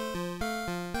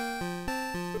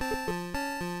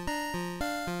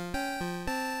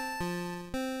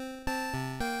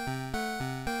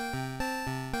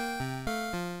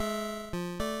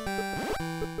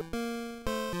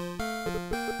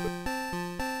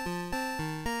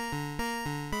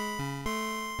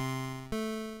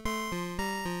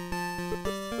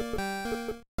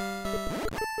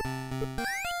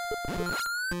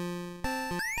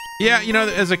 Yeah, you know,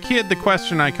 as a kid, the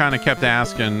question I kind of kept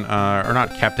asking, or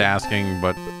not kept asking,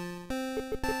 but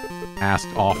asked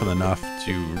often enough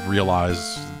to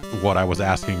realize what I was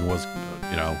asking was,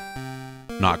 you know,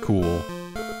 not cool.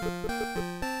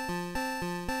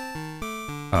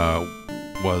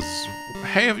 Was,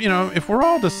 hey, you know, if we're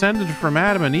all descended from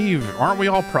Adam and Eve, aren't we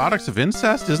all products of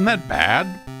incest? Isn't that bad?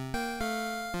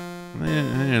 They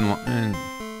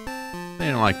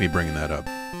didn't like me bringing that up.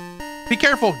 Be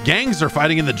careful, gangs are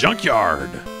fighting in the junkyard.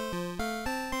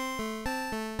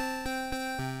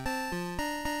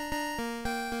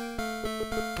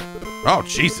 Oh,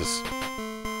 Jesus.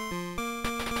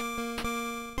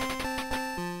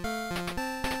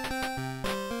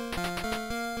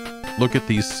 Look at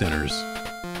these sinners.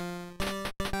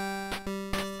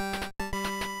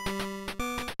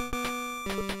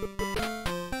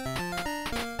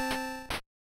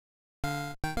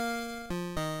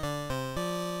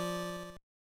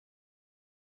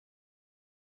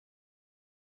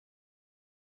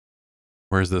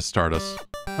 Where's this start us?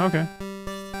 Okay.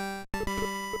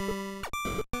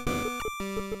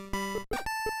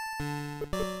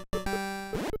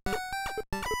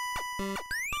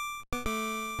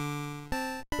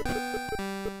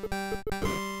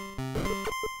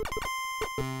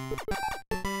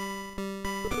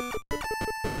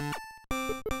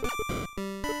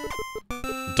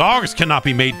 Dogs cannot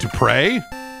be made to prey.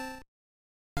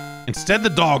 Instead, the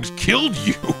dogs killed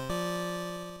you.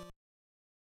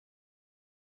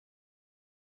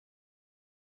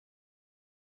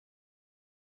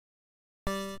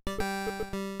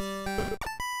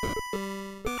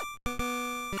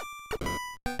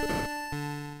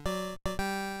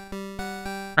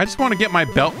 I just want to get my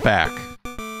belt back.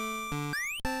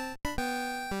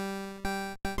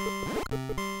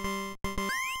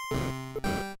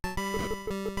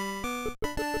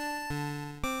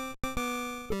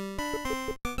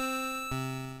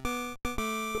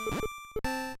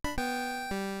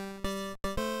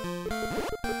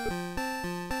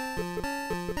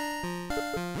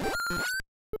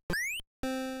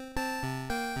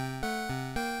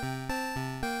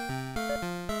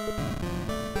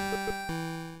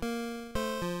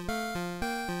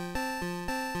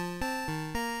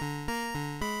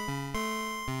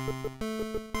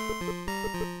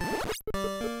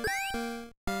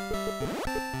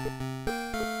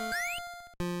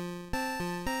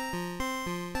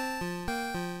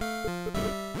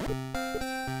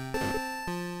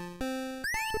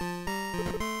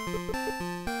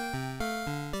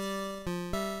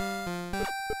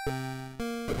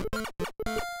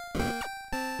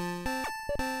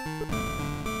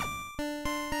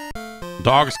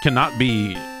 Dogs cannot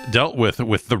be dealt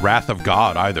with the wrath of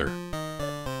God either.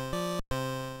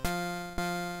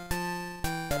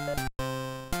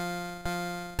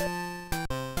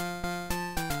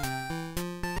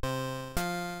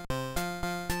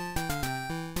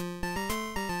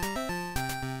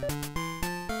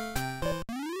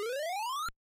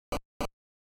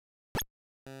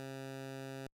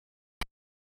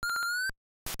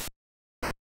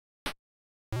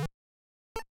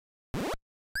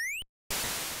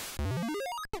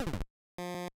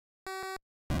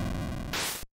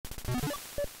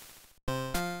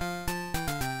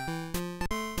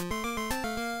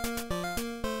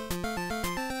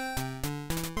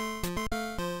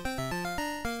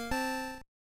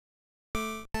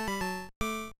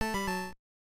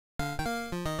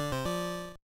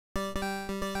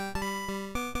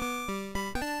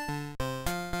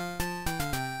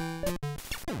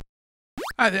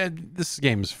 This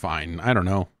game's fine. I don't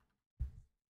know.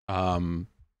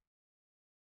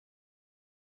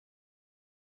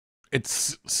 It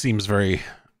seems very,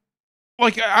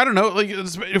 like, I don't know. Like,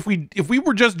 if we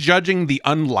were just judging the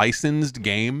unlicensed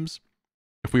games,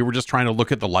 if we were just trying to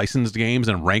look at the licensed games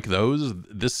and rank those,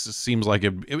 this seems like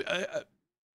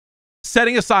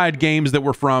setting aside games that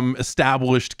were from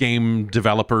established game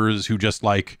developers who just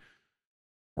like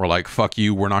were like, fuck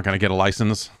you, we're not going to get a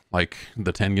license, like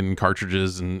the Tengen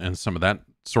cartridges and some of that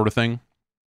sort of thing.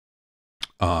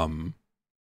 But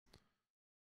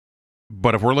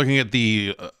if we're looking at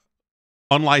the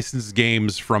unlicensed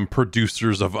games from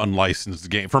producers of unlicensed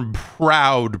games, from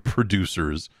proud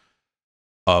producers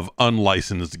of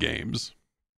unlicensed games,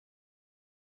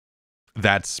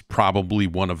 that's probably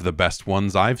one of the best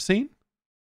ones I've seen.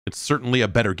 It's certainly a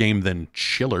better game than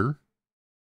Chiller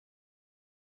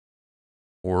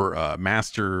or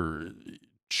Master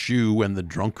Chew and the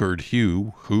Drunkard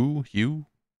Hugh. Who?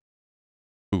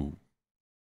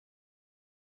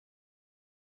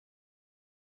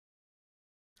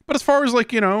 But as far as,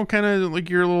 like, you know, kind of like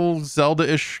your little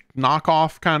Zelda-ish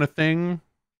knockoff kind of thing,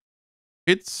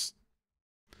 it's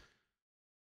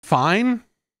fine.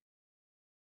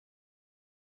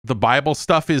 The Bible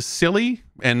stuff is silly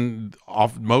and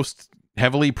most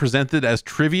heavily presented as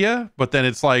trivia, but then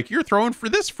it's like, you're throwing for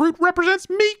this fruit represents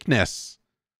meekness.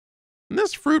 And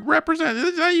this fruit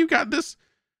represents, you got this.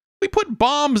 We put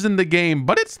bombs in the game,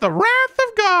 but it's the wrath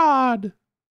of God.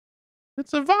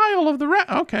 It's a vial of the wrath.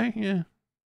 Okay, yeah.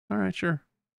 All right, sure.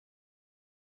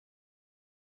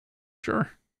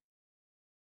 Sure.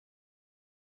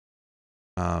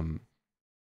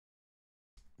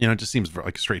 It just seems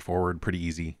like straightforward, pretty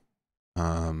easy.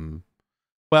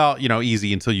 Well,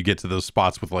 easy until you get to those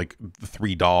spots with like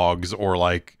 3 dogs, or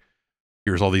like,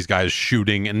 here's all these guys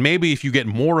shooting, and maybe if you get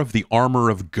more of the armor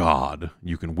of God,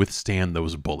 you can withstand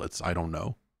those bullets. I don't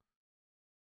know.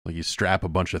 Like you strap a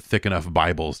bunch of thick enough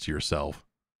Bibles to yourself,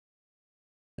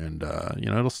 and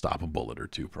it'll stop a bullet or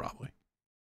two probably.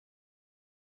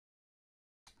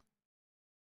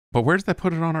 But where does that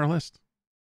put it on our list?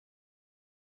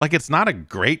 Like, it's not a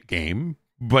great game,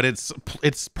 but it's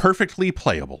perfectly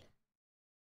playable.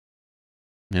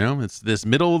 It's this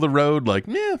middle of the road, like,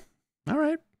 yeah, all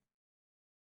right.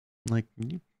 Like,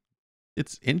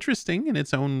 it's interesting in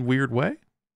its own weird way.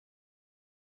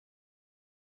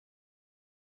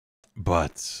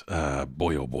 But,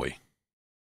 boy, oh boy.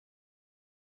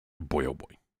 Boy, oh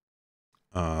boy.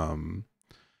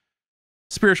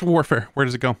 Spiritual Warfare, where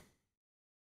does it go?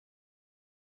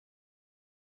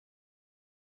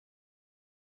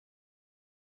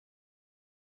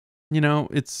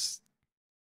 It's...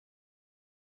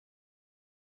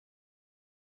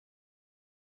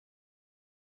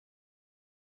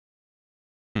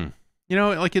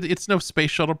 like it's no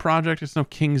space shuttle project. It's no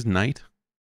King's Knight.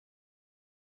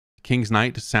 King's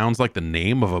Knight sounds like the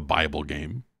name of a Bible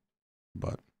game,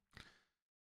 but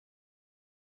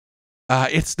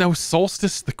it's no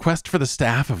Solstice, the quest for the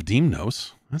staff of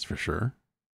Deimos. That's for sure.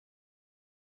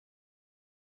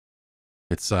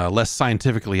 It's less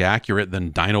scientifically accurate than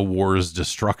Dino War's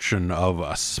destruction of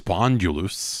a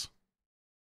Spondulus.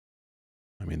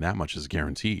 I mean, that much is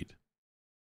guaranteed.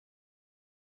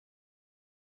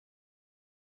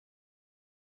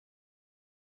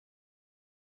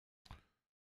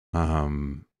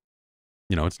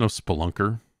 It's no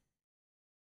Spelunker.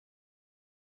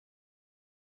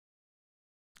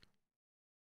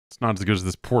 It's not as good as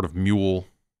this Port of Mule.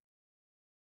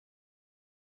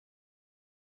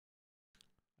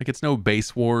 Like, it's no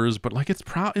Base Wars, but like it's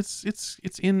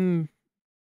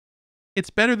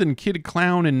better than Kid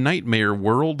Clown in Nightmare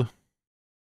World.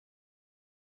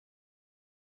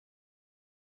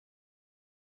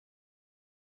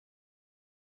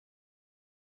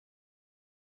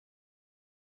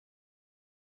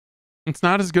 It's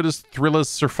not as good as Thrilla's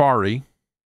Safari,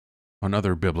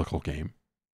 another biblical game.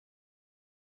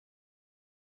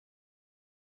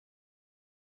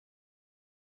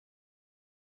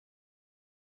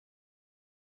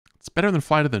 It's better than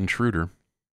Flight of the Intruder.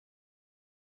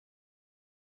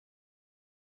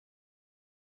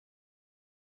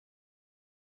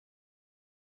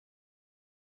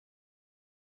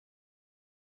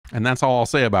 And that's all I'll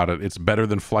say about it. It's better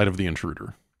than Flight of the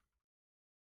Intruder.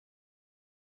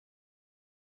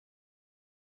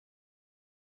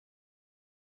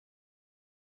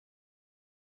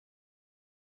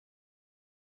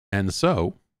 And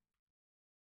so,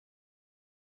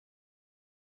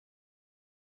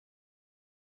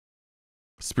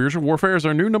 Spiritual Warfare is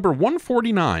our new number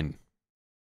 149.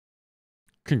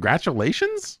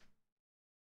 Congratulations.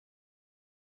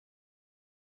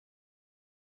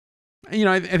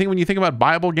 I think when you think about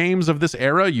Bible games of this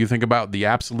era, you think about the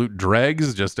absolute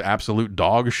dregs, just absolute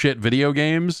dog shit video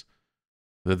games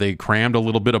that they crammed a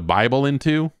little bit of Bible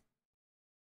into.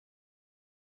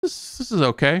 This is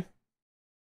okay.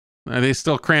 They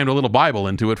still crammed a little Bible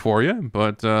into it for you,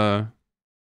 but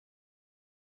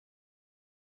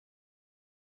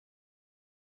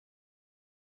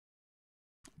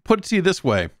put it to you this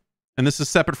way, and this is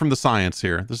separate from the science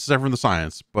here. This is separate from the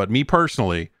science, but me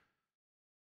personally,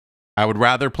 I would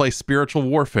rather play Spiritual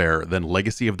Warfare than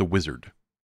Legacy of the Wizard.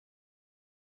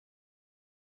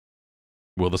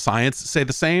 Will the science say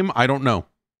the same? I don't know.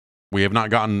 We have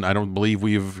not gotten, I don't believe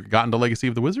we've gotten to Legacy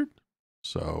of the Wizard.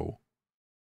 So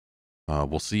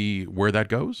we'll see where that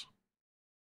goes.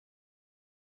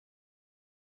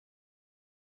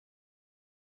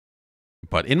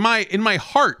 But in my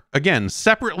heart, again,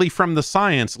 separately from the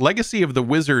science, Legacy of the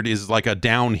Wizard is like a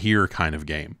down here kind of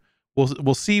game.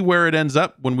 We'll see where it ends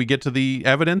up when we get to the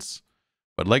evidence.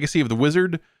 But Legacy of the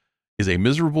Wizard is a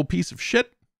miserable piece of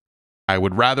shit. I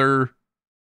would rather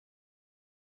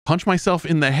punch myself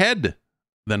in the head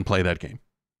than play that game.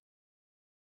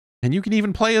 And you can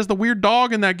even play as the weird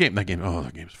dog in that game. That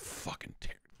game's fucking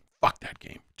terrible. Fuck that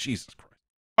game. Jesus Christ.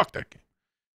 Fuck that game.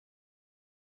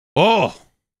 Oh.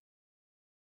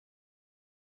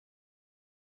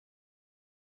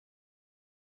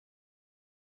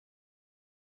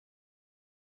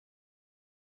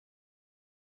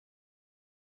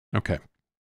 Okay.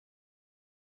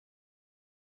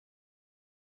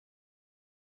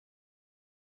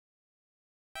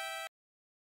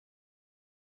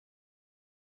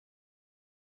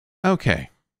 Okay.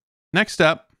 Next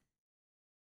up,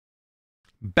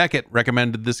 Beckett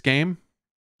recommended this game,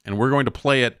 and we're going to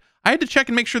play it. I had to check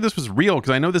and make sure this was real because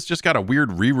I know this just got a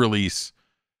weird re-release,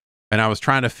 and I was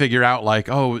trying to figure out like,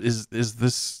 oh, is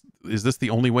this the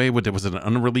only way? Was it an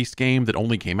unreleased game that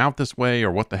only came out this way,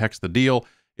 or what the heck's the deal?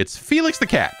 It's Felix the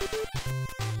Cat.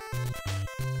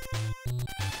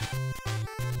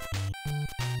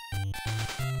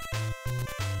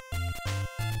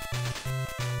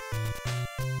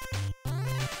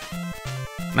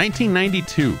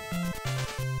 $1992.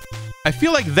 I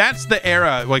feel like that's the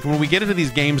era, like when we get into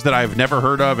these games that I've never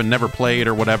heard of and never played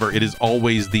or whatever, it is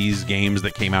always these games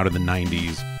that came out in the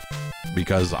 90s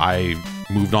because I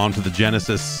moved on to the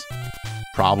Genesis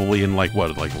probably in like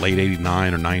late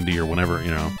 89 or 90 or whenever,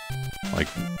 you know, like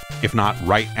if not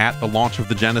right at the launch of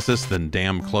the Genesis, then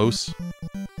damn close.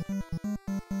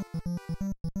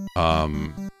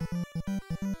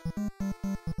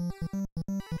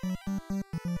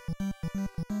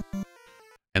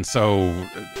 And so,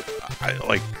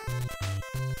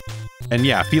 and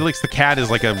yeah, Felix the Cat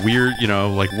is like a weird, you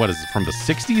know, like what is it, from the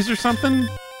 60s or something?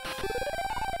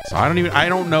 So I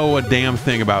don't know a damn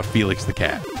thing about Felix the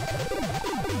Cat.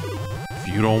 If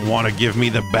you don't want to give me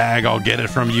the bag, I'll get it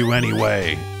from you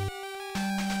anyway.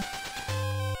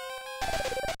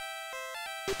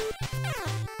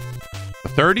 The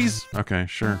 30s? Okay,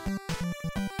 sure.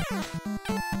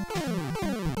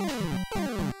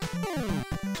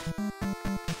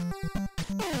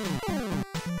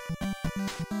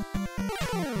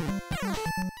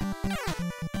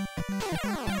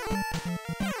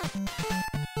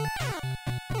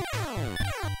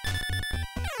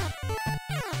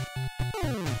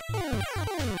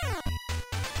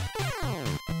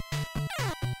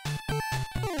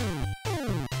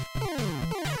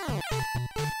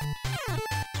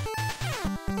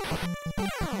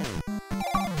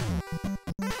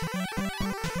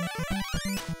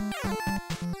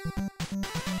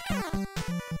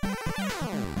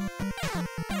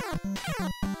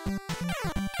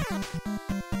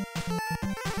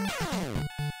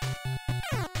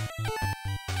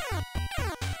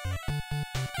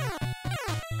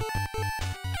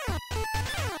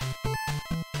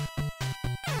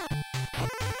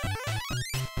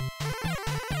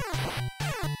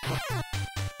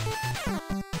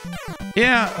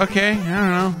 Yeah, okay, I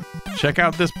don't know. Check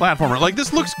out this platformer. Like,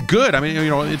 this looks good. I mean, you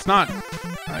know, it's not...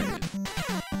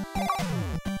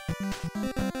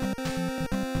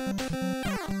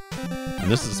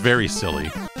 And this is very silly.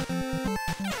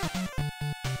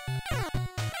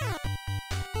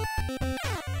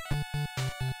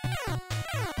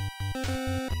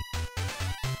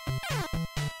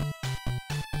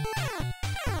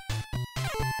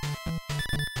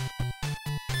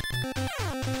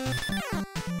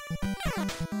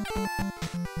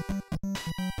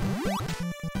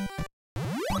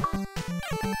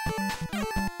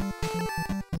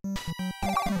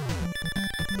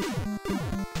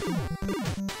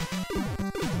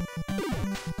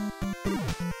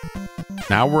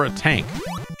 Now we're a tank.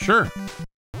 Sure.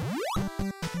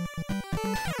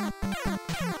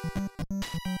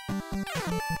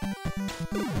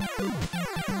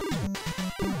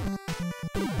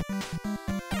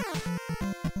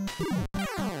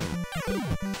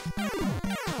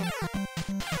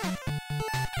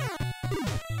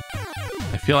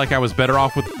 I feel like I was better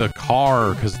off with the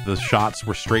car because the shots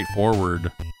were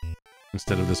straightforward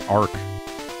instead of this arc.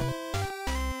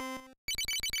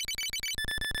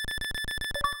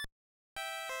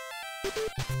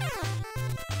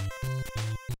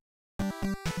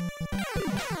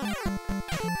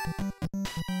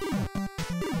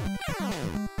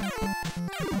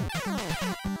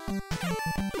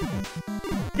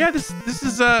 Yeah, this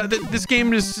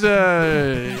game is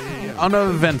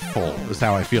uneventful is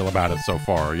how I feel about it so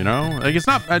far, you know? Like, it's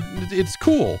not it's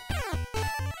cool.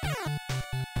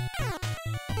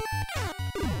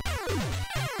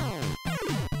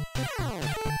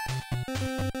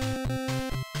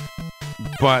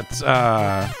 But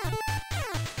I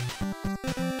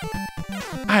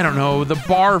don't know, the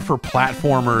bar for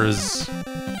platformers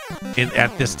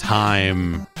at this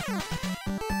time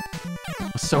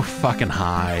was so fucking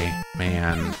high,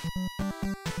 man.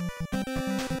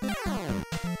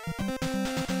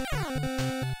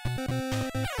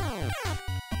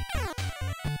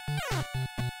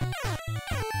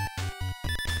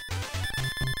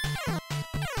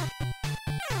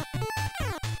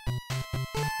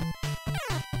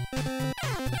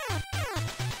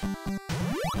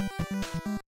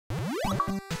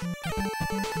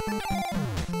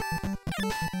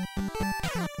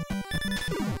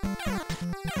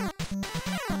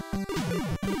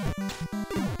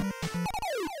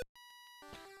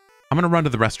 going to run to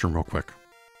the restroom real quick.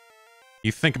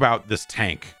 You think about this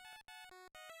tank,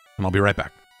 and I'll be right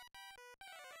back.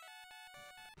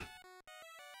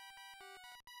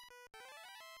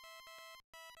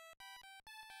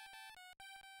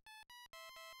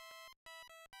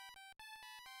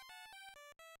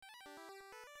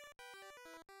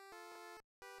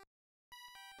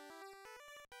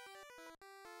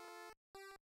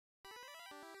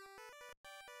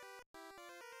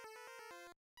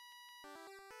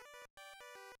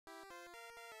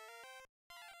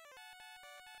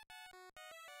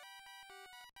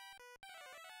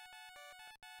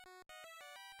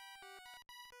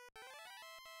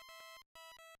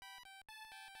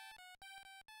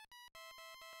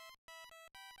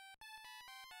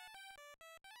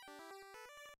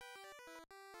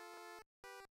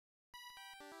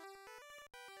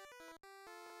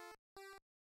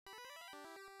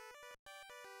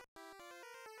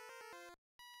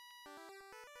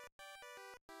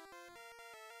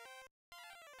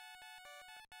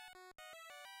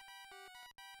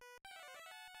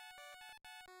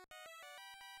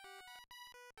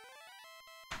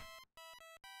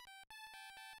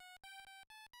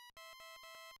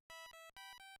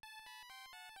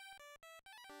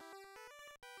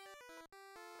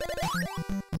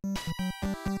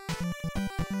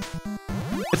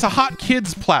 It's a hot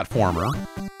kids platformer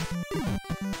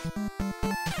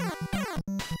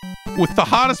with the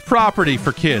hottest property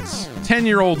for kids.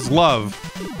 10-year-olds love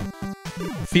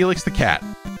Felix the Cat.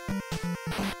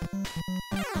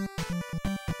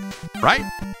 Right?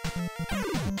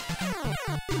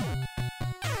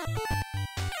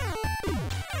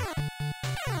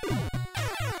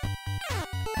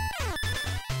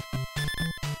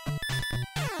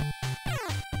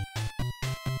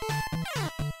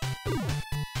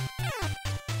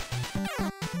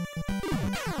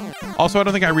 Also, I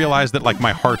don't think I realized that, like,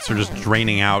 my hearts are just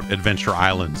draining out Adventure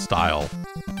Island style.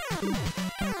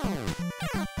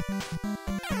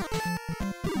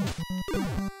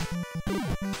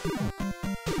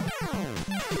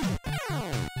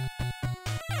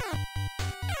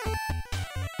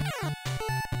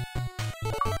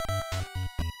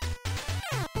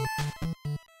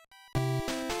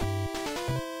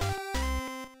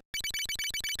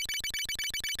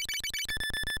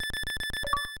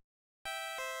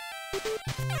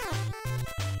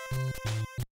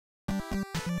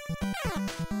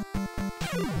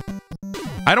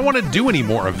 I don't want to do any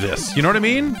more of this. You know what I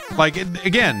mean? Like,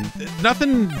 again,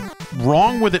 nothing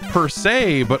wrong with it per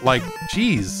se, but like,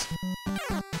 geez.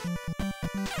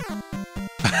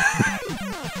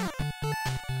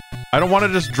 I don't want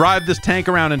to just drive this tank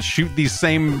around and shoot these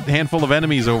same handful of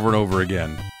enemies over and over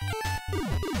again.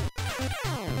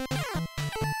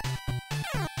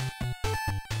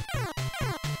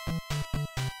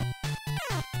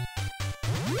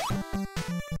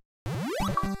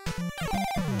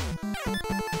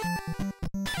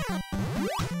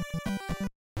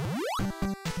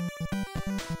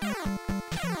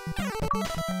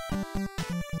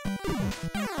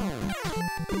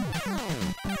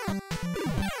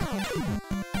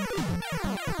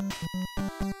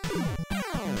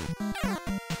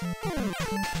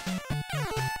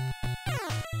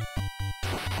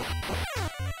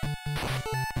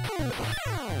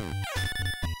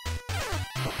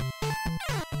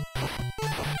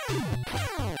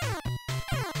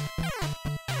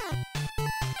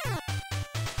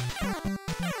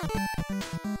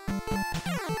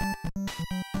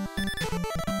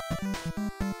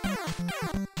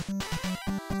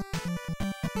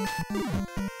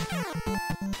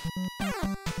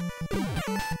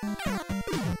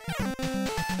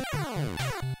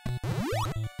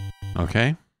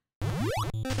 Okay.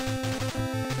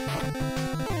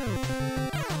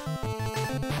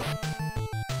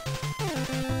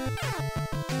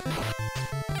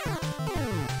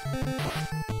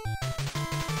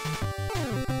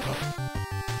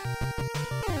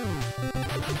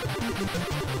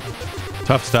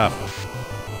 Tough stuff.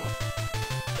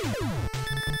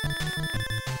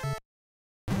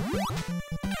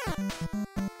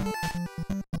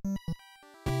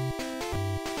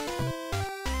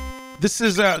 This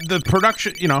is the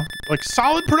production, you know, like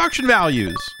solid production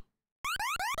values.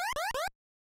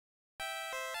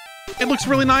 It looks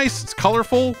really nice. It's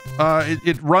colorful.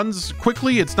 It runs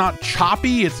quickly. It's not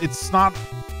choppy. It's not.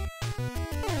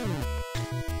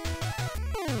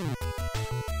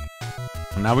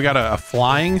 And now we got a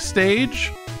flying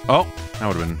stage. Oh, that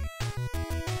would have been.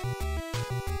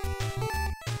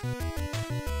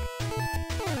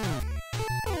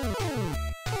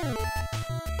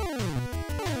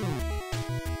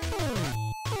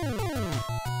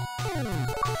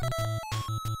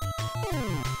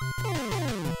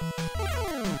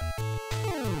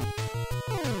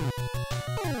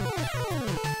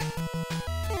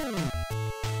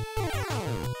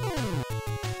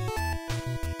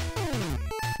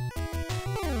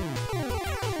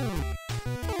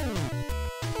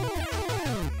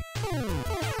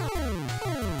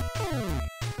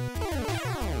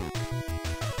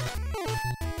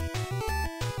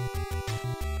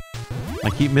 I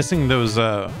keep missing those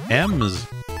M's.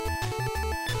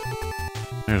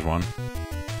 There's one.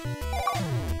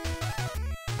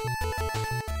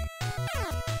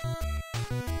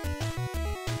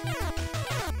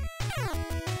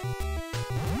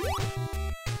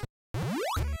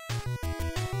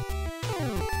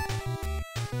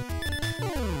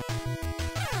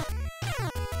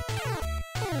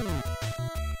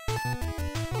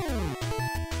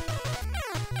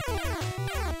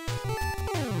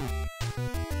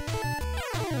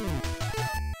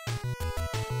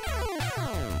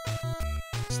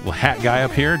 Little hat guy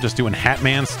up here just doing Hat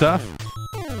Man stuff.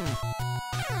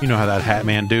 You know how that Hat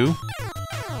Man do.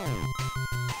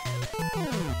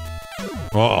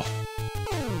 Oh.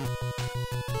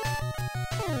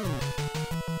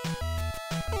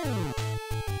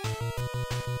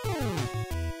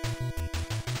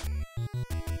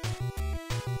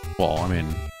 Well, I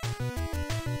mean...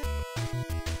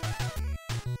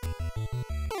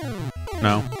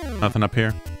 No, nothing up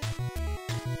here.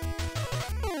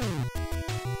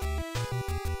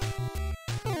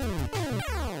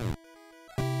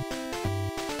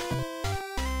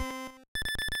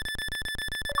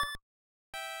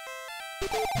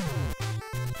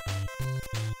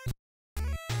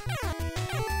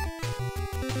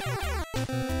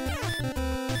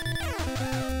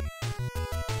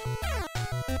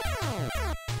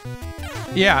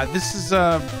 Yeah, this is,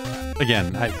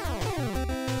 again,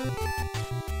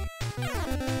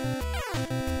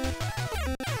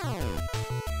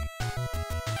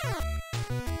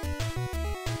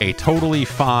 a totally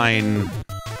fine...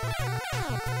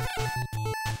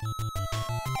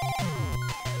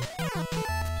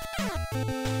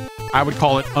 I would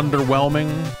call it underwhelming.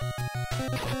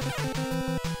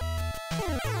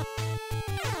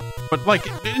 But, like,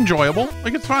 enjoyable.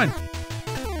 Like, it's fine.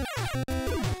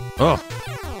 Ugh.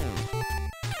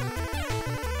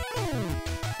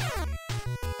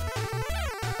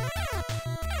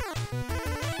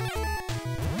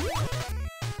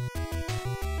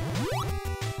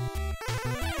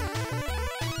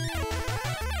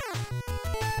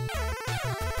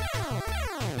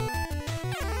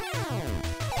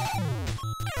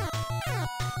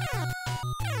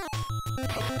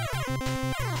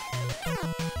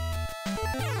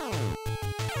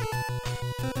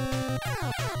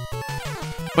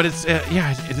 But it's,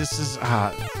 yeah, this is,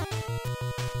 I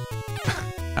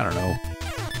don't know.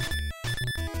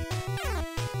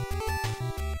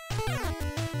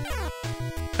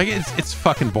 Like, it's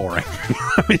fucking boring.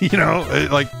 I mean, you know,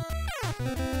 like,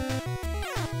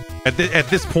 at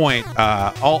this point,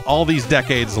 all these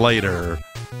decades later,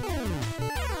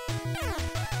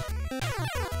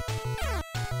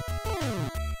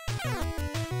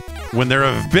 when there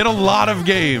have been a lot of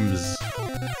games,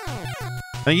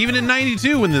 like even in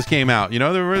 '92 when this came out, you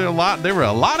know, there were a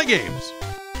lot of games.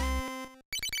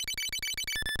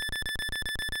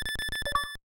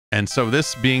 And so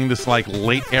this being this like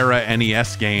late era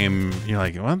NES game, you're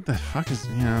like, what the fuck is,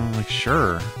 you know, like,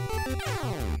 sure.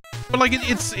 But like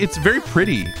it's very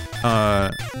pretty.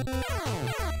 Like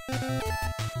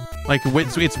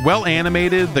it's well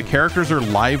animated, the characters are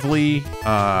lively,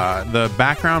 the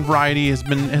background variety has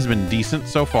been decent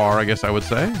so far, I guess I would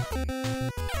say.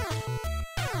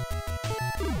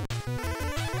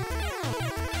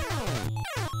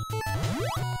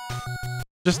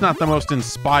 Just not the most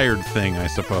inspired thing, I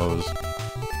suppose.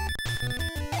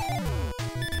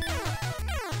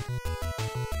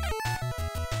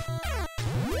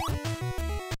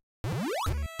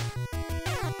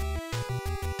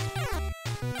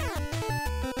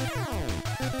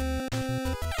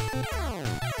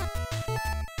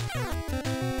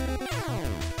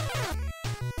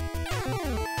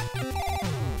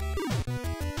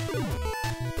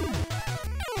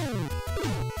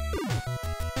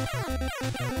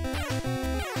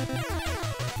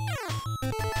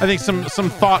 I think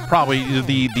some thought, probably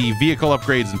the vehicle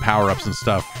upgrades and power-ups and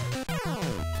stuff.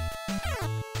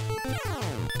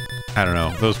 I don't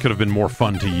know. Those could have been more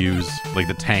fun to use. Like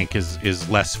the tank is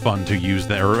less fun to use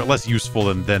than, or less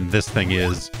useful than this thing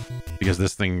is, because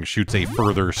this thing shoots a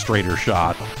further, straighter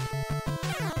shot.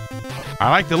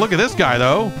 I like the look of this guy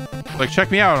though. Like,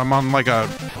 check me out. I'm on like I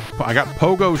got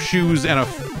pogo shoes and a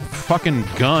fucking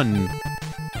gun.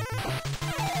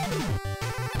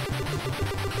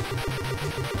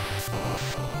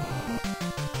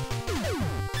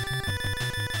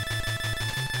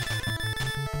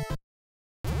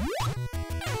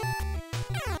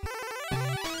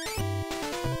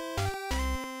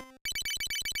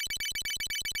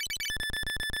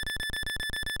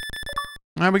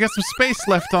 We got some space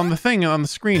left on the thing on the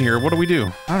screen here. What do we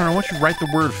do? I don't know. Why don't you write the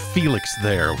word Felix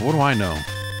there? What do I know?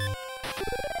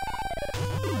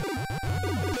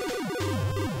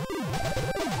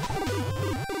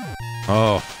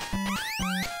 Oh.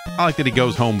 I like that he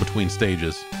goes home between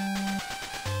stages.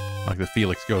 Like that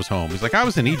Felix goes home. He's like, I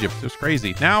was in Egypt. It was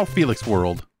crazy. Now Felix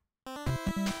World.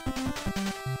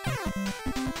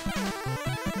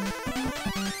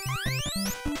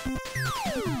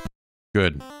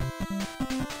 Good.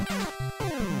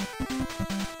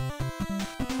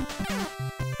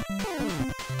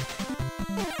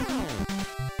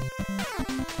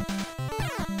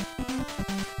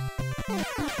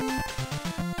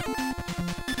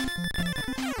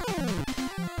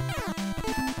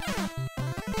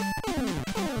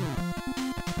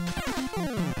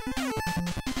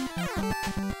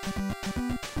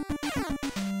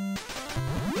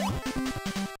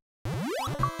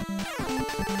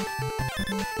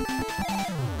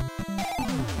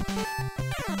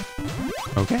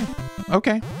 Okay.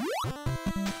 Okay.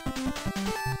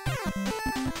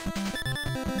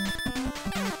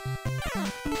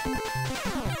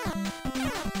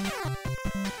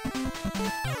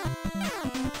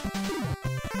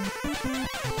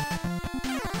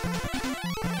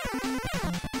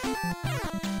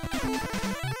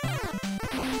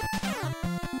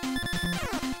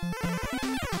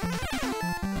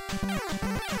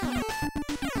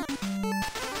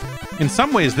 In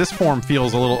some ways, this form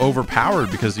feels a little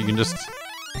overpowered because you can just,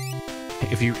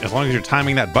 as long as you're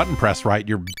timing that button press right,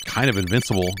 you're kind of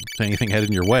invincible to anything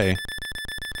heading your way.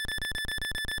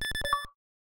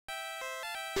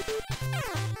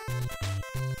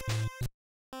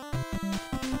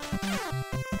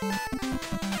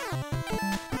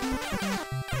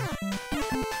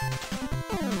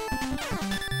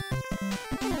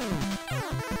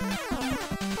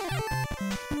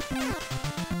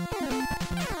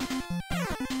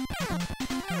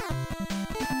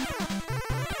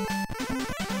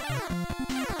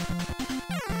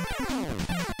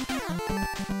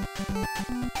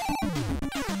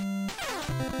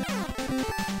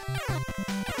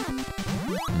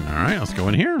 All right, let's go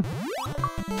in here.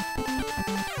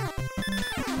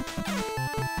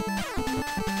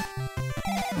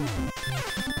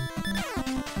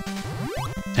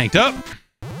 Tanked up.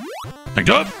 Tanked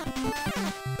up.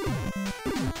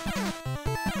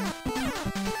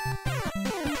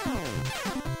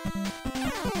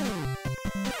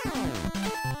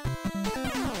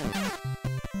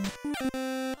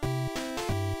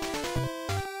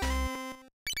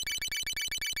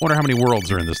 Wonder how many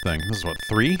worlds are in this thing. This is what,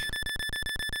 3?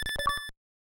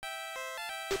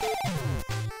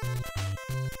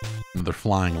 Another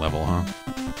flying level, huh?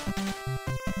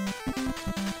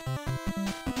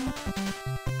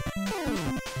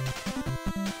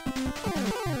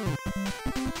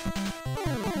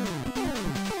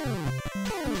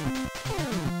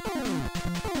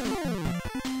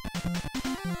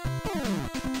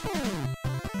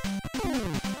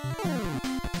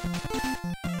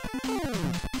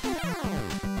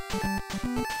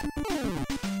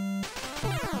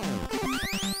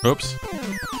 Oops.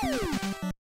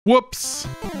 Whoops.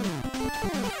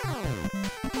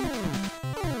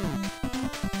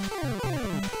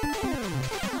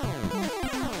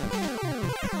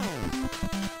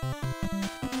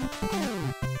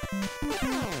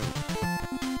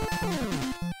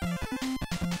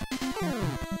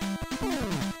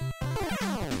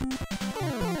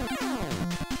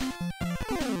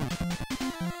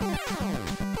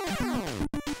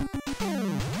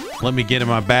 Let me get in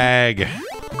my bag.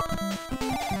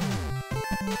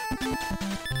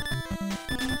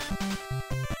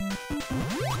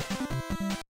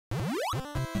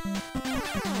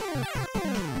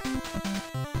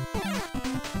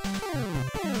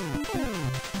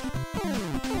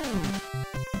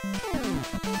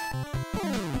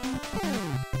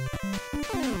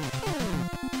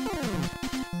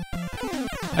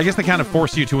 I guess they kind of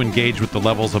force you to engage with the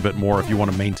levels a bit more if you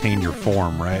want to maintain your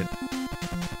form, right?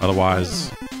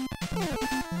 Otherwise...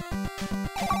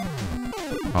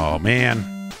 Oh,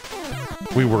 man.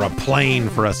 We were a plane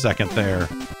for a second there.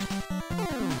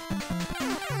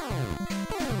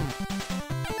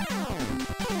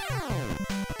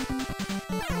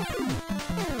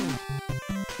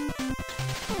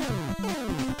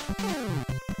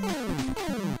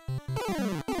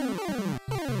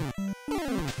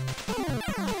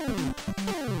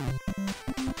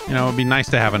 You know, it'd be nice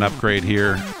to have an upgrade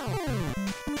here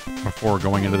before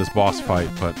going into this boss fight,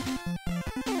 but...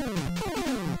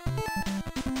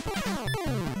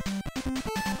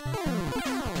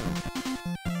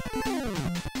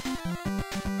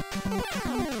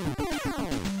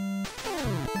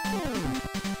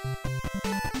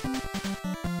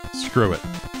 Screw it.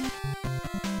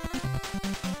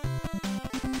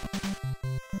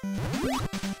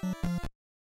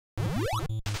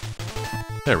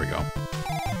 There we go.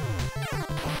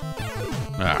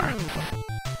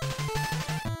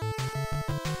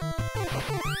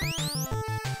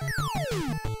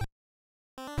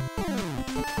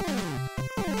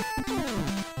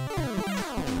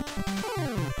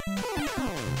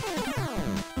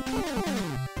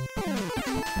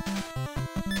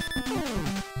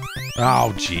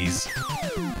 Oh, jeez.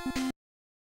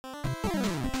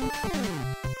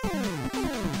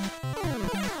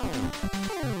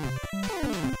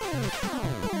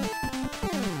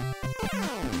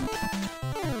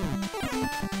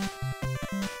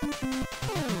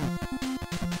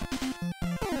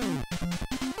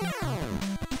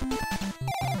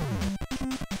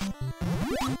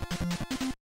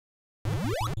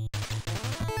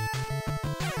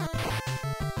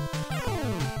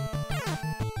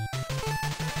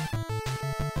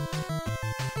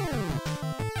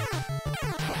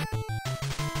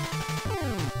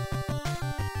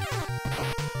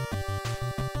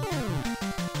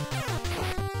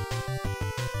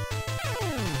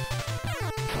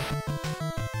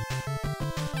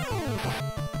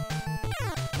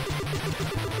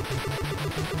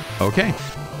 Okay.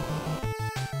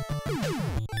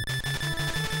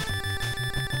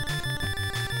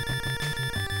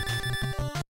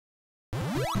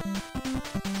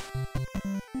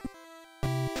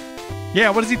 Yeah,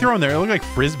 what is he throwing there? It looked like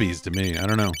frisbees to me. I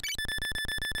don't know.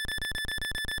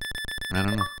 I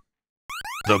don't know.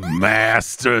 The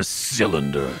Master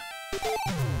Cylinder.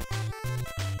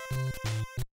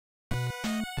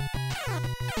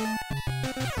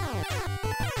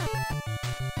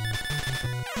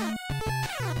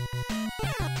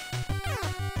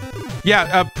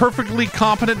 Yeah, a perfectly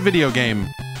competent video game.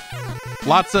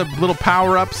 Lots of little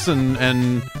power-ups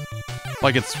and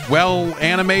like it's well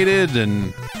animated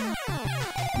and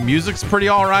music's pretty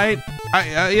all right.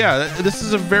 Yeah, this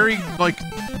is a very like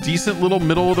decent little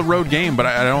middle of the road game, but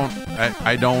I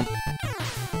don't.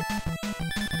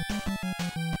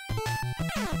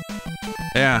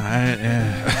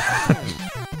 Yeah,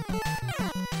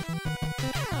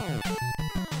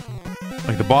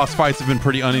 like the boss fights have been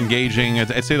pretty unengaging.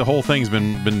 I'd say the whole thing's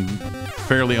been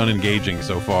fairly unengaging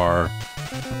so far.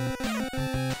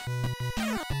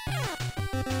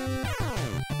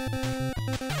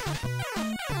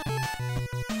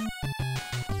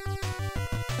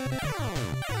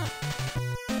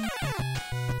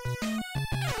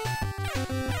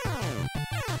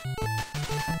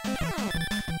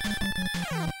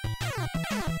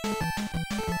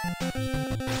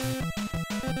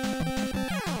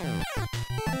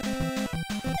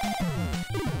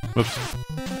 Whoops.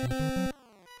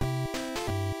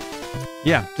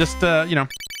 Yeah, just, you know,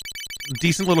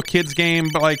 decent little kids game,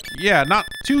 but like, yeah, not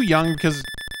too young because,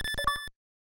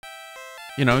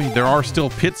 you know, there are still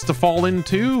pits to fall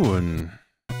into and...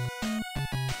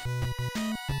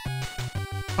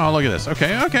 Oh, look at this.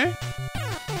 Okay, okay.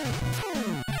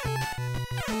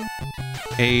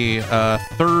 A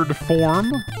third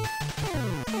form.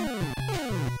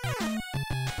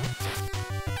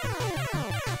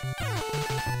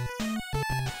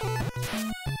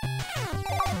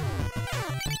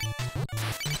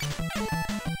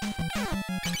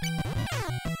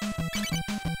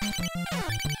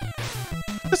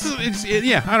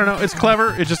 Yeah, I don't know. It's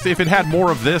clever. It's just if it had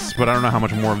more of this, but I don't know how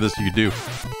much more of this you could do.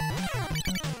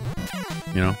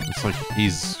 You know, it's like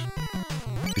he's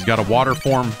got a water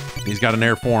form, he's got an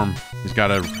air form, he's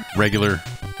got a regular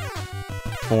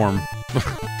form.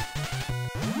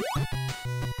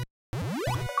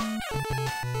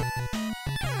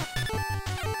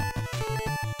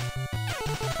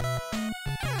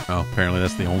 Oh, apparently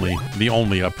that's the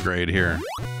only upgrade here.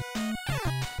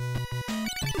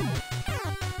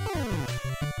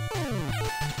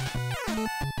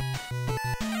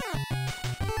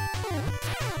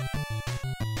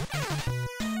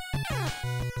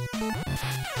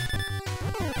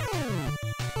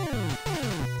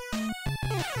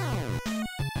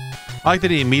 I like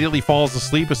that he immediately falls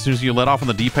asleep as soon as you let off on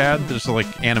the D-pad. Just like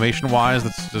animation-wise,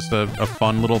 that's just a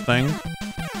fun little thing.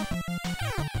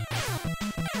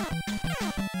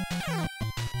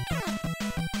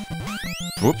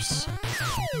 Whoops.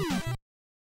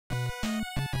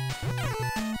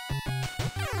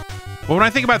 Well, when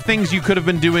I think about things you could have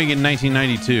been doing in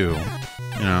 1992,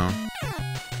 you know,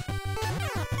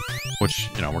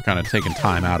 which, you know, we're kind of taking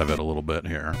time out of it a little bit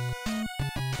here.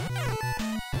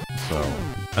 So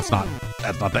that's not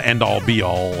the end-all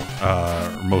be-all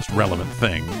most relevant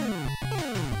thing.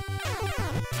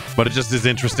 But it just is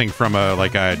interesting from a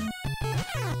like,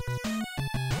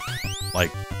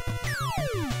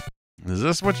 is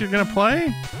this what you're gonna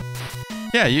play?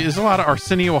 Yeah, there's a lot of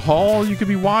Arsenio Hall you could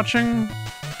be watching.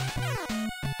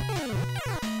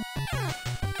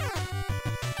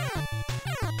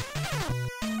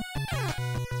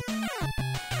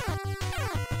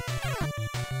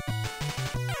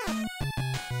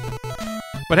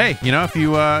 But hey, you know,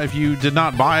 if you did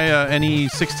not buy any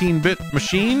 16-bit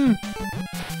machine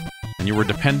and you were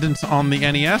dependent on the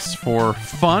NES for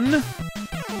fun,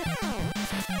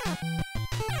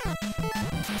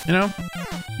 you know,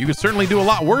 you could certainly do a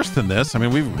lot worse than this. I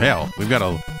mean, we've got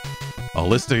a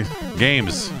list of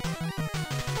games,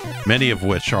 many of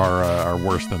which are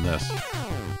worse than this.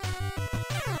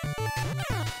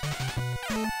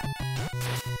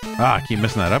 Ah, I keep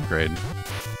missing that upgrade.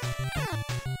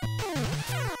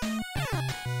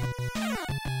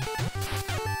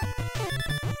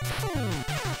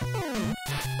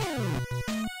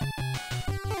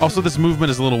 Also, this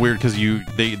movement is a little weird because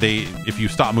if you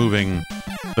stop moving,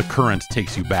 the current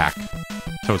takes you back.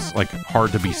 So it's like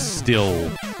hard to be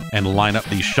still and line up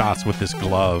these shots with this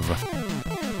glove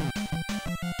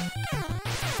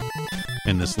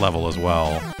in this level as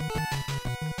well.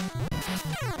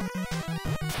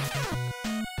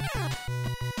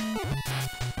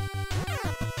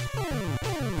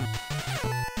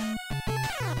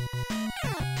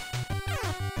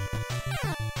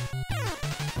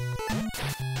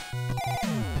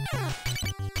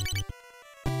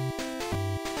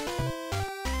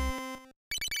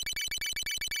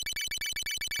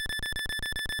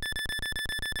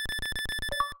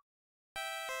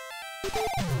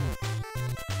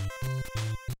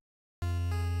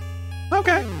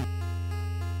 Okay.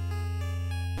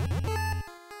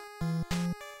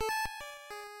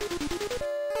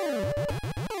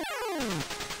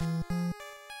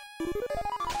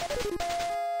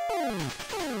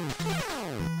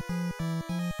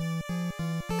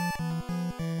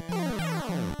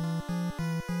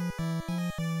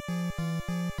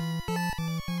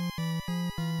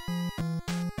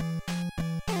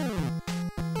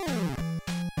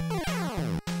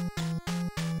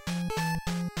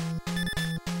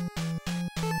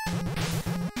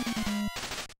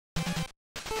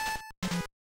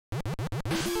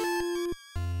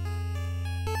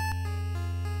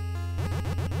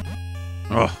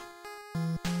 Ugh.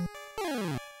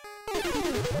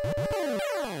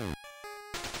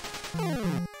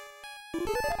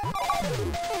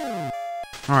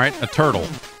 All right, a turtle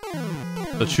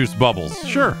that shoots bubbles.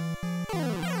 Sure.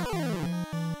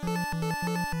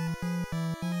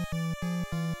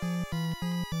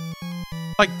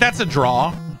 Like, that's a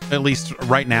draw, at least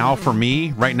right now for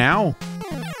me. Right now,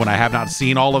 when I have not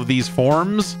seen all of these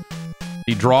forms,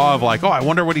 the draw of like, oh, I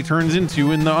wonder what he turns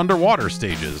into in the underwater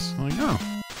stages. I'm like,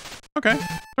 oh, okay,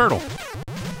 turtle.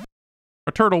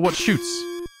 A turtle what shoots.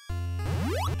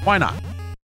 Why not?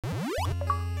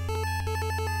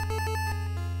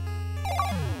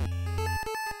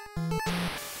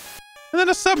 And then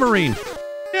a submarine.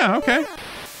 Yeah, okay.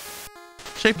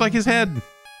 Shaped like his head.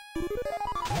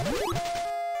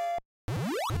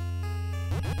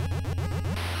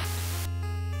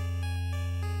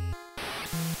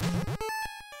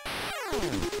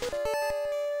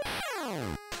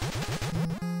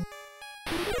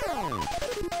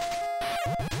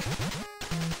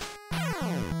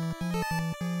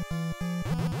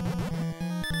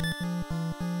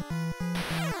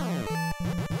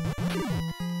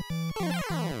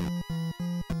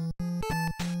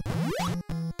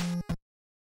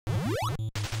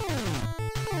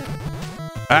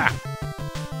 Ah!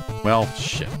 Well,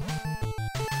 shit.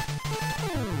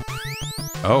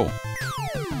 Oh.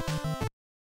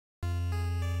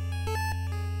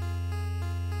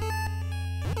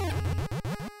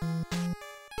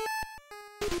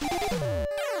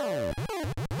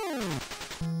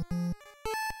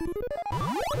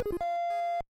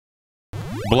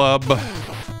 Blub.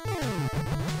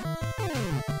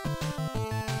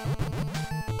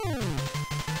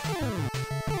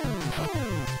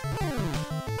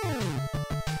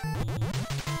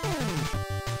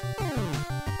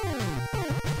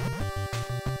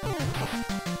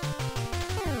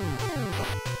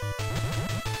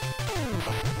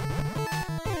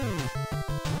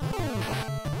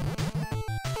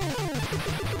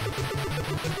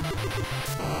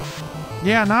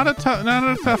 Yeah, not a tough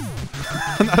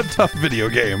not a tough video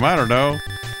game. I don't know.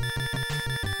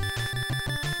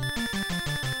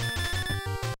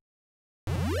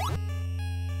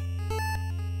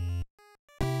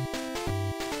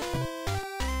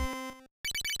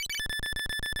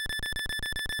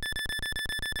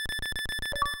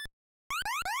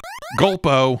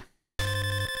 Gulpo.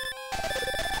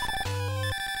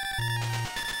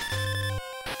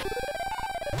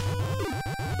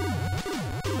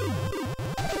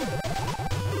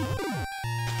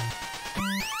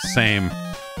 Same.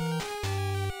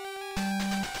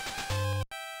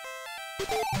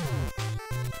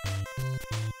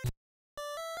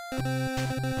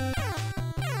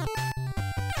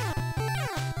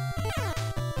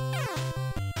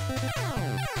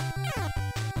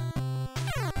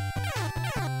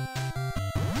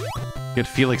 Get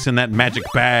Felix in that magic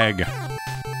bag.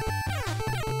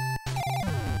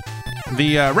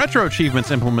 The retro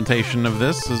achievements implementation of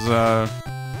this is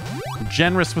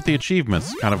generous with the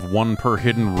achievements. Kind of one per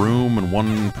hidden room and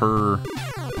one per...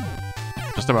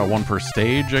 just about one per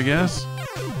stage, I guess.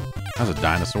 That was a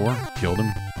dinosaur. Killed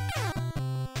him.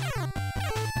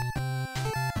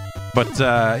 But,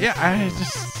 yeah, I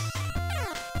just...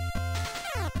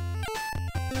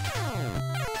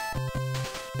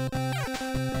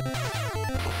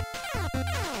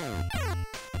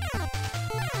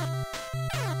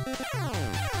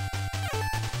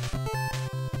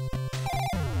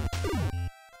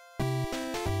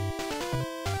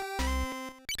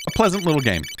 a pleasant little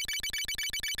game.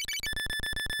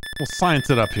 We'll science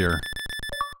it up here.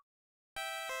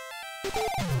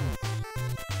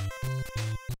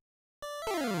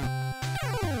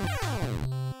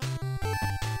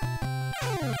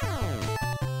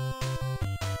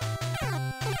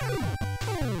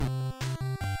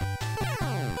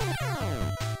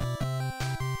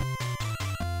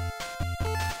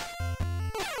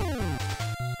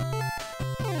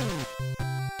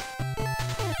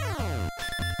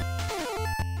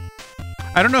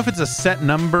 I don't know if it's a set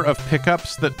number of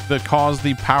pickups that cause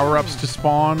the power-ups to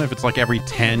spawn. If it's like every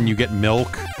 10 you get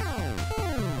milk.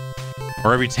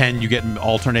 Or every 10 you get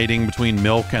alternating between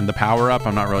milk and the power-up.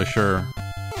 I'm not really sure.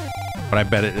 But I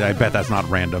bet that's not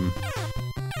random.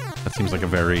 That seems like a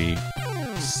very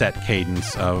set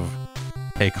cadence of,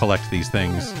 hey, collect these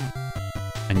things.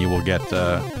 And you will get these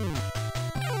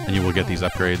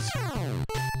upgrades.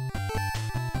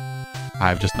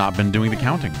 I've just not been doing the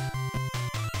counting.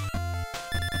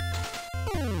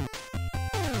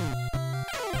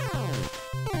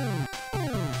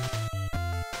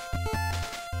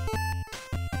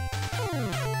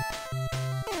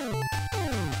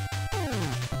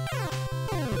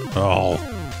 Oh.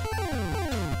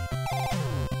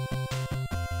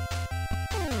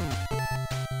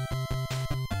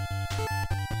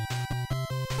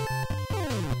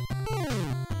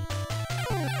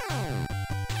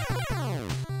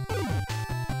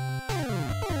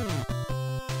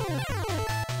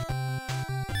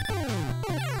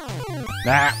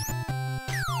 Ah.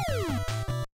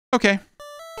 Okay.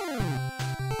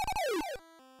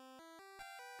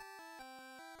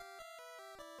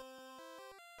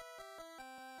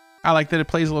 I like that it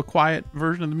plays a little quiet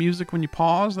version of the music when you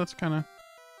pause. That's kind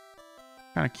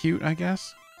of cute, I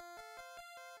guess.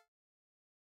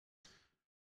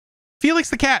 Felix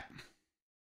the Cat.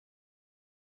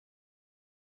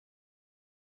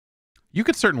 You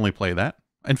could certainly play that.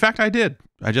 In fact, I did.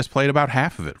 I just played about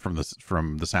half of it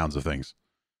from the sounds of things.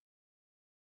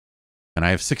 And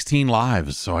I have 16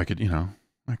 lives, so I could,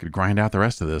 I could grind out the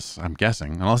rest of this, I'm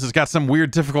guessing. Unless it's got some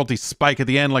weird difficulty spike at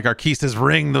the end, like Arkeis's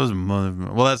Ring.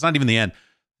 Well, that's not even the end.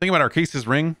 The thing about Arkeis's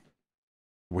Ring,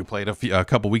 we played a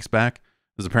couple weeks back,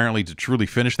 is apparently to truly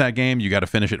finish that game, you got to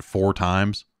finish it 4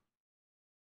 times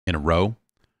in a row.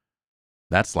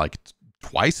 That's like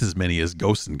twice as many as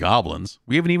Ghosts and Goblins.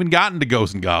 We haven't even gotten to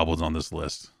Ghosts and Goblins on this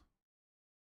list.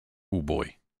 Oh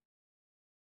boy.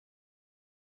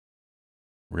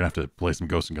 We're going to have to play some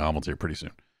Ghosts and Goblins here pretty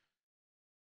soon.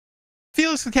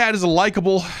 Felix the Cat is a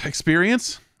likable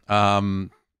experience. If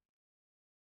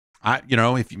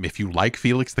you like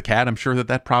Felix the Cat, I'm sure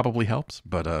that probably helps.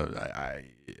 But the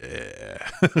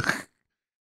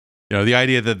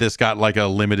idea that this got like a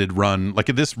limited run, like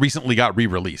this recently got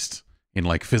re-released in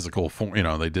like physical form.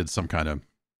 They did some kind of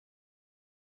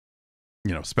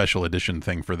special edition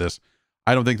thing for this.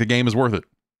 I don't think the game is worth it.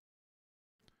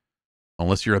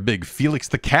 Unless you're a big Felix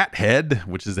the Cat head,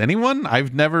 which is anyone. I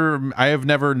have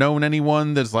never known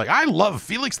anyone that's like, I love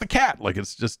Felix the Cat. Like,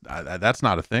 it's just, that's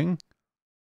not a thing.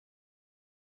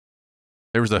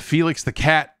 There was a Felix the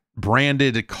Cat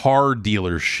branded car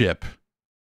dealership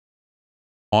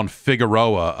on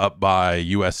Figueroa up by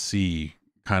USC,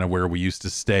 kind of where we used to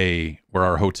stay, where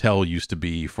our hotel used to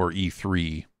be for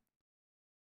E3.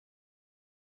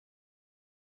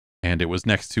 And it was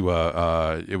next to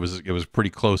it was pretty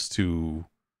close to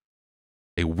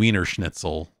a Wiener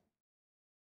Schnitzel.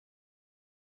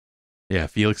 Yeah,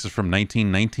 Felix is from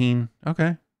 1919.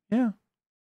 Okay, yeah.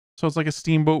 So it's like a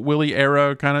Steamboat Willie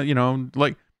era kind of,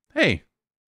 like, hey,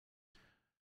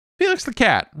 Felix the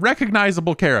Cat,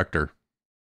 recognizable character.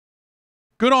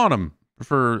 Good on him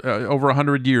for over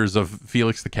 100 years of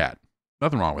Felix the Cat.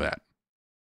 Nothing wrong with that.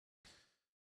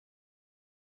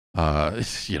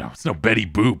 It's no Betty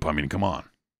Boop. I mean, come on.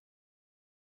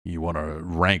 You want to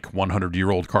rank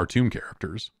 100-year-old cartoon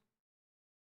characters.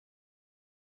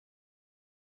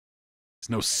 It's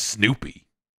no Snoopy.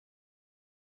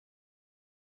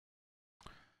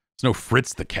 It's no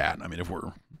Fritz the Cat. I mean, if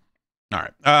we're All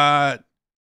right.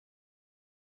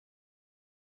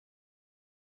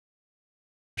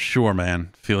 Sure,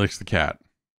 man. Felix the Cat.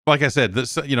 Like I said,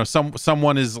 this, you know,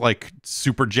 someone is like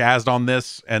super jazzed on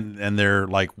this, and they're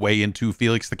like way into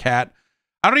Felix the Cat.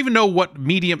 I don't even know what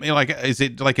medium, like, is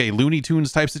it like a Looney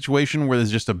Tunes type situation where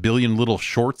there's just a billion little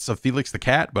shorts of Felix the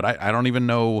Cat? But I don't even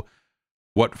know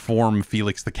what form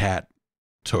Felix the Cat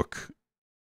took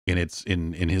in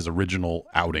his original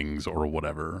outings or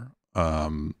whatever.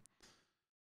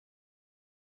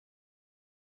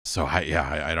 So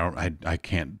I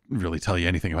can't really tell you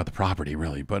anything about the property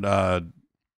really, but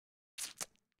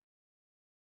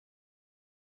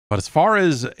as far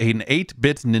as an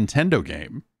 8-bit Nintendo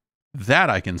game, that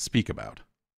I can speak about.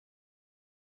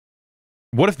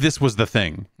 What if this was the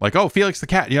thing? Like, oh, Felix the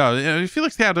Cat. Yeah,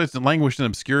 Felix the Cat is languished in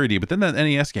obscurity, but then the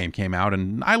NES game came out,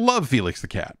 and I love Felix the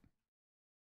Cat.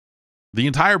 The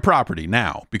entire property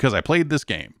now, because I played this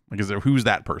game. Because who's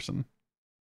that person?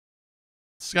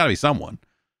 It's got to be someone.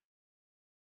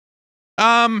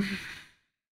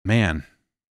 Man.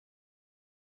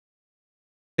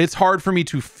 It's hard for me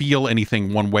to feel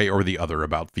anything one way or the other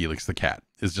about Felix the Cat.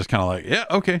 It's just kind of like, yeah,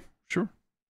 okay, sure.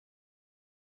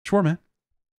 Sure, man.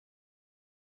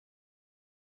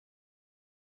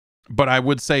 But I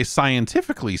would say,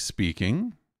 scientifically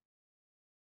speaking,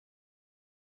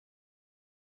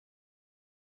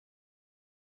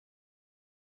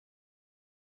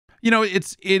 you know,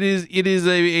 it is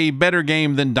a better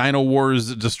game than Dino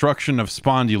Wars Destruction of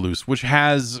Spondylus, which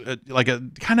has like a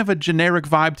kind of a generic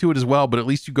vibe to it as well. But at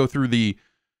least you go through the,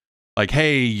 like,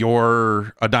 hey,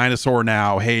 you're a dinosaur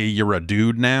now. Hey, you're a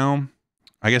dude now.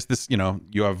 I guess this, you know,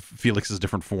 you have Felix's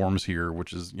different forms here,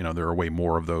 which is, you know, there are way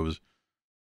more of those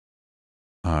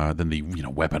than the, you know,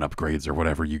 weapon upgrades or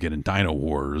whatever you get in Dino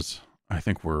Wars. I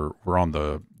think we're on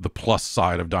the plus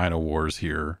side of Dino Wars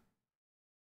here.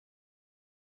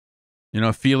 You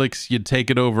know, Felix, you'd take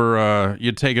it over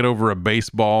a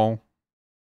baseball.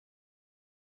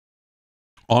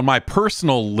 On my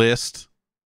personal list,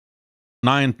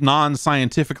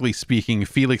 non-scientifically speaking,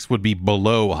 Felix would be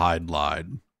below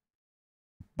Hydlide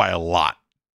by a lot.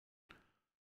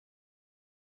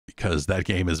 Because that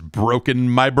game has broken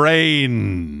my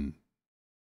brain.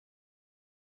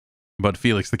 But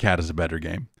Felix the Cat is a better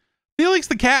game. Felix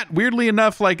the Cat, weirdly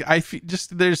enough, like,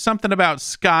 there's something about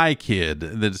Sky Kid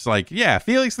that's like, yeah,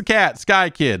 Felix the Cat,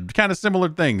 Sky Kid, kind of similar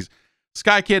things.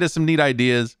 Sky Kid has some neat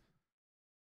ideas.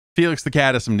 Felix the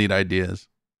Cat has some neat ideas.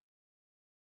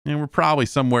 And we're probably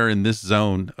somewhere in this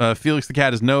zone. Felix the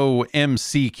Cat is no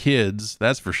MC Kids,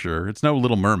 that's for sure. It's no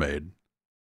Little Mermaid.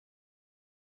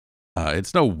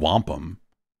 It's no Wampum.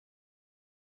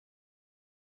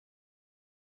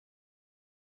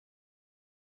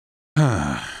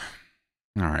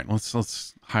 All right,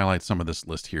 let's highlight some of this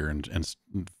list here and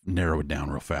narrow it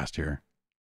down real fast here.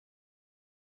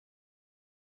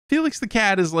 Felix the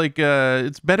Cat is like,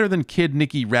 it's better than Kid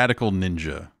Nicky Radical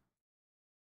Ninja,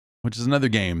 which is another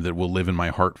game that will live in my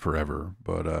heart forever.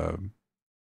 But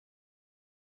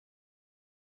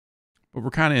we're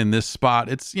kind of in this spot.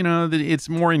 It's, you know, it's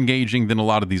more engaging than a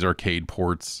lot of these arcade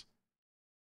ports.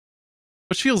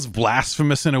 Which feels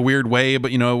blasphemous in a weird way,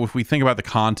 but, you know, if we think about the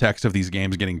context of these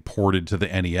games getting ported to the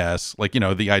NES, like, you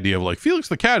know, the idea of like, Felix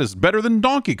the Cat is better than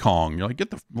Donkey Kong. You're like,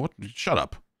 shut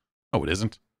up. Oh, it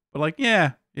isn't. But like,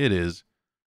 yeah, it is.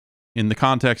 In the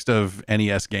context of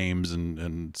NES games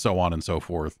and so on and so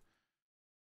forth,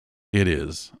 it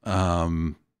is.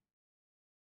 You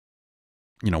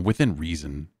know, within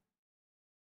reason.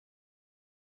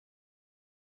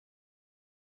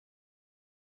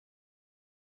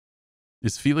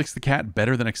 Is Felix the Cat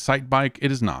better than Excite Bike?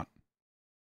 It is not.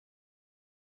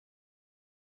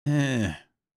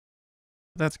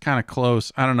 That's kind of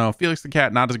close. I don't know. Felix the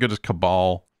Cat, not as good as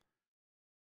Cabal.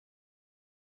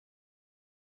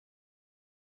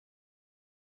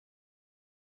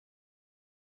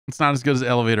 It's not as good as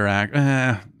Elevator Act.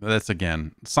 That's,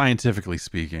 again, scientifically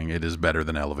speaking, it is better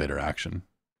than Elevator Action.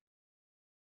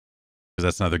 Because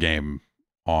that's another game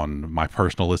on my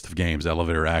personal list of games.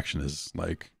 Elevator Action is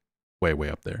like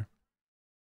way up there.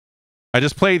 I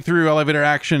just played through Elevator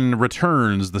Action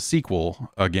Returns, the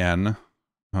sequel, again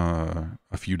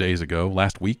a few days ago,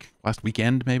 last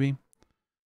weekend maybe.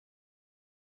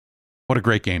 What a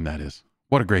great game that is.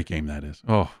 What a great game that is.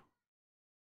 Oh.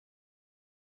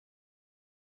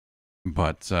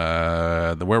 But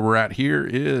where we're at here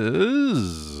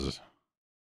is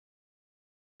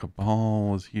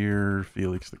Cabal is here.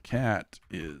 Felix the Cat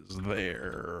is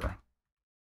there.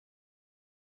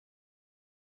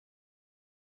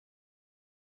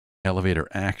 Elevator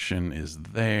Action is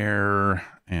there.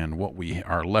 And what we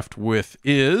are left with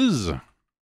is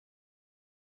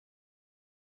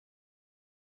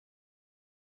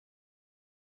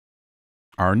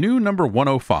Our new number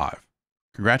 105.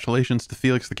 Congratulations to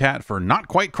Felix the Cat for not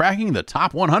quite cracking the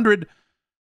top 100,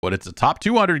 but it's a top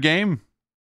 200 game,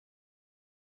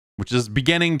 which is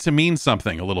beginning to mean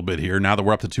something a little bit here. Now that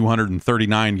we're up to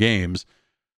 239 games,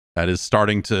 that is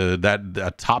starting to,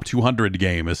 that top 200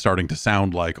 game is starting to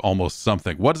sound like almost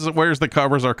something. What is it? Where's the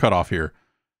covers are cut off here?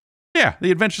 Yeah,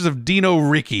 The Adventures of Dino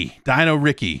Ricky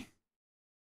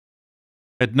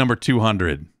at number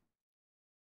 200.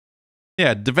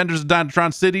 Yeah, Defenders of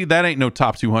Dinotron City, that ain't no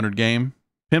top 200 game.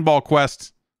 Pinball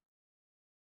Quest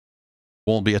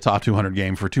won't be a top 200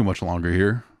 game for too much longer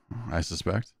here, I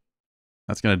suspect.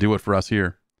 That's going to do it for us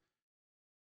here.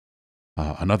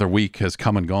 Another week has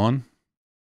come and gone.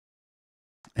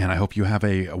 And I hope you have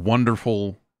a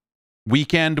wonderful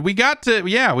weekend. We got to,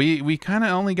 yeah, we kind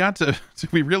of only got to,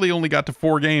 we really only got to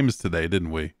 4 games today,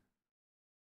 didn't we?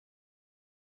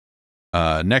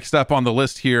 Next up on the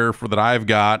list here that I've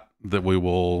got that we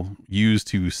will use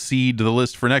to seed the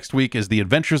list for next week is The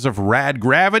Adventures of Rad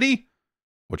Gravity,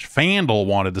 which Fandle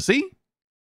wanted to see,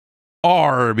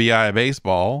 RBI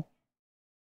Baseball,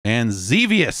 and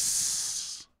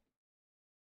Xevious.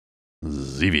 I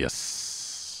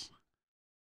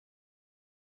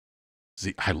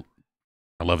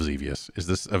love Xevious. Is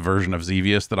this a version of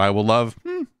Xevious that I will love?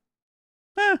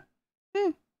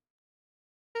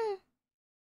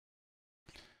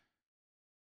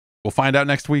 We'll find out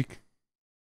next week.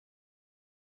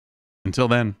 Until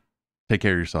then, take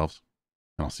care of yourselves,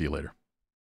 and I'll see you later.